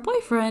 while her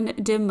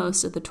boyfriend did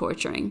most of the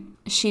torturing.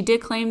 She did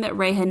claim that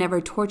Ray had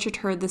never tortured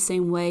her the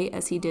same way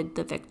as he did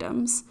the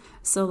victims.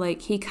 So,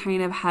 like, he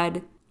kind of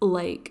had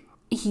like,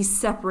 he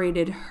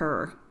separated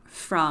her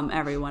from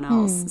everyone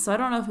else. So I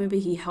don't know if maybe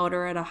he held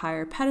her at a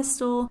higher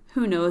pedestal.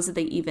 Who knows if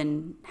they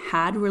even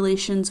had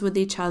relations with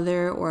each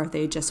other or if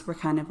they just were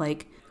kind of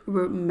like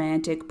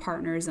romantic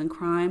partners in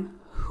crime.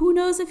 Who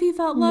knows if he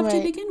felt love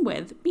to begin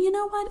with? But you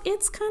know what?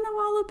 It's kind of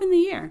all up in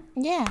the air.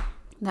 Yeah.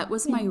 That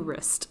was my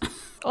wrist.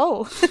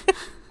 Oh.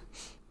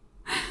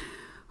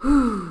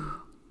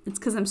 It's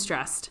because I'm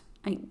stressed.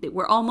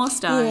 We're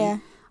almost done. Yeah.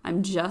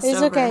 I'm just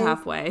over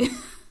halfway.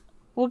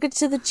 We'll get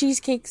to the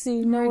cheesecake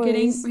soon. We're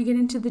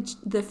getting to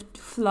the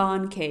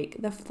flan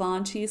cake. The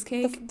flan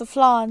cheesecake. The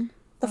flan.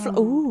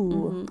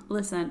 Ooh.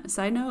 Listen,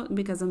 side note,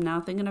 because I'm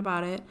now thinking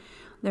about it,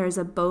 there's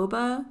a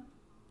boba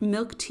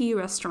milk tea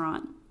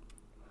restaurant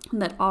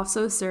that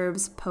also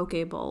serves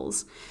poke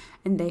bowls.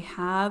 And they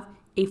have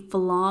a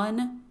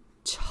flan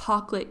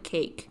chocolate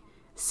cake.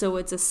 So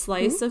it's a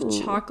slice of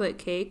chocolate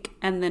cake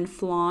and then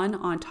flan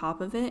on top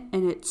of it.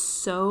 And it's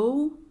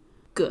so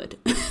good.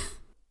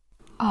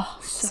 Oh,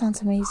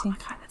 sounds amazing. Oh my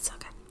God, that's so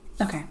good.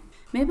 Okay.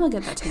 Maybe I'll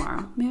get that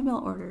tomorrow. Maybe I'll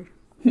order.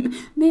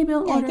 Maybe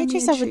I'll order. Get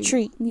yourself a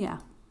treat. Yeah.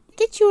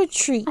 Get you a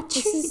treat.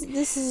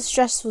 This is a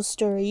stressful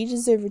story. You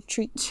deserve a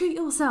treat. Treat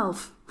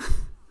yourself.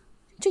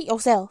 Treat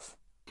yourself.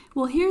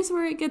 Well, here's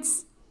where it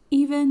gets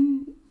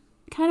even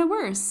kind of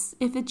worse.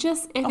 If it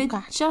just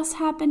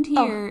happened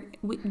here,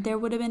 there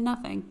would have been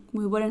nothing.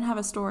 We wouldn't have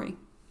a story.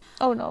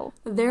 Oh no.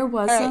 There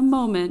was a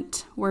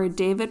moment where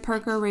David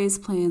Parker Ray's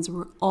plans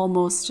were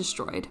almost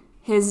destroyed.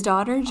 His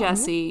daughter,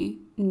 Jessie,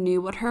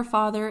 knew what her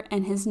father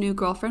and his new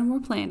girlfriend were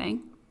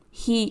planning.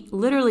 He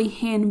literally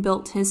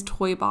hand-built his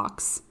toy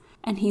box,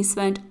 and he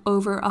spent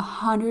over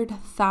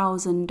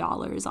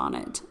 $100,000 on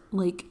it.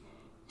 Like,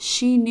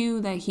 she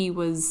knew that he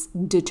was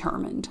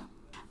determined.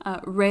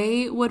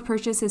 Ray would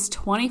purchase his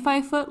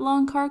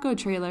 25-foot-long cargo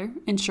trailer,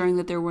 ensuring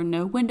that there were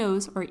no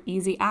windows or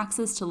easy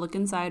access to look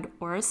inside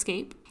or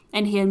escape.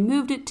 And he had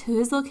moved it to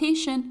his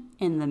location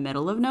in the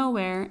middle of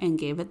nowhere and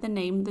gave it the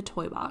name the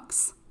Toy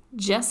Box.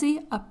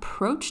 Jessie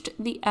approached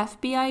the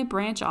FBI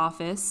branch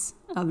office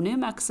of New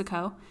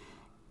Mexico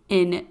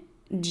in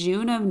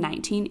June of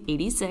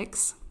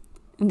 1986.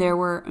 There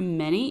were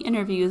many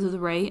interviews with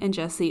Ray and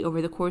Jessie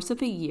over the course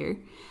of a year.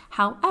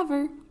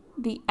 However,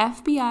 the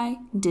FBI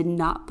did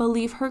not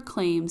believe her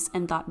claims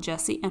and thought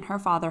Jessie and her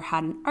father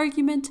had an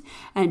argument,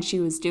 and she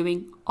was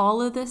doing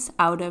all of this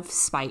out of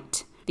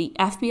spite. The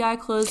FBI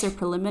closed their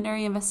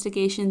preliminary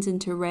investigations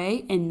into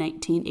Ray in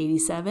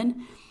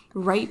 1987,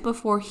 right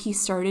before he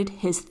started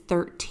his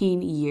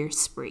 13-year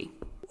spree.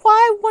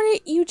 Why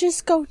wouldn't you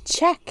just go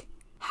check?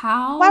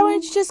 How? Why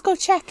wouldn't you just go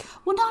check?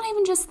 Well, not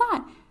even just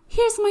that.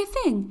 Here's my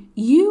thing.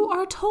 You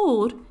are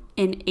told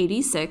in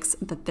 86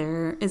 that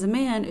there is a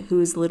man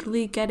who's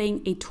literally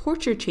getting a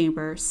torture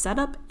chamber set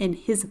up in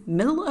his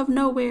middle of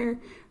nowhere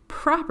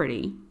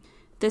property.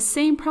 The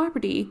same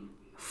property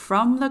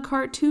from the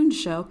cartoon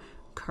show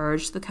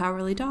Courage the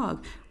Cowardly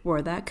Dog,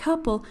 where that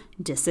couple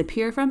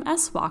disappeared from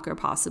S-Walker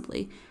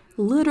possibly.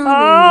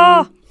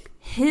 Literally,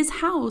 his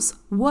house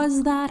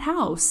was that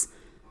house.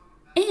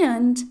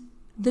 And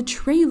the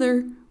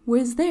trailer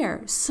was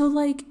there. So,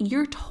 like,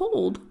 you're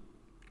told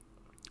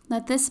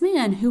that this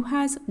man who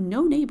has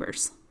no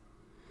neighbors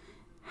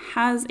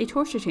has a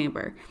torture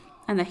chamber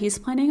and that he's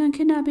planning on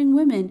kidnapping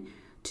women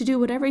to do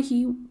whatever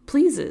he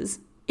pleases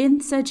in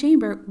said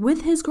chamber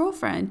with his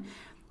girlfriend.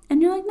 And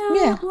you're like, no,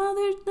 well,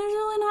 there's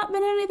really not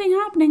been anything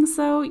happening,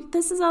 so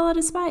this is all out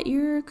of spite.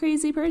 You're a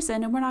crazy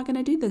person, and we're not going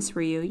to do this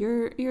for you.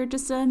 You're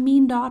just a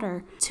mean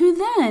daughter. To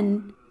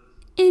then,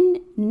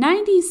 in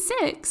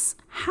 96,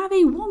 have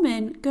a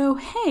woman go,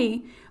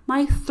 hey,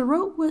 my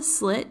throat was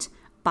slit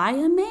by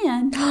a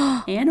man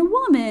and a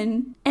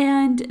woman,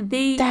 and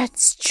they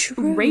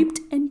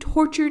raped and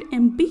tortured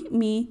and beat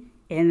me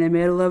in the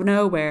middle of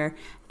nowhere.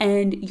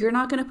 And you're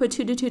not going to put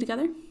 2 to 2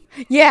 together?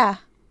 Yeah.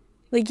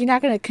 Like, you're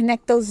not going to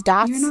connect those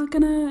dots? You're not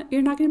gonna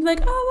be like,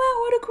 oh, wow,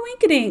 what a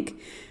coinkydink.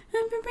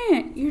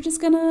 You're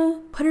just going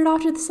to put it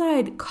off to the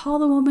side, call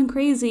the woman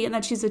crazy, and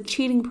that she's a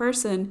cheating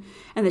person,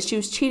 and that she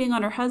was cheating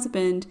on her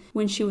husband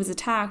when she was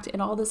attacked,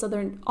 and all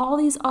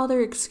these other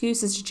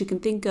excuses that you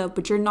can think of,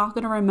 but you're not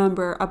going to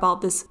remember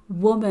about this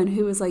woman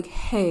who was like,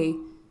 hey,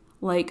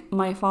 like,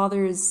 my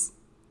father's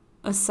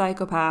a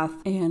psychopath,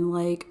 and,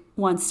 like,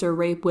 wants to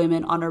rape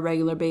women on a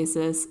regular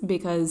basis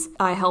because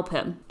I help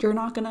him. You're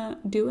not gonna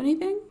do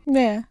anything?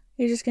 Yeah.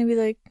 You're just gonna be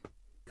like,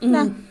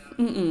 nah.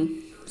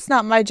 It's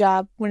not my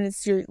job when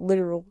it's your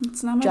literal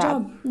It's not my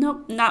job.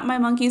 Nope. Not my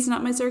monkeys,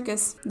 not my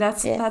circus.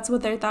 That's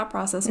what their thought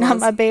process was. Not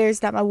my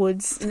bears, not my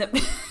woods.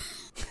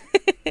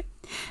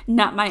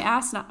 Not my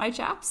ass, not my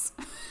chaps.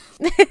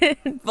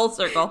 Full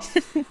circle.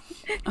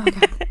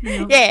 Okay.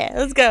 Nope. Yeah,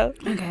 let's go.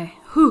 Okay.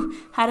 Whew.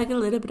 Had to get a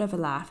little bit of a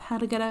laugh.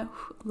 Had to get a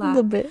laugh.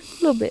 A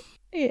little bit.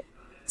 Yeah.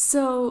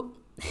 So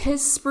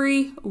his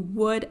spree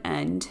would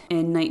end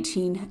in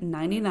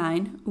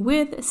 1999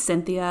 with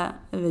Cynthia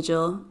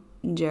Vigil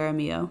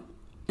Jaramillo,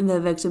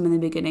 the victim in the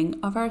beginning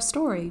of our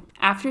story.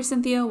 After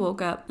Cynthia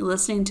woke up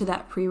listening to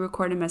that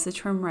pre-recorded message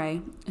from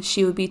Ray,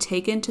 she would be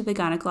taken to the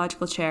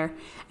gynecological chair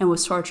and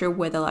was tortured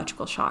with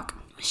electrical shock.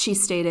 She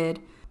stated,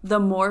 The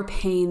more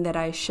pain that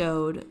I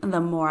showed, the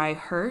more I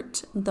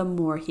hurt, the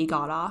more he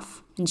got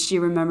off. And she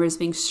remembers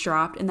being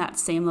strapped in that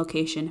same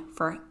location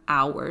for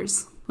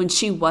hours. When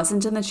she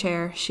wasn't in the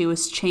chair, she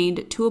was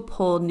chained to a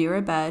pole near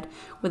a bed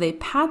with a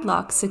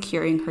padlock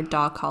securing her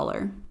dog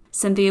collar.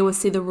 Cynthia would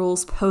see the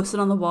rules posted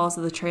on the walls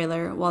of the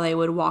trailer while they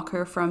would walk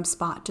her from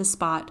spot to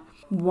spot,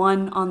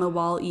 one on the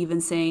wall even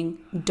saying,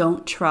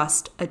 "Don't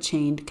trust a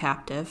chained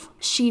captive."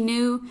 She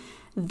knew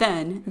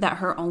then that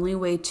her only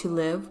way to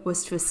live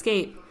was to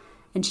escape,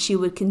 and she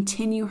would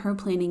continue her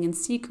planning in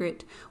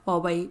secret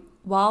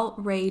while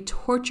Ray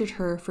tortured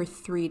her for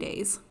 3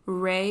 days.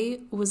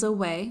 Ray was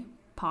away,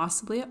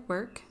 possibly at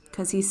work,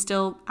 because he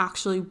still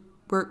actually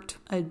worked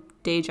a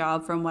day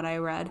job from what I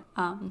read,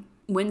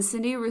 when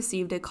Cindy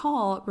received a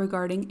call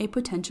regarding a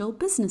potential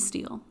business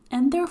deal,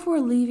 and therefore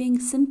leaving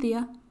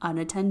Cynthia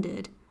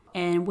unattended,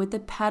 and with the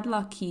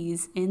padlock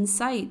keys in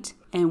sight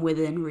and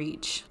within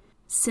reach.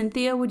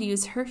 Cynthia would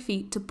use her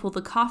feet to pull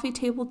the coffee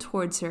table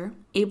towards her,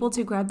 able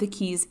to grab the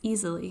keys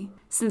easily.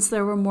 Since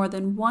there were more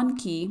than one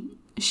key,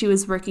 she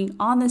was working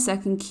on the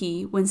second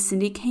key when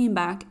Cindy came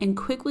back and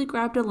quickly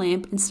grabbed a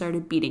lamp and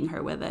started beating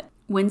her with it.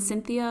 When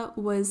Cynthia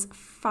was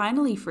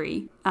finally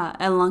free,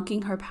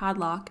 unlocking her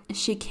padlock,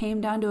 it came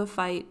down to a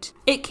fight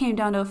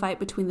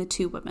between the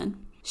two women.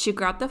 She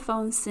grabbed the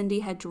phone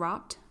Cindy had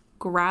dropped,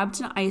 grabbed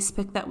an ice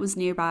pick that was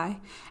nearby,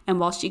 and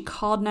while she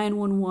called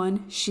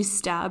 911, she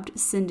stabbed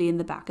Cindy in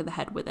the back of the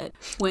head with it.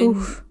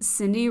 When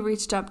Cindy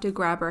reached up to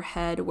grab her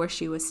head where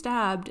she was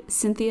stabbed,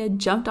 Cynthia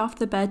jumped off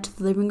the bed to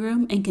the living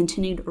room and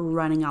continued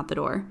running out the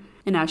door.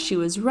 And as she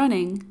was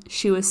running,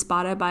 she was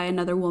spotted by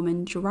another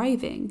woman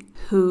driving,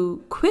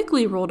 who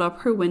quickly rolled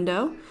up her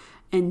window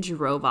and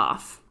drove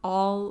off,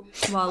 all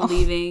while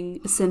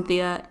leaving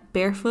Cynthia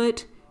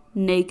barefoot,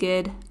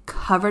 naked,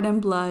 covered in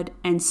blood,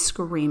 and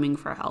screaming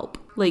for help.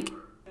 Like,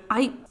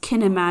 I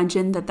can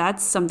imagine that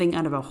that's something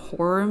out of a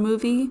horror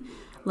movie,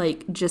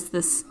 like just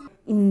this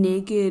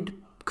naked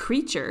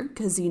creature,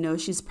 because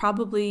she's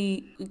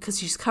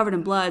covered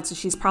in blood, so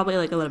she's probably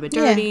like a little bit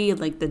dirty,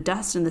 like the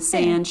dust and the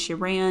sand, she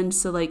ran,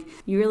 so like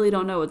you really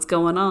don't know what's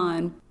going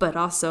on. But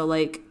also,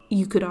 like,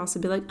 you could also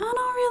be like, oh,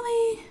 not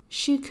really,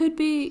 she could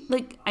be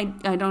like, I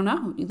don't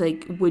know,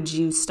 like, would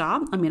you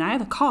stop? I mean, I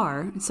have a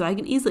car, so I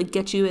can easily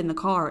get you in the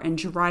car and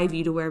drive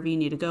you to wherever you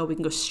need to go. We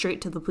can go straight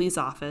to the police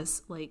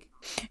office, like,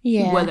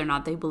 whether or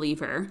not they believe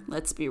her,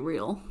 let's be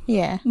real.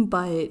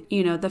 But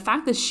the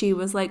fact that she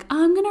was like,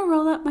 I'm gonna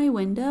roll up my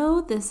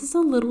window, this is a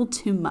little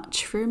too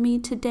much for me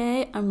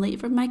today, I'm late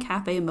for my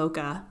cafe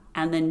mocha,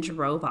 and then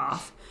drove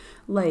off,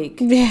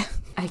 like,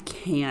 I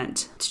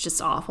can't, it's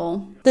just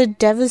awful. The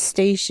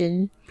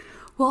devastation.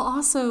 Well,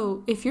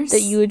 also, if you're...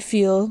 that you would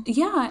feel.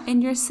 Yeah,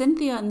 and you're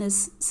Cynthia in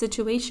this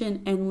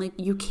situation, and, like,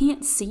 you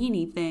can't see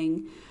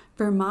anything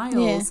for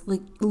miles.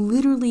 Like,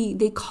 literally,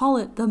 they call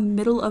it the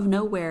middle of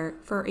nowhere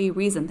for a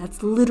reason.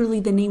 That's literally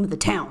the name of the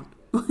town.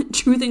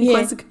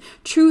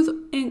 Truth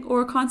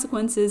or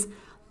consequences,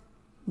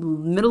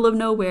 middle of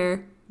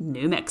nowhere,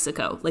 New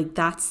Mexico. Like,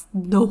 that's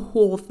the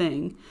whole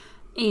thing.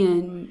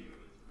 And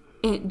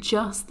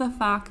the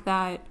fact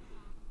that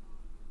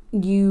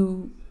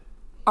you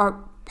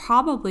are...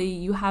 probably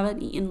you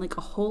haven't eaten like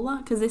a whole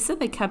lot, because they said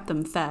they kept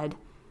them fed,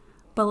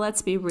 but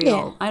let's be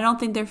real, I don't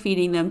think they're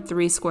feeding them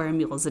 3 square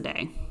meals a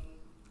day.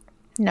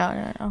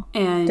 No.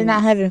 And they're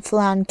not having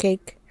flan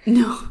cake.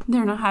 No,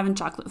 they're not having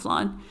chocolate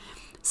flan.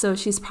 So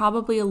she's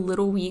probably a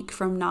little weak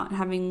from not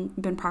having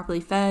been properly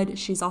fed.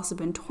 She's also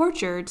been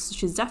tortured, so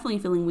she's definitely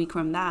feeling weak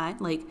from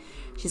that. Like,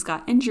 she's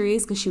got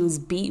injuries because she was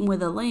beaten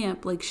with a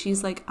lamp. Like,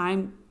 she's like,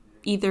 I'm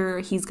either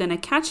he's gonna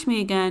catch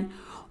me again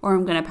or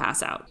I'm gonna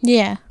pass out.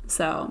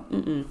 So,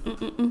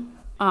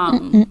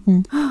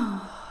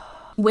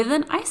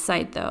 within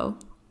eyesight, though,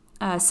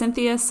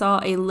 Cynthia saw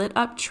a lit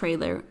up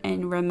trailer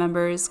and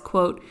remembers,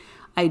 quote,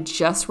 I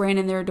just ran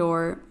in their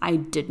door. I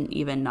didn't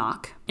even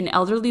knock. An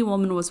elderly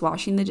woman was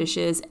washing the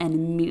dishes and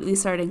immediately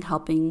started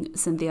helping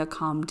Cynthia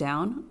calm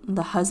down.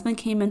 The husband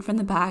came in from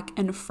the back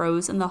and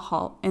froze in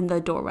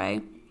the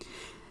doorway,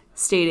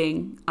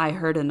 stating, I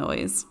heard a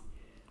noise.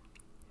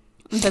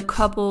 The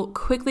couple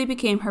quickly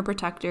became her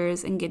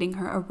protectors and getting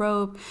her a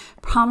robe,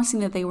 promising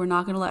that they were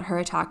not going to let her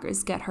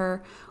attackers get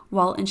her,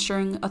 while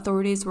ensuring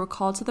authorities were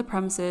called to the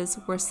premises,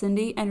 where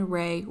Cindy and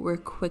Ray were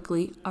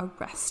quickly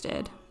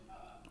arrested.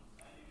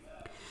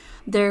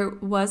 There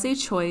was a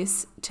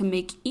choice to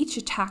make each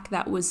attack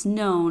that was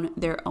known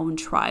their own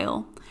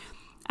trial.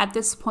 At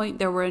this point,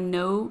 there were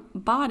no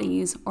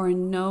bodies or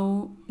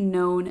no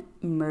known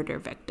murder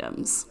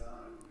victims.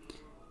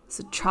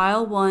 So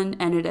trial 1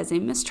 ended as a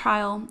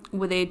mistrial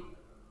with a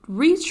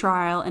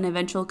retrial and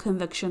eventual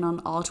conviction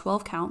on all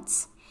 12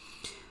 counts.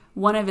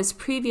 One of his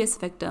previous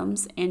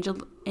victims,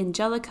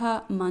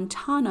 Angelica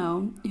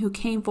Montano, who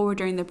came forward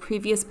during the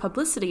previous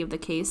publicity of the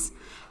case,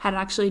 had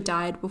actually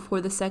died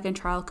before the second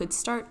trial could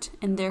start,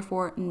 and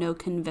therefore no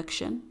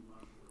conviction.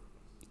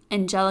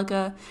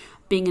 Angelica,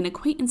 being an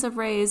acquaintance of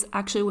Ray's,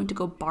 actually went to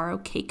go borrow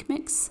cake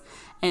mix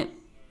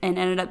and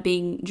ended up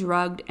being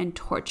drugged and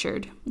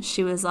tortured.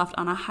 She was left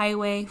on a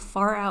highway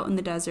far out in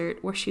the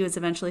desert where she was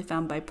eventually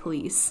found by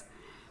police.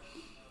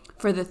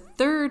 For the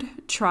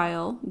third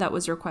trial that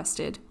was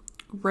requested,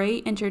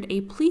 Ray entered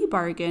a plea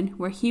bargain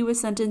where he was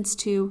sentenced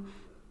to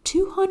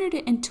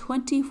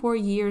 224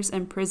 years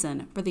in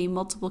prison for the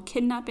multiple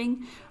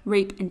kidnapping,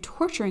 rape, and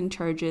torturing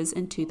charges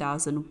in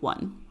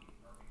 2001.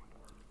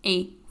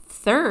 A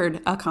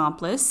third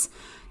accomplice,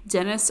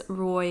 Dennis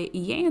Roy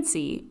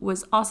Yancey,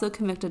 was also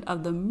convicted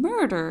of the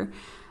murder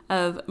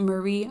of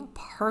Marie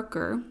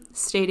Parker,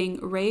 stating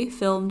Ray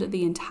filmed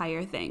the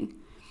entire thing.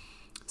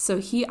 So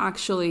he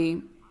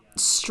actually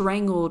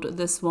strangled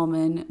this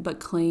woman, but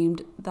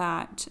claimed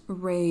that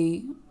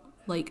Ray,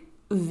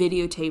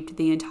 videotaped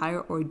the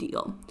entire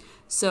ordeal.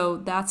 So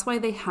that's why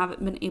they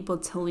haven't been able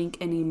to link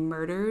any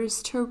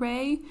murders to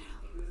Ray,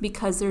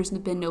 because there's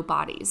been no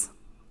bodies.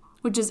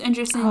 Which is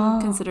interesting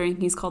considering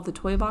he's called the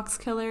Toy Box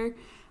Killer,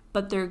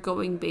 but they're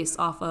going based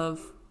off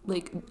of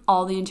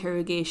all the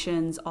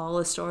interrogations, all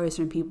the stories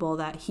from people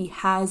that he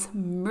has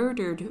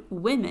murdered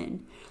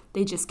women.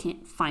 They just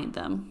can't find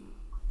them.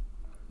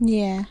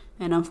 Yeah.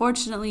 And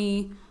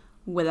unfortunately,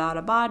 without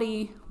a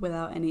body,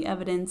 without any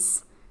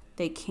evidence,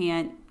 they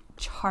can't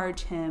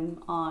charge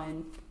him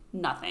on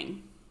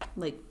nothing.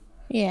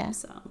 Yeah.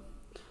 So.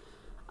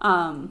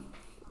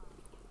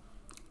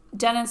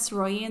 Dennis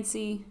Roy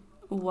Yancey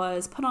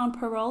was put on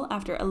parole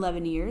after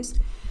 11 years,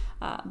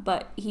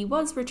 but he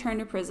was returned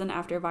to prison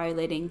after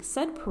violating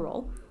said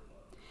parole.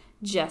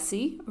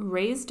 Jessie,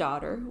 Ray's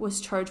daughter,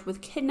 was charged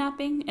with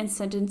kidnapping and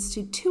sentenced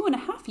to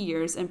 2.5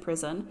 years in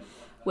prison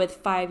with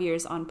 5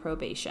 years on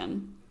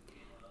probation.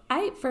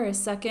 I, for a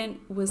second,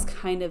 was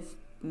kind of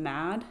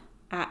mad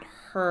at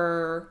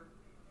her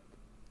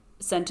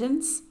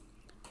sentence,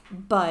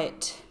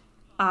 but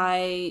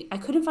I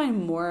couldn't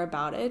find more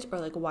about it, or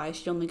why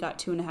she only got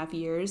 2.5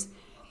 years.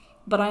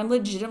 But I'm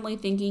legitimately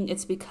thinking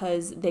it's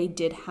because they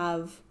did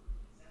have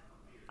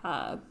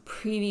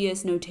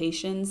previous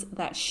notations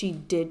that she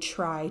did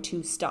try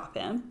to stop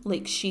him.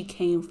 She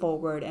came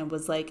forward and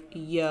was like,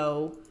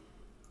 yo,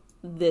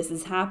 this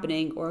is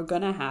happening or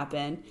gonna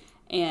happen.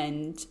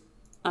 And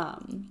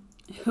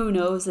who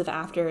knows if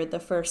after the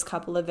first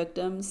couple of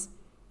victims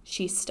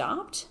she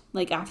stopped,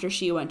 after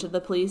she went to the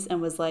police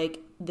and was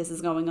like, this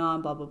is going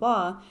on, blah, blah,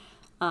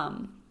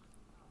 blah.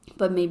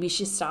 But maybe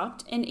she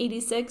stopped in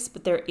 86,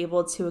 but they're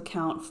able to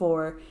account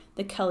for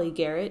the Kelly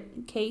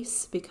Garrett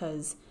case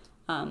because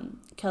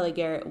Kelly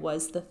Garrett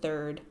was the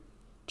third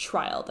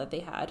trial that they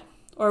had.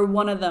 Or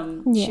one of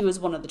them, yeah. She was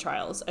one of the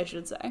trials, I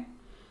should say.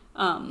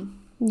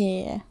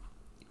 Yeah.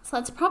 So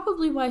that's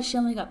probably why she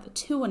only got the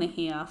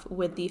 2.5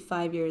 with the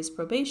 5 years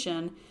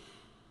probation.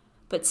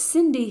 But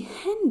Cindy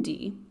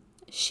Hendy,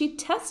 she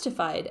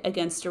testified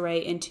against Ray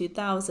in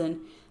 2000,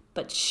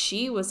 but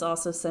she was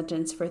also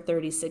sentenced for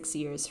 36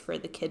 years for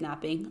the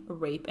kidnapping,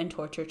 rape, and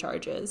torture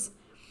charges.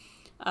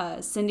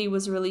 Cindy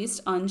was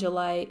released on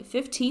July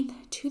 15th,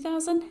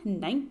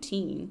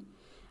 2019,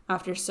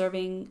 after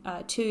serving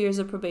 2 years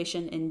of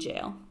probation in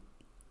jail.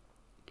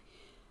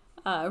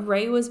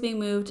 Ray was being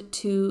moved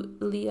to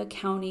Lea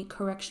County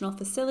Correctional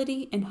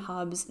Facility in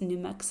Hobbs, New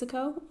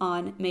Mexico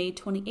on May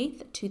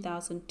 28th,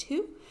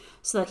 2002,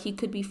 so that he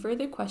could be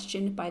further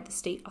questioned by the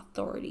state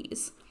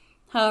authorities.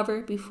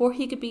 However, before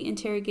he could be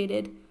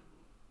interrogated,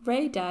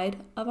 Ray died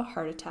of a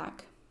heart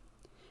attack,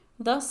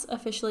 thus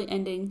officially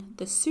ending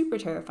the super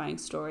terrifying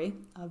story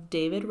of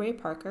David Ray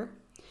Parker,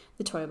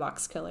 the Toy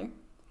Box Killer.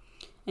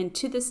 And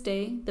to this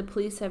day, the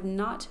police have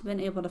not been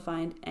able to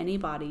find any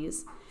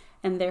bodies,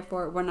 and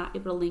therefore were not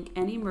able to link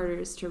any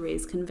murders to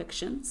Ray's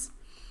convictions.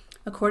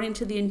 According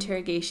to the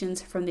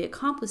interrogations from the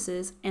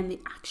accomplices and the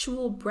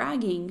actual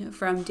bragging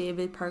from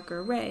David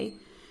Parker Ray,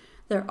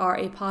 there are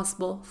a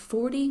possible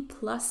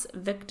 40-plus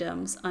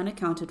victims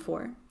unaccounted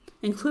for,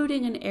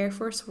 including an Air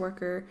Force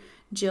worker,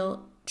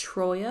 Jill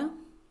Troya.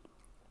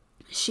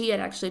 She had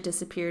actually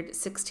disappeared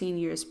 16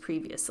 years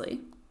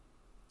previously.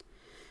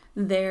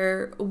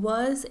 There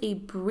was a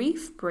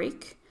brief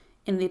break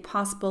in the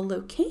possible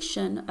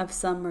location of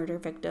some murder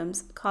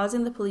victims,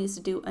 causing the police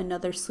to do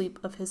another sweep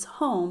of his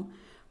home,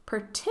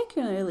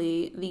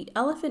 particularly the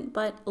Elephant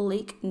Butt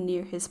Lake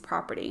near his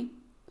property.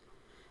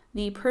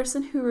 The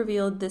person who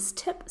revealed this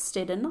tip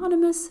stayed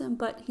anonymous,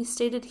 but he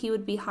stated he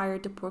would be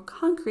hired to pour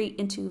concrete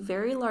into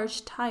very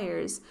large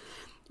tires,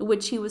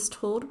 which he was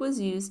told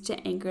was used to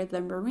anchor the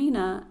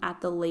marina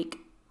at the lake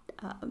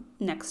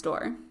next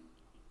door.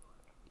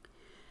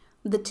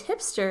 The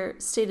tipster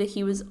stated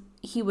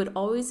he would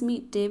always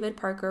meet David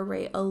Parker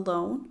Ray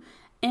alone,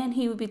 and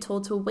he would be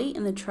told to wait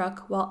in the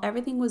truck while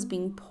everything was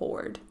being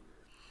poured.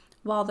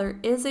 While there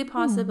is a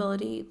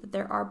possibility that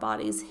there are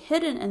bodies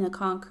hidden in the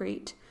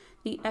concrete,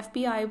 the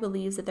FBI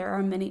believes that there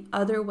are many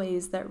other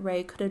ways that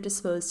Ray could have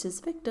disposed his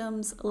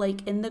victims,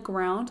 like in the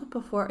ground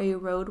before a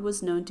road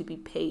was known to be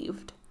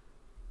paved.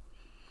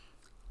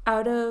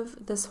 Out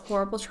of this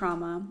horrible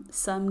trauma,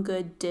 some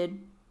good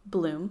did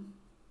bloom.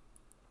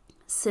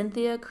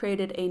 Cynthia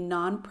created a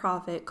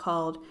nonprofit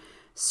called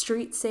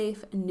Street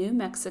Safe New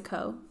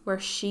Mexico, where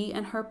she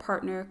and her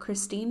partner,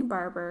 Christine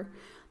Barber,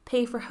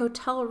 pay for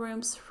hotel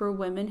rooms for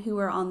women who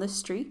are on the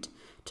street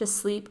to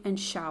sleep and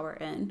shower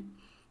in.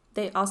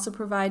 They also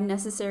provide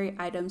necessary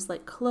items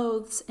like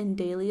clothes and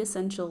daily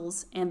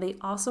essentials, and they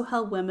also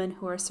help women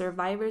who are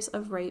survivors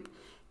of rape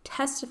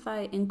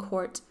testify in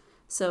court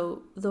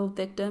so the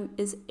victim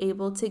is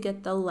able to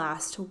get the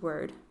last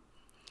word.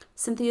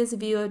 Cynthia's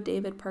view of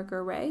David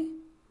Parker Ray,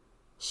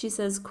 she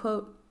says,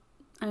 quote,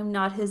 "I'm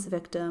not his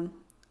victim.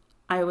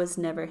 I was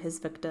never his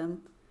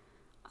victim.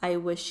 I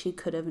wish he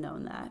could have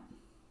known that."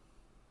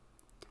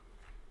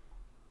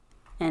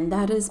 And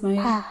that is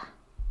my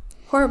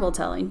horrible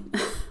telling.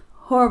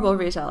 Horrible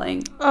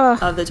retelling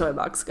of the Toy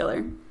Box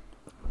Killer.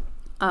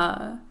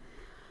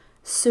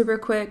 Super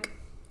quick,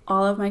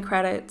 all of my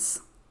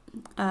credits.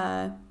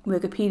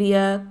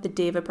 Wikipedia, the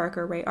David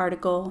Parker Ray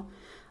article,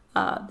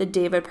 the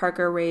David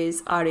Parker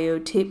Ray's audio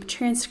tape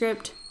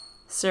transcript,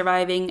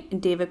 Surviving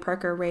David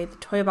Parker Ray, the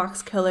Toy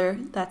Box Killer.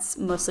 That's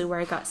mostly where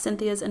I got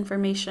Cynthia's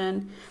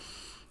information.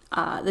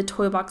 The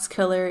Toy Box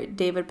Killer,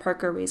 David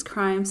Parker Ray's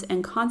Crimes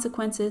and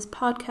Consequences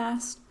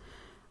podcast.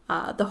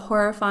 The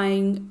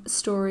horrifying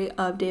story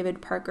of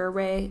David Parker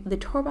Ray, the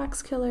Toy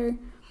Box Killer.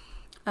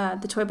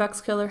 The Toy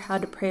Box Killer, How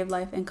Depraved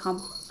Life and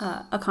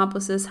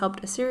Accomplices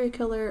Helped a Serial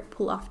Killer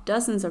Pull Off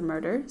Dozens of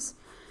Murders.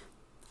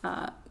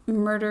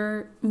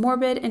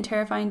 Morbid and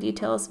Terrifying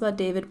Details About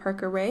David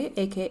Parker Ray,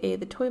 aka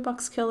the Toy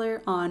Box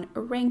Killer, on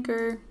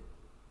Ranker.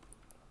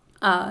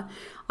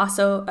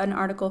 Also an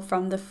article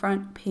from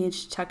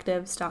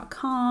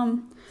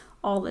thefrontpagedetectives.com,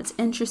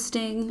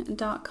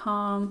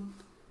 allthat'sinteresting.com.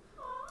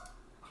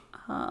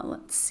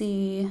 Let's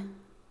see.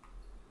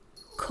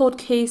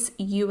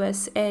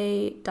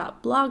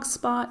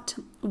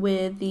 coldcaseusa.blogspot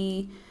with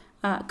the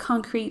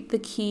Concrete, the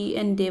Key,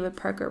 and David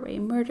Parker Ray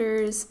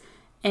murders.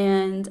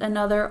 And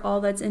another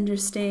All That's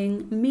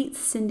Interesting, Meet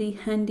Cindy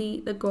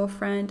Hendy, the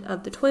girlfriend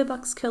of the Toy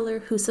Box Killer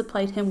who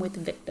supplied him with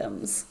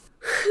victims.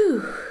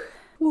 Whew.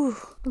 Ooh,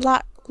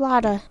 lot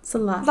of. It's a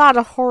lot. Lot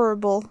of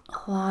horrible.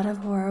 A lot of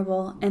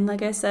horrible. And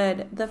like I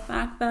said, the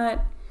fact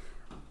that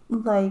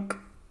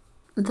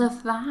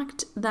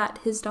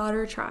his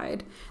daughter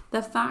tried,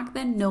 the fact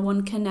that no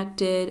one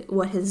connected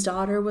what his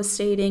daughter was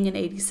stating in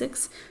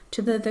 86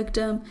 to the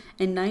victim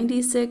in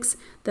 96,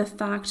 the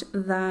fact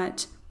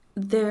that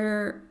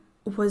there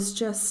was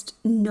just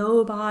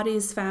no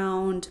bodies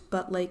found,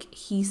 but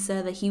he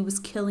said that he was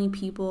killing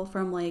people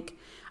from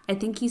I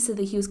think he said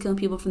that he was killing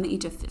people from the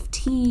age of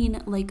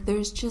 15.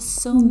 There's just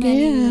so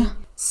many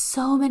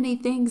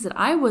things that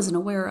I wasn't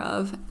aware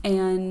of.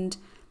 And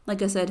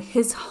like I said,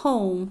 his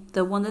home,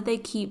 the one that they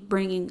keep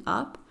bringing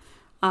up,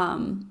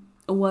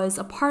 was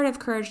a part of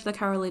Courage the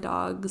Cowardly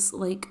Dog's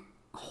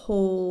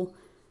whole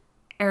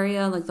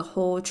area, the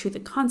whole Truth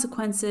and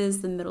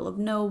Consequences, the middle of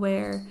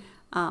nowhere,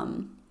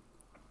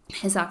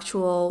 his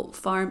actual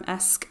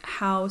farm-esque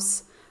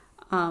house.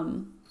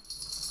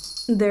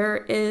 There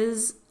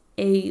is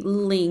a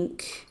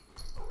link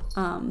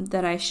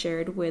that I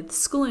shared with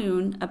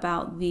Skloon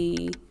about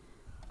the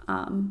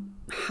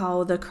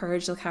how the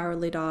Courage the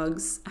Cowardly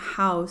Dog's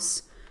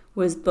house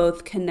was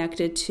both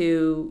connected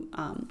to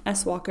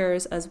S.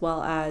 Walker's as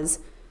well as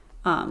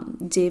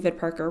David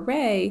Parker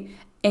Ray,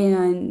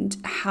 and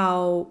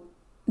how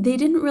they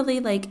didn't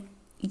really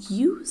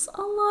use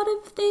a lot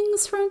of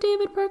things from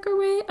David Parker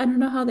Ray. I don't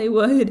know how they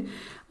would,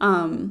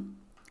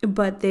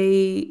 but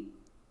they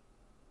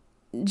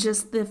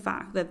just the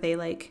fact that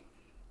they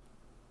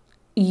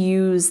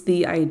use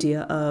the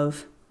idea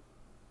of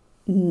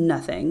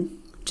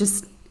nothing,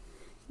 just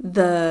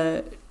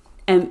the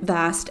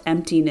vast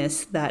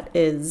emptiness that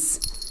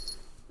is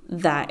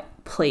that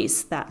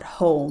place, that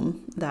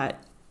home,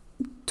 that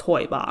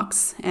toy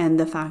box, and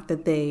the fact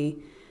that they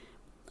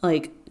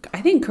I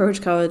think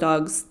Courage Cowardly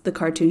Dogs, the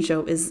cartoon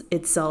show, is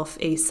itself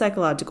a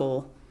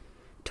psychological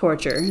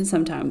torture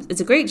sometimes. It's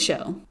a great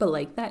show,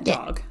 but that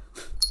dog,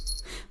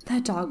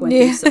 that dog went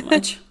through so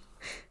much.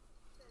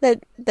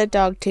 That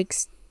dog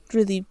takes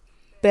really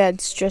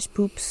bad stress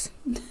poops.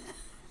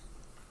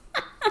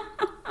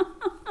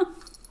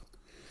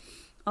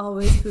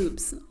 Always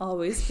poops.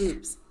 Always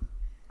poops.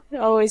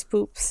 Always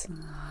poops.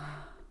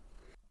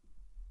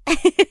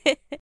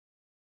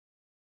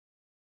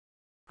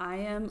 I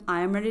am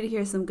ready to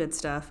hear some good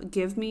stuff.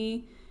 Give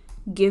me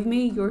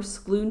your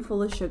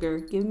spoonful of sugar.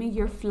 Give me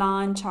your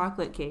flan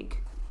chocolate cake,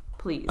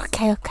 please.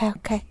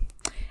 Okay.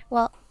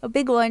 Well, a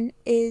big one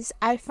is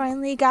I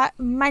finally got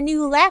my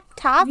new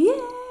laptop.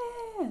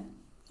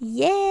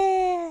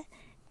 Yeah.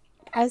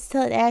 I was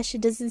telling Ash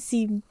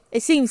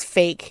it seems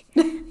fake.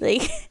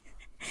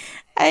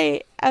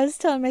 I was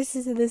telling my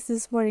sister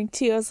this morning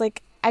too. I was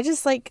like, I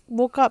just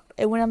woke up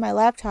and went on my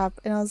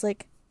laptop and I was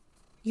like,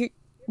 you're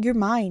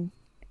mine.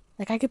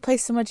 I could play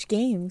so much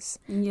games.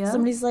 Yeah.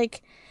 Somebody's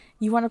like,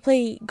 you want to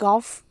play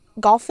golf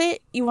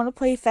it? You want to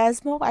play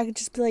Phasmo? I could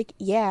just be like,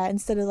 yeah,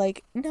 instead of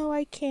no,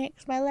 I can't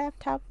because my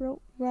laptop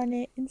won't run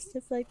it and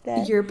stuff like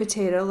that. Your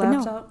potato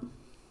laptop? No.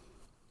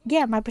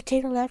 Yeah, my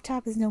potato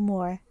laptop is no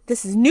more.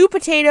 This is new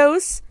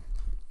potatoes.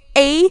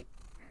 New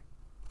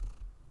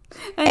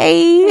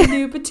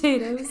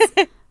potatoes.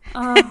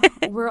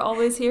 We're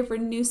always here for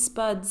new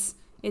spuds.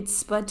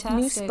 It's Spudtastic.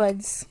 New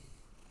Spuds.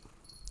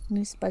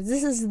 New Spuds.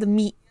 This is the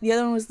meat. The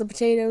other one was the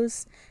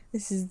potatoes.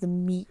 This is the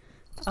meat.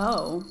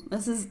 Oh,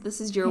 this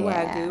is your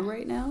Wagyu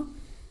right now?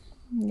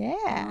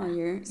 Yeah. Oh,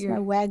 it's my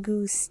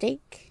Wagyu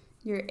steak.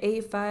 Your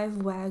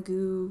A5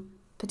 Wagyu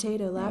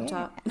potato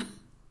laptop.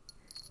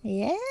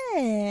 Yeah,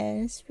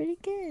 it's pretty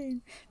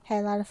good.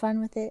 Had a lot of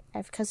fun with it.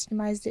 I've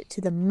customized it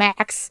to the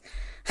max.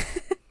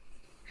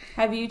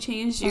 Have you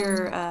changed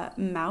your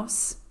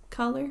mouse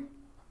color?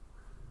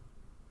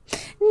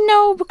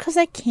 No, because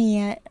I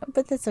can't,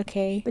 but that's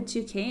okay. But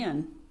you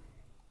can.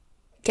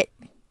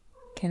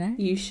 Can I?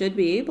 You should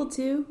be able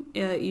to.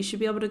 You should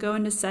be able to go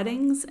into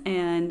settings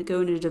and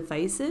go into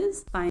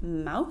devices,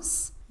 find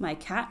mouse. My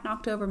cat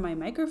knocked over my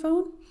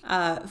microphone.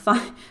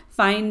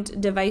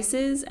 Find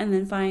devices and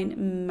then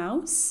find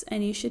mouse,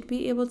 and you should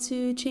be able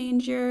to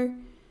change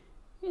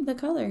the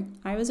color.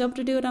 I was able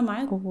to do it on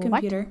my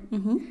computer.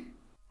 Mm-hmm.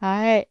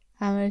 All right,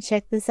 I'm gonna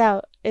check this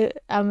out.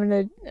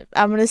 I'm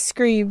gonna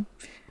scream.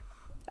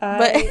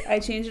 I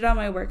changed it on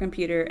my work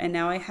computer, and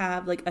now I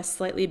have like a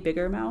slightly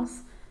bigger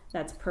mouse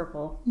that's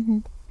purple,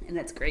 and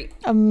that's great.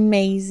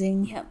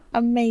 Amazing. Yep.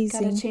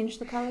 Amazing. Gotta change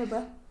the color,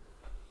 bro.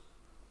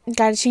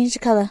 Gotta change the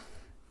color.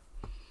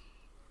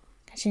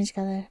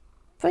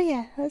 But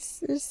yeah, that's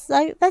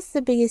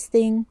the biggest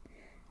thing.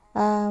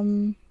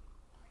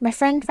 My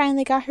friend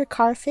finally got her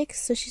car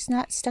fixed, so she's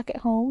not stuck at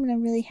home, and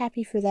I'm really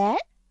happy for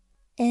that.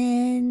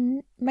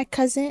 And my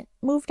cousin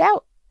moved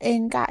out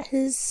and got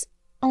his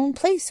own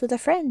place with a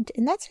friend,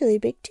 and that's really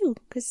big too,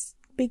 because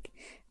big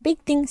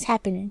things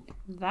happening.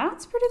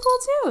 That's pretty cool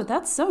too.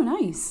 That's so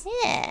nice.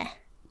 Yeah.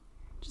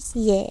 Just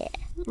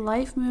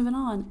life moving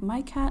on.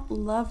 My cat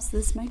loves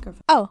this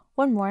microphone. Oh,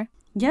 one more.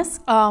 Yes.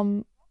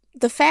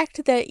 The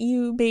fact that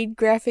you made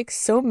graphics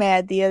so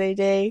mad the other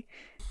day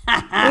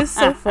was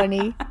so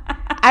funny.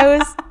 I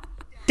was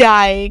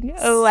dying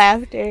of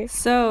laughter.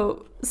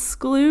 So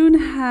Skloon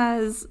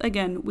has,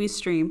 again, we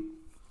stream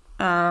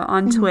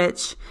on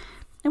Twitch,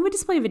 and we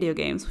just play video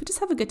games. We just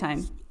have a good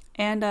time.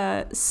 And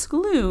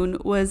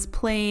Skloon was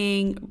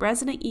playing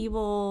Resident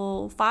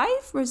Evil 5?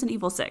 Resident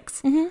Evil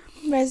 6?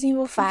 Mm-hmm. Resident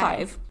Evil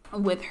 5.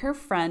 With her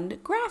friend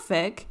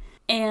Graphic.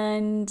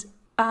 And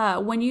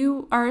when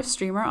you are a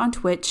streamer on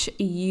Twitch,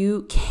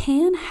 you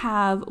can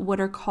have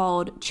what are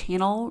called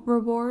channel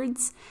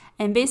rewards.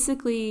 And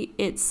basically,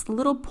 it's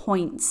little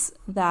points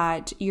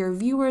that your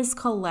viewers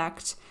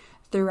collect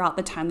throughout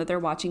the time that they're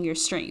watching your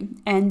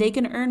stream. And they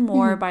can earn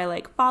more by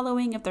like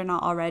following if they're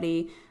not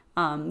already,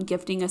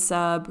 gifting a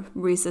sub,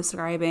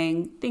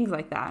 resubscribing, things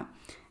like that.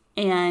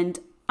 And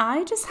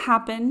I just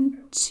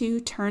happen to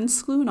turn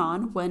Skloon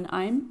on when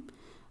I'm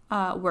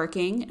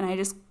working, and I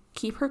just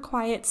keep her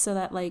quiet so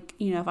that, like,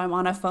 you know, if I'm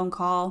on a phone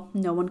call,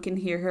 no one can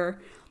hear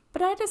her.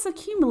 But I just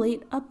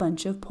accumulate a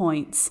bunch of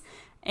points.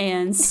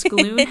 And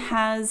Skloon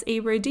has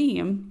a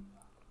redeem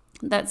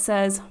that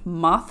says,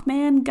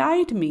 Mothman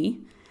Guide Me.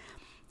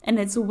 And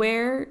it's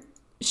where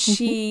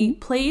she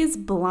plays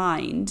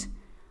blind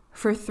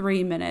for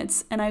 3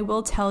 minutes. And I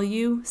will tell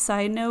you,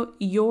 side note,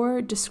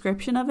 your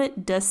description of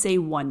it does say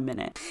 1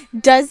 minute.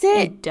 Does it?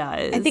 It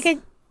does. I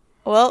think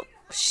well,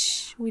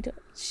 we don't,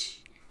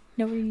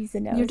 nobody needs to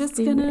know. You're just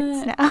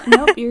gonna,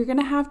 nope, you're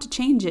gonna have to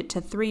change it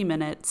to 3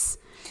 minutes.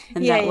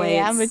 And that way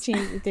I'm gonna change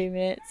it to 3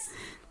 minutes.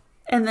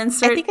 And then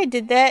I think I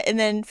did that, and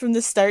then from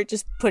the start,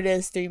 just put it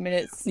as 3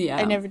 minutes. Yeah.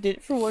 I never did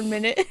it for 1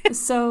 minute.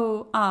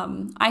 So,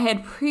 I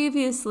had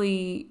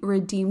previously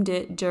redeemed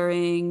it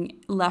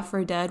during Left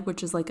 4 Dead,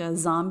 which is like a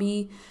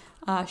zombie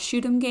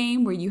shoot 'em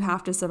game where you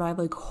have to survive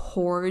like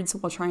hordes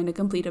while trying to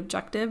complete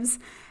objectives.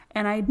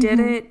 And I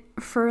did it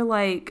for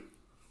like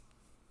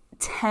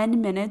 10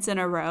 minutes in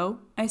a row,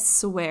 I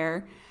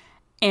swear.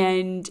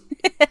 And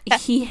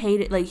he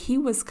hated, like, he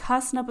was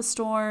cussing up a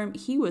storm.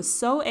 He was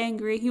so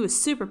angry. He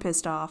was super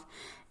pissed off.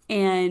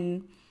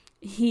 And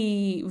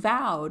he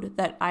vowed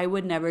that I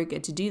would never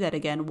get to do that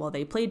again while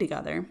they played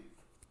together.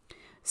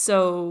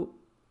 So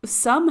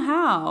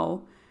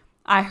somehow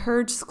I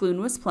heard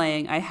Skloon was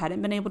playing. I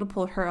hadn't been able to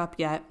pull her up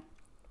yet.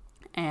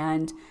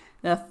 And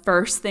the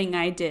first thing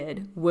I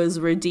did was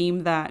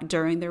redeem that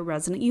during their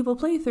Resident Evil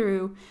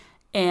playthrough.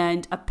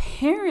 And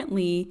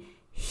apparently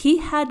he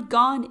had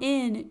gone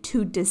in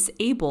to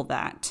disable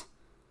that.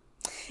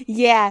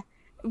 Yeah.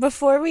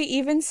 Before we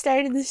even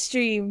started the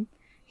stream,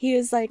 he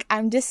was like,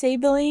 I'm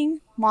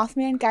disabling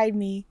Mothman Guide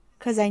Me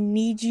because I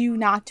need you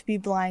not to be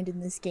blind in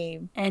this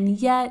game. And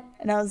yet...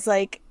 And I was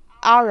like,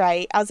 all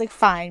right. I was like,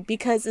 fine.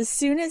 Because as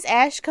soon as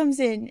Ash comes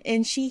in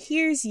and she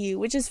hears you,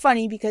 which is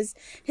funny because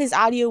his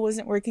audio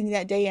wasn't working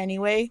that day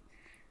anyway.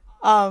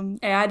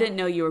 I didn't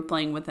know you were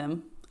playing with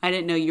him. I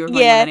didn't know you were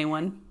playing with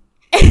anyone.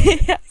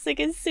 I was like,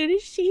 as soon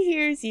as she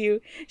hears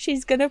you,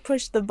 she's gonna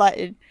push the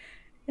button.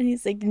 And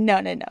he's like,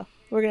 no,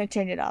 we're gonna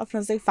turn it off. And I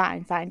was like,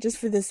 fine, just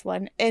for this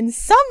one. And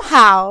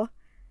somehow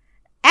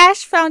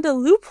Ash found a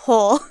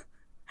loophole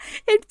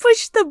and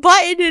pushed the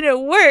button and it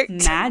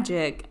worked.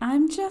 Magic.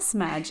 I'm just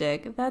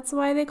magic. That's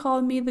why they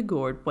called me the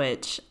Gourd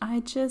Witch.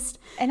 And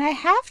I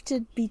have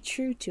to be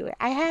true to it.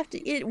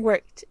 It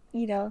worked,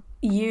 you know.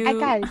 I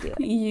gotta do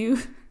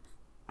it.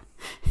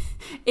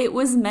 It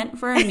was meant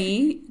for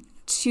me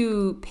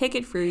to pick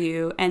it for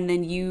you, and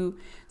then you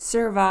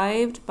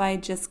survived by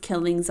just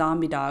killing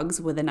zombie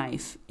dogs with a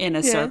knife in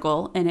a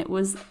circle, and it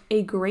was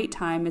a great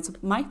time. It's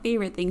my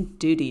favorite thing to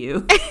do to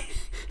you.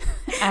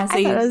 I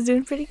thought I was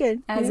doing pretty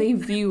good. As a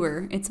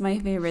viewer, it's my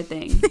favorite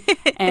thing.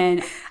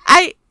 And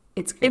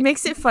it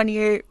makes it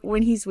funnier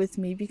when he's with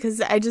me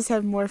because I just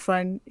have more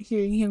fun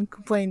hearing him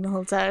complain the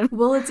whole time.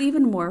 Well, it's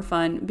even more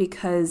fun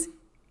because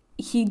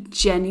he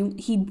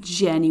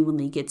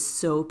genuinely gets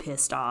so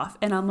pissed off.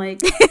 And I'm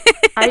like,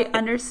 I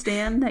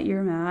understand that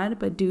you're mad,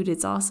 but dude,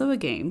 it's also a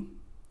game.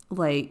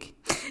 Like,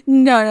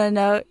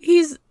 no.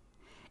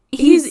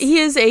 He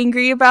is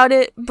angry about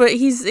it, but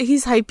he's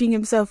hyping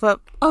himself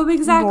up. Oh,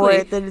 exactly.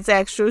 More than it's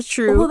actually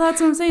true. Well,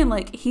 that's what I'm saying.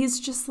 Like, he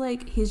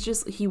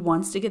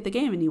wants to get the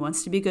game and he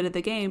wants to be good at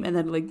the game. And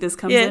then like this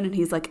comes in and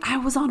he's like, I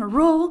was on a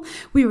roll.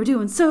 We were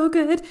doing so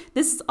good.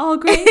 This is all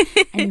great.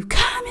 And you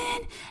come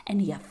in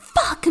and you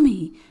fuck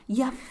me.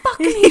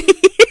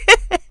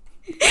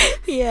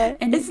 Yeah,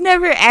 and it's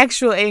never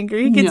actual anger.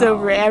 He gets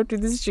over it after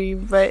the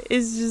stream, but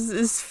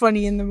it's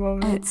funny in the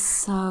moment. It's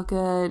so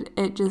good.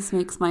 It just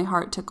makes my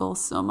heart tickle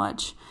so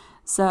much.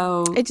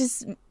 So it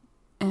just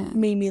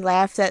made me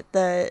laugh at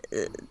the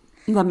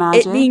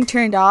magic, it being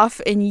turned off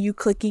and you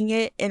clicking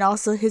it, and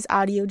also his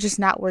audio just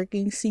not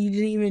working, so you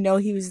didn't even know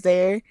he was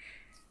there.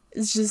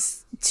 It's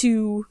just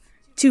too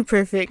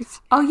perfect.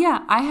 Oh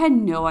yeah, I had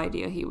no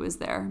idea he was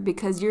there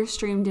because your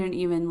stream didn't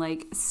even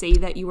like say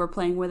that you were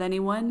playing with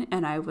anyone,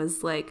 and I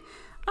was like,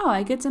 oh,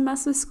 I get to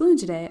mess with Skloon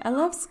today. I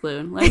love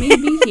Skloon. Let me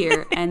be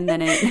here. And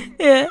then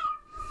it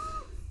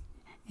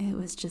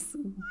was just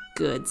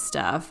good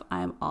stuff.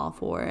 I'm all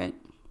for it.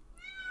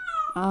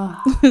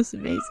 Oh, it was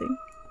amazing.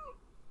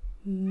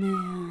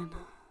 Man.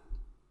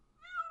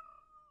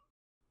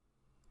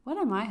 What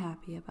am I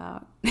happy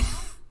about?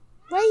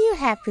 What are you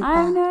happy about?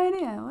 I have no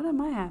idea. What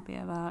am I happy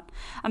about?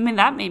 I mean,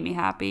 that made me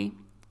happy.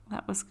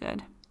 That was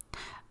good.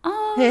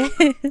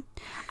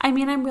 I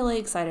mean, I'm really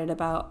excited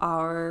about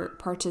our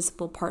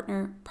possible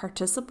partnership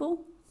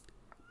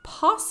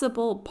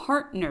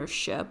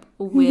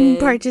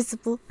with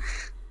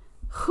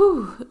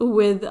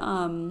with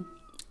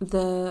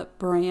the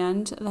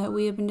brand that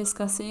we have been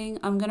discussing.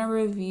 I'm gonna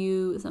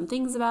review some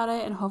things about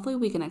it, and hopefully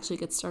we can actually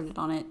get started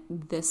on it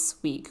this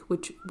week,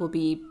 which will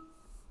be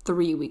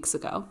 3 weeks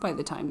ago by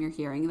the time you're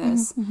hearing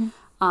this.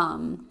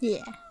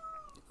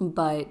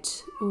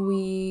 But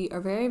we are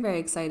very, very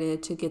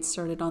excited to get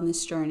started on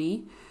this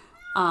journey.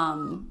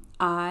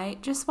 I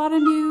just bought a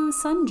new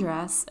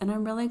sundress and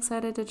I'm really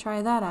excited to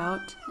try that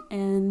out.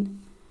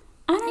 And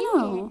I don't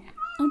know,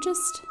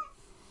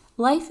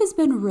 life has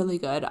been really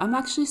good. I'm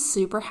actually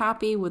super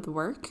happy with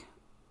work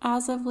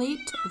as of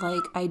late.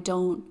 Like, I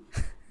don't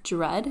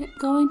dread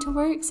going to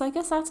work, so I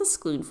guess that's a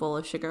spoonful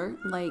of sugar.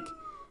 Like,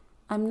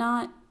 I'm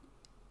not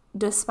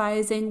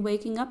despising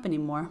waking up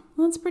anymore.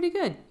 Well, that's pretty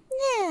good.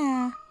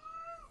 Yeah.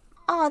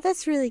 Oh,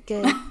 that's really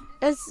good.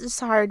 It's just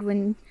hard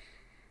when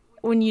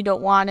you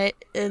don't want it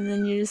and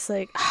then you're just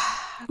like,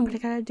 but I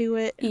gotta do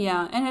it.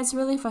 Yeah, and it's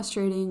really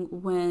frustrating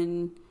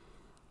when,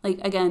 like,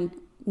 again,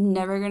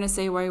 never gonna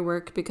say where I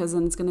work because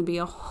then it's gonna be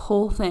a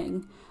whole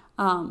thing.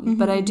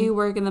 But I do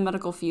work in the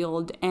medical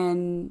field,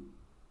 and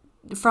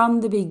from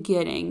the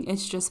beginning,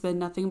 it's just been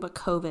nothing but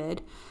COVID.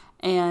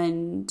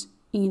 And,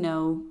 you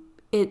know,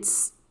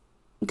 it's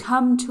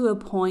come to a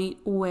point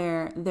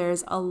where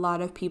there's a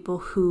lot of people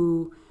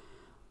who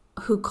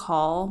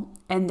call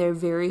and they're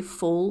very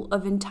full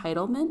of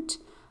entitlement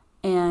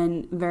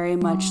and very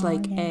much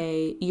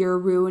you're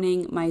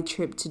ruining my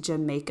trip to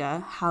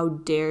Jamaica. How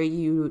dare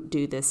you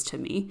do this to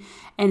me?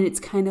 And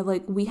it's kind of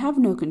like, we have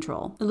no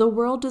control. The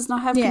world does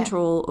not have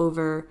control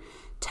over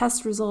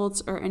test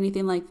results or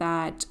anything like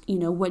that. You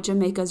know, what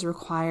Jamaica's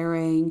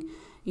requiring,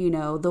 you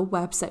know, the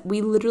website,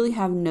 we literally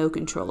have no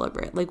control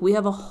over it. Like, we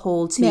have a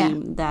whole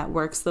team that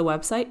works the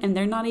website and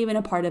they're not even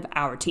a part of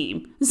our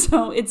team.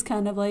 So it's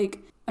kind of like,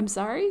 I'm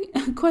sorry?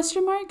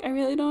 Question mark? I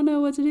really don't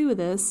know what to do with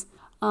this.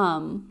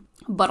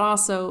 But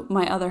also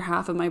my other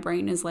half of my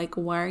brain is like,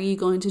 why are you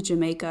going to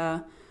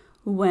Jamaica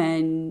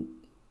when,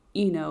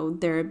 you know,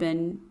 there have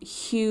been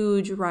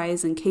huge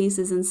rise in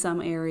cases in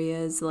some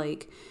areas?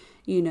 Like,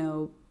 you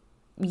know,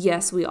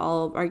 yes, we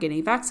all are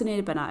getting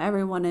vaccinated, but not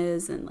everyone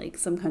is. And like,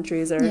 some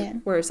countries are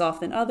worse off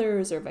than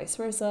others or vice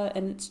versa.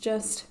 And it's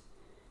just,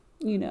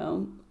 you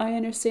know, I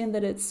understand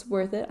that it's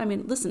worth it. I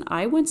mean, listen,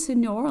 I went to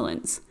New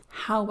Orleans.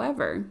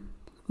 However,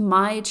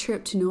 my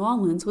trip to New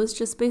Orleans was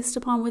just based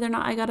upon whether or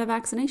not I got a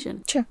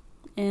vaccination. Sure.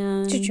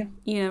 And,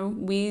 you know,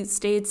 we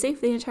stayed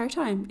safe the entire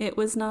time. It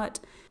was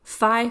not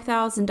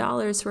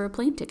 $5,000 for a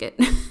plane ticket.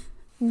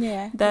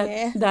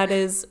 That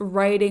is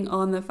riding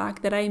on the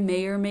fact that I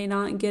may or may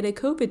not get a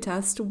COVID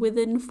test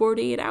within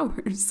 48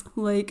 hours.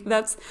 Like,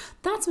 that's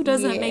what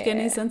doesn't make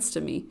any sense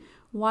to me.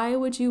 Why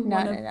would you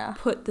want to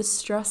put the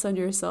stress on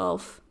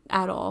yourself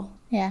at all?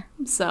 Yeah.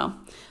 So,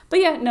 but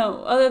yeah,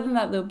 no, other than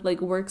that, the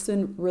like work's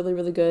been really,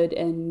 really good,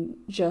 and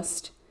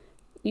just,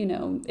 you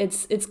know,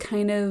 it's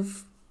kind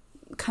of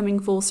coming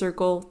full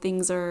circle.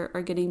 Things are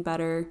getting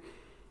better,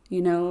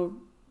 you know.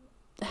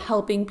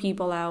 helping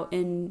people out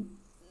in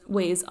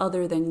ways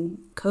other than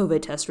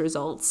COVID test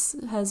results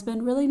has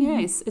been really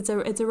nice. It's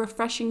a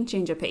refreshing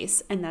change of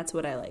pace, and that's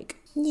what I like.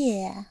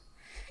 Yeah.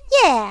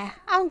 Yeah,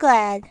 I'm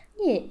glad.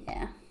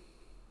 Yeah.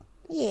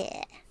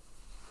 Yeah.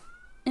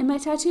 And my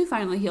tattoo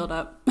finally healed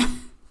up.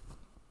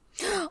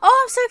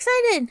 Oh, I'm so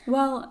excited.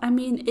 Well, I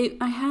mean,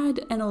 I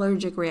had an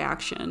allergic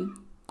reaction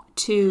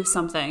to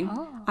something.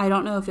 Oh. I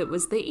don't know if it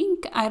was the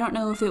ink. I don't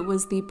know if it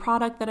was the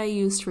product that I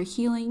used for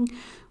healing,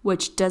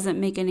 which doesn't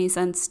make any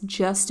sense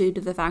just due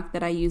to the fact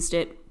that I used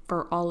it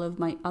for all of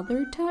my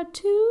other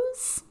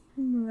tattoos.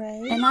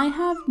 Right. And I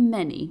have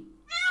many.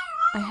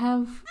 I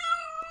have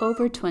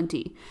over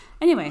 20.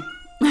 Anyway,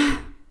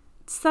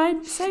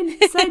 side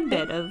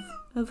bit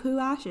of who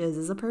Ash is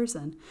as a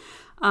person.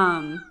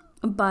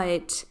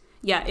 But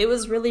yeah, it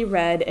was really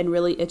red and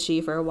really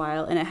itchy for a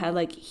while, and it had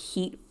like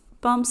heat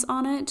bumps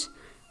on it.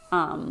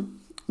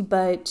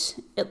 But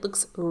it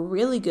looks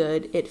really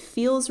good. It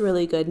feels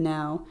really good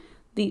now.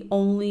 The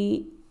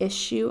only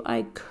issue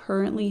I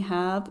currently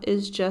have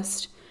is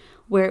just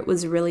where it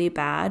was really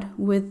bad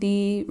with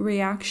the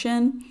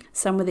reaction.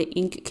 Some of the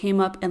ink came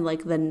up in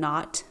like the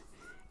knot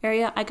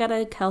area. I got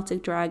a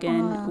Celtic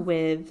dragon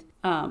with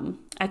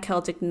a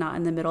Celtic knot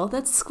in the middle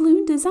that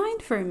Skloon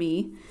designed for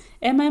me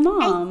and my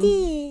mom. I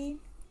did.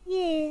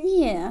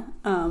 Yeah.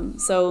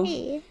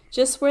 So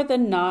just where the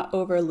knot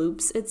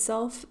overloops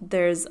itself,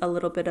 there's a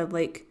little bit of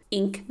like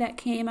ink that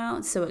came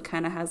out, so it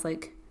kind of has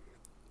like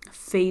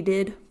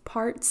faded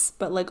parts,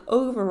 but like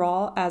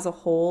overall as a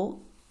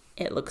whole,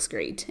 it looks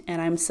great.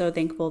 And I'm so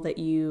thankful that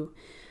you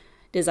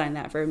designed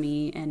that for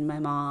me and my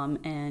mom,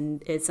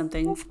 and it's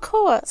something of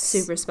course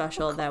super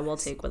special that we'll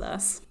take with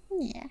us.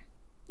 Yeah.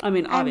 I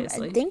mean,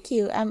 obviously. Thank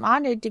you. I'm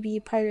honored to be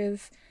part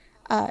of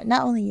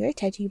not only your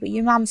tattoo, but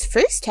your mom's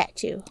first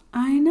tattoo.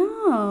 I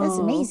know. That's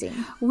amazing.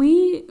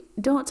 We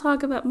don't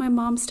talk about my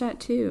mom's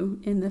tattoo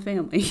in the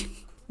family.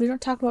 We don't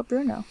talk about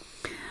Bruno.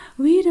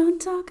 We don't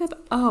talk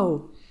about...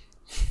 Oh.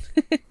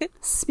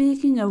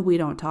 Speaking of we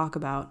don't talk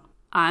about,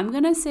 I'm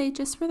going to say,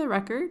 just for the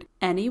record,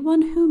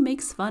 anyone who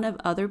makes fun of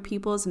other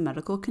people's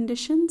medical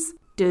conditions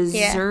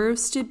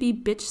deserves to be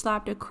bitch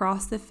slapped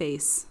across the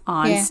face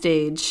on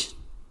stage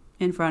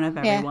in front of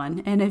everyone.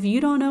 Yeah. And if you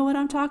don't know what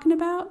I'm talking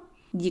about,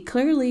 you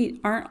clearly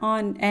aren't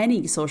on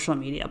any social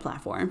media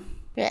platform.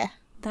 Yeah.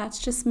 That's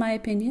just my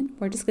opinion.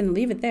 We're just going to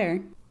leave it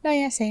there. No,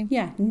 yeah, same.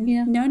 Yeah,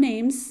 no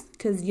names,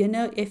 because you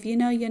know, if you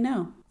know, you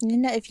know.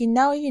 If you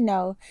know, you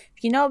know.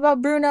 If you know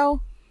about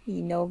Bruno,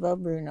 you know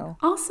about Bruno.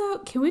 Also,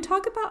 can we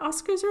talk about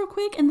Oscars real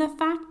quick and the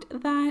fact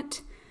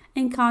that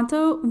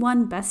Encanto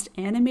won Best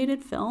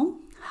Animated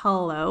Film?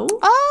 Hello?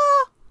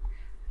 Oh,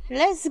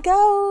 let's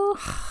go.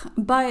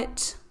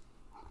 But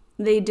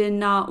they did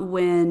not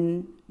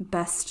win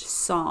Best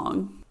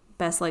Song,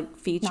 Best like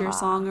feature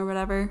song or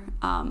whatever.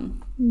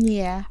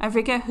 Yeah. I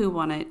forget who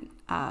won it,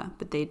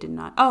 but they did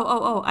not.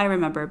 Oh, I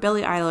remember.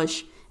 Billie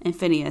Eilish and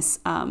Phineas,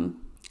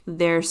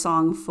 their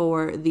song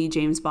for the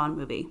James Bond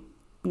movie,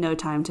 No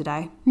Time to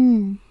Die.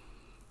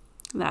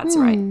 That's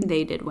right.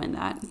 They did win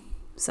that.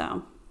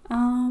 So,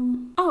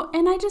 oh,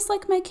 and I just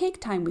like my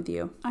cake time with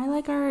you. I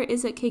like our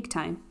Is It Cake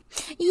Time?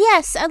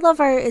 Yes, I love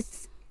our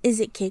Is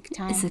It Cake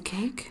Time? Is it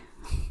cake?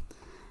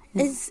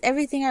 It's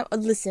everything.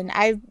 Listen,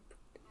 I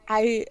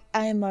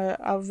am a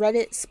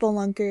Reddit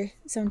spelunker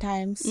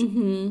sometimes.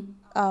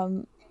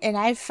 And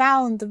I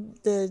found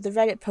the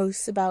Reddit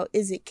posts about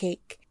Is It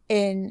Cake.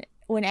 And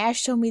when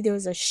Ash told me there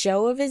was a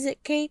show of Is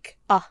It Cake,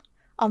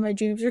 all my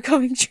dreams were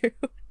coming true.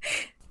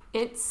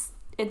 It's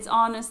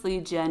honestly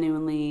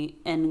genuinely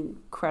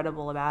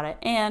incredible about it.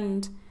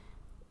 And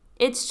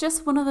it's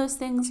just one of those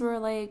things where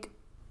like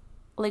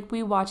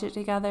we watch it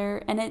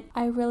together, and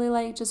I really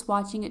like just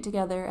watching it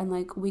together, and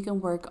like we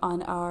can work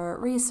on our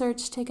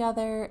research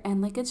together,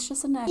 and like it's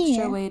just an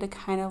extra way to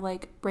kind of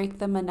like break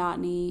the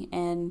monotony,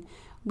 and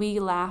we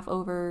laugh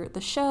over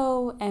the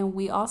show, and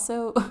we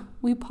also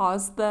we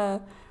pause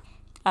the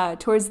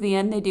towards the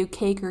end they do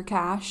Cake or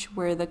Cash,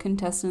 where the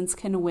contestants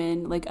can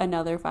win like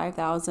another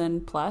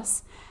 5,000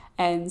 plus,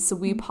 and so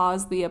we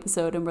pause the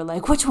episode and we're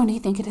like, which one do you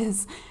think it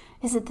is?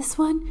 Is it this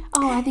one?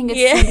 Oh, I think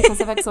it's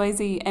because of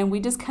XYZ. And we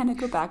just kind of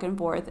go back and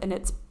forth, and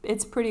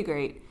it's pretty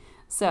great.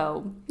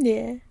 So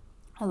yeah,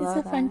 I love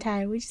it's a fun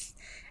time.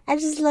 I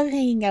just love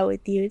hanging out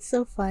with you. It's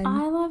so fun.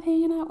 I love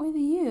hanging out with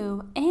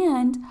you,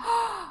 and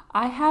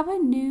I have a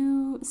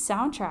new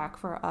soundtrack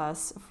for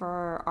us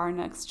for our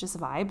next Just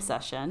Vibe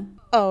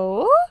session.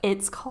 Oh,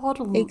 it's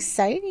called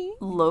exciting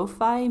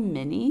Lo-Fi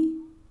Mini.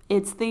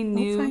 It's the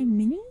new Lo-Fi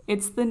Mini.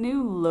 It's the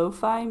new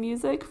lo-fi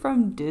music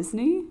from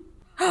Disney.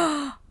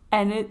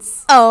 And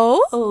it's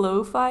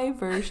lo-fi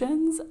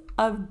versions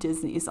of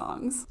Disney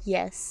songs.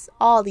 Yes.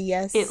 All the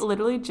yes. It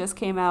literally just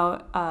came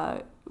out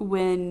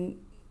when,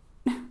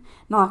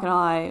 not gonna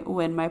lie,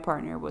 when my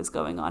partner was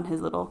going on his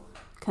little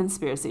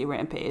conspiracy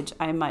rampage.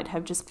 I might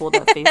have just pulled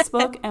up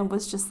Facebook and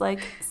was just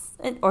like,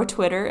 or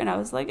Twitter, and I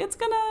was like,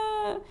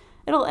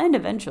 it'll end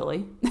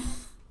eventually.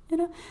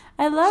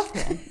 I love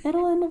him.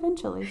 It'll end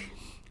eventually.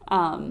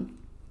 And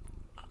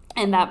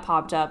that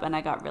popped up, and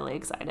I got really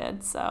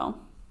excited, so...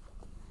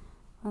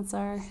 That's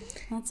my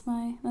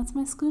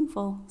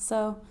Skloonful.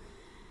 So,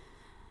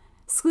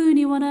 Skloon,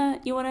 you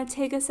wanna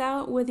take us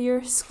out with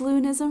your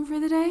Skloonism for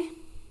the day?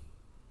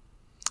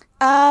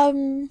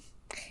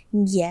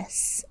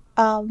 Yes.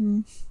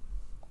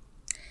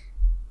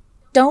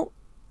 Don't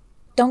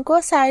go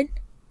outside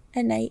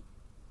at night.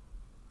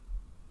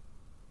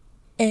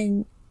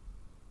 And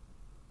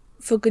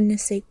for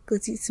goodness sake,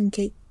 let's eat some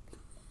cake.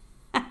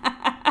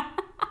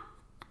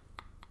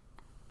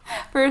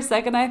 For a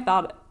second, I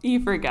thought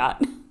you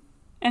forgot.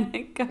 And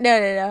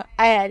No.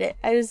 I had it.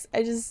 I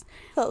just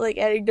felt like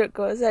adding "don't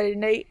go outside at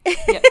night." Yep.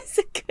 It's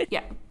a good.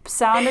 Yeah.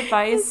 Sound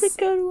advice. It's a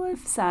good one.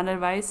 Sound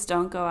advice: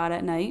 don't go out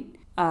at night,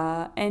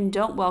 and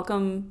don't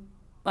welcome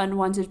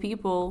unwanted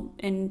people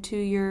into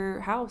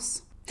your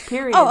house.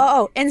 Period.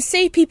 Oh! And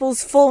say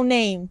people's full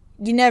name.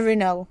 You never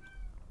know.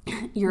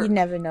 You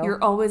never know.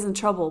 You're always in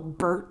trouble,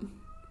 Bert.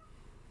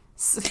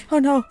 Oh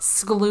no,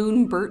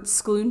 Skloon, Bert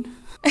Skloon.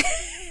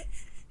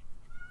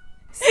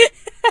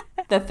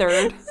 The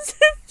third.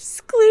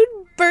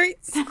 Skloon,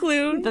 Bert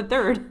Skloon. The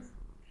third.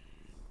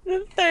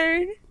 The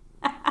third.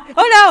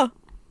 Oh no!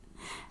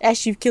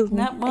 Ash, you've killed me.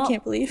 Well, I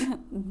can't believe.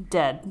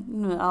 Dead.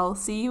 I'll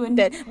see you in.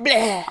 Dead.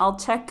 Blah. I'll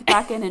check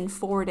back in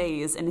 4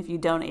 days, and if you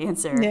don't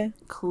answer,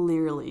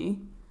 clearly.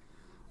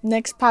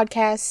 Next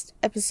podcast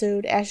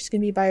episode, Ash is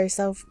gonna be by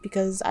herself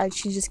because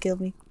she just killed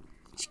me.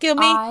 She killed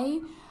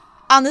me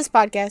on this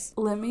podcast.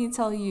 Let me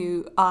tell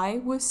you,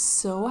 I was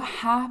so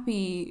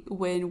happy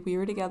when we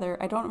were together.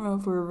 I don't remember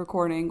if we were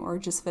recording or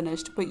just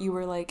finished, but you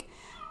were like,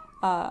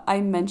 I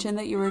mentioned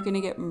that you were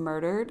gonna get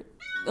murdered.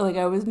 Like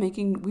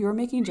we were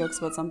making jokes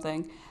about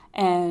something,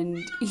 and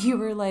you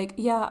were like,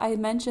 yeah, I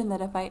mentioned that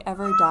if I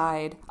ever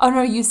died. Oh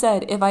no, you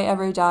said if I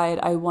ever died,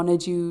 I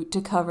wanted you to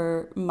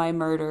cover my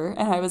murder,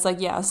 and I was like,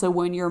 yeah. So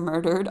when you're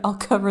murdered, I'll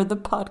cover the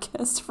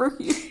podcast for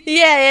you.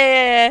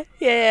 Yeah.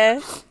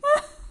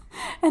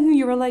 And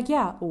you were like,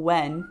 yeah,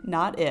 when,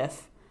 not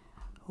if.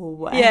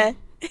 When. Yeah.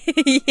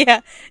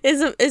 Yeah.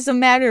 It's a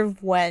matter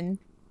of when.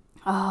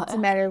 It's a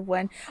matter of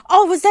when.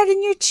 Oh, was that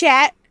in your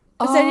chat?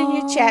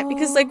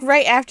 Because like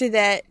right after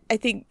that, I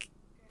think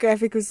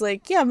Graphic was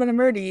like, yeah, I'm gonna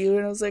murder you.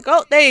 And I was like,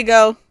 oh, there you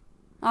go.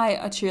 I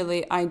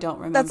don't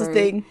remember. That's the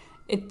thing.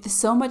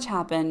 So much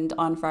happened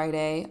on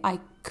Friday. I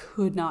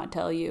could not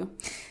tell you.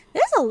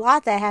 There's a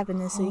lot that happened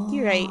this week.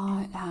 You're right.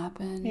 What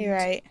happened? You're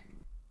right.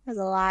 There's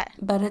a lot.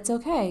 But it's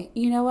okay.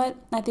 You know what?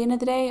 At the end of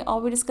the day,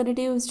 all we're just gonna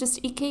do is just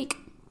eat cake.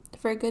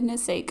 For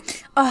goodness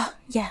sake. Oh,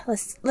 yeah.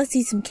 Let's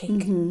eat some cake.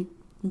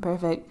 Mm-hmm.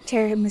 Perfect.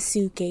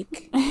 Tiramisu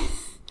cake.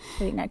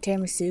 Wait, not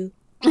tiramisu.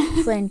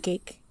 Flan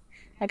cake.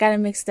 I got it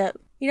mixed up.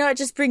 You know what?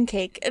 Just bring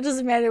cake. It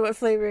doesn't matter what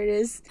flavor it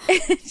is.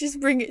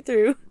 Just bring it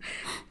through.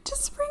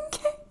 Just bring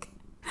cake.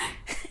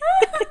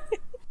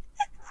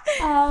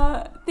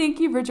 Thank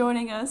you for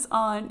joining us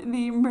on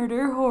the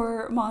Murder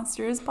Horror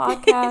Monsters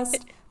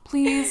podcast.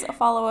 Please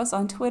follow us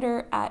on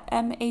Twitter at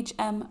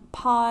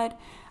MHMPod.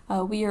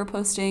 We are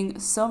posting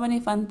so many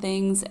fun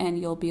things, and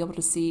you'll be able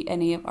to see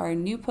any of our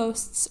new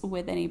posts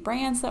with any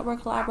brands that we're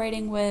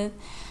collaborating with.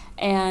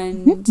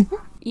 And,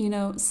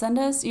 send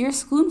us your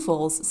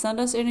Skloonfuls.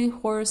 Send us any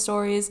horror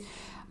stories,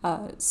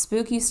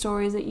 spooky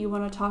stories that you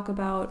want to talk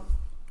about.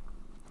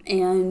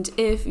 And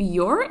if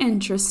you're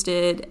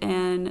interested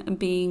in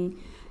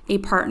being a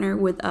partner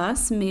with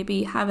us,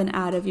 maybe have an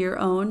ad of your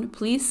own,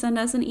 please send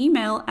us an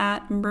email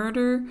at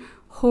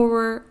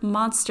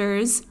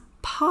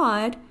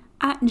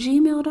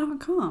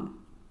murderhorrormonsterspod@gmail.com.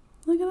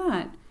 Look at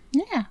that.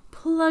 Yeah.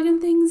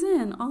 Plugging things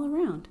in all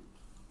around.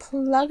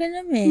 Plugging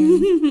them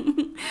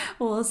in.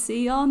 We'll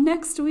see y'all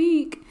next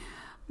week.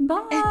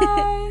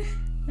 Bye.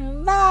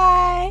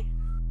 Bye.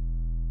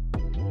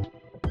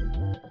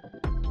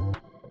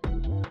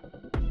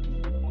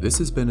 This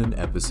has been an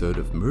episode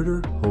of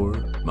Murder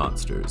Horror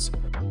Monsters.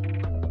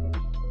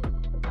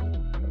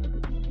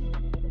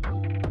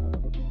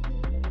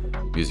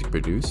 Music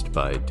produced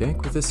by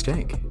Dank with a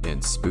Stank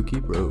and Spooky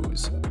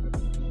Rose.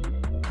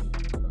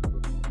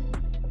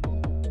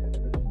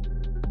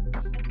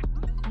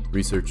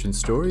 Research and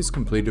stories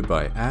completed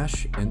by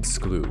Ash and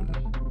Skloon.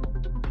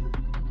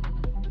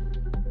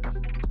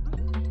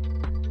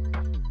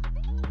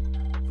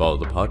 Follow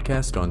the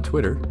podcast on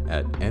Twitter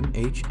at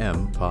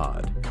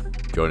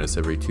MHMPod. Join us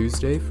every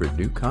Tuesday for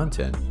new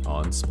content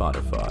on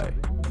Spotify.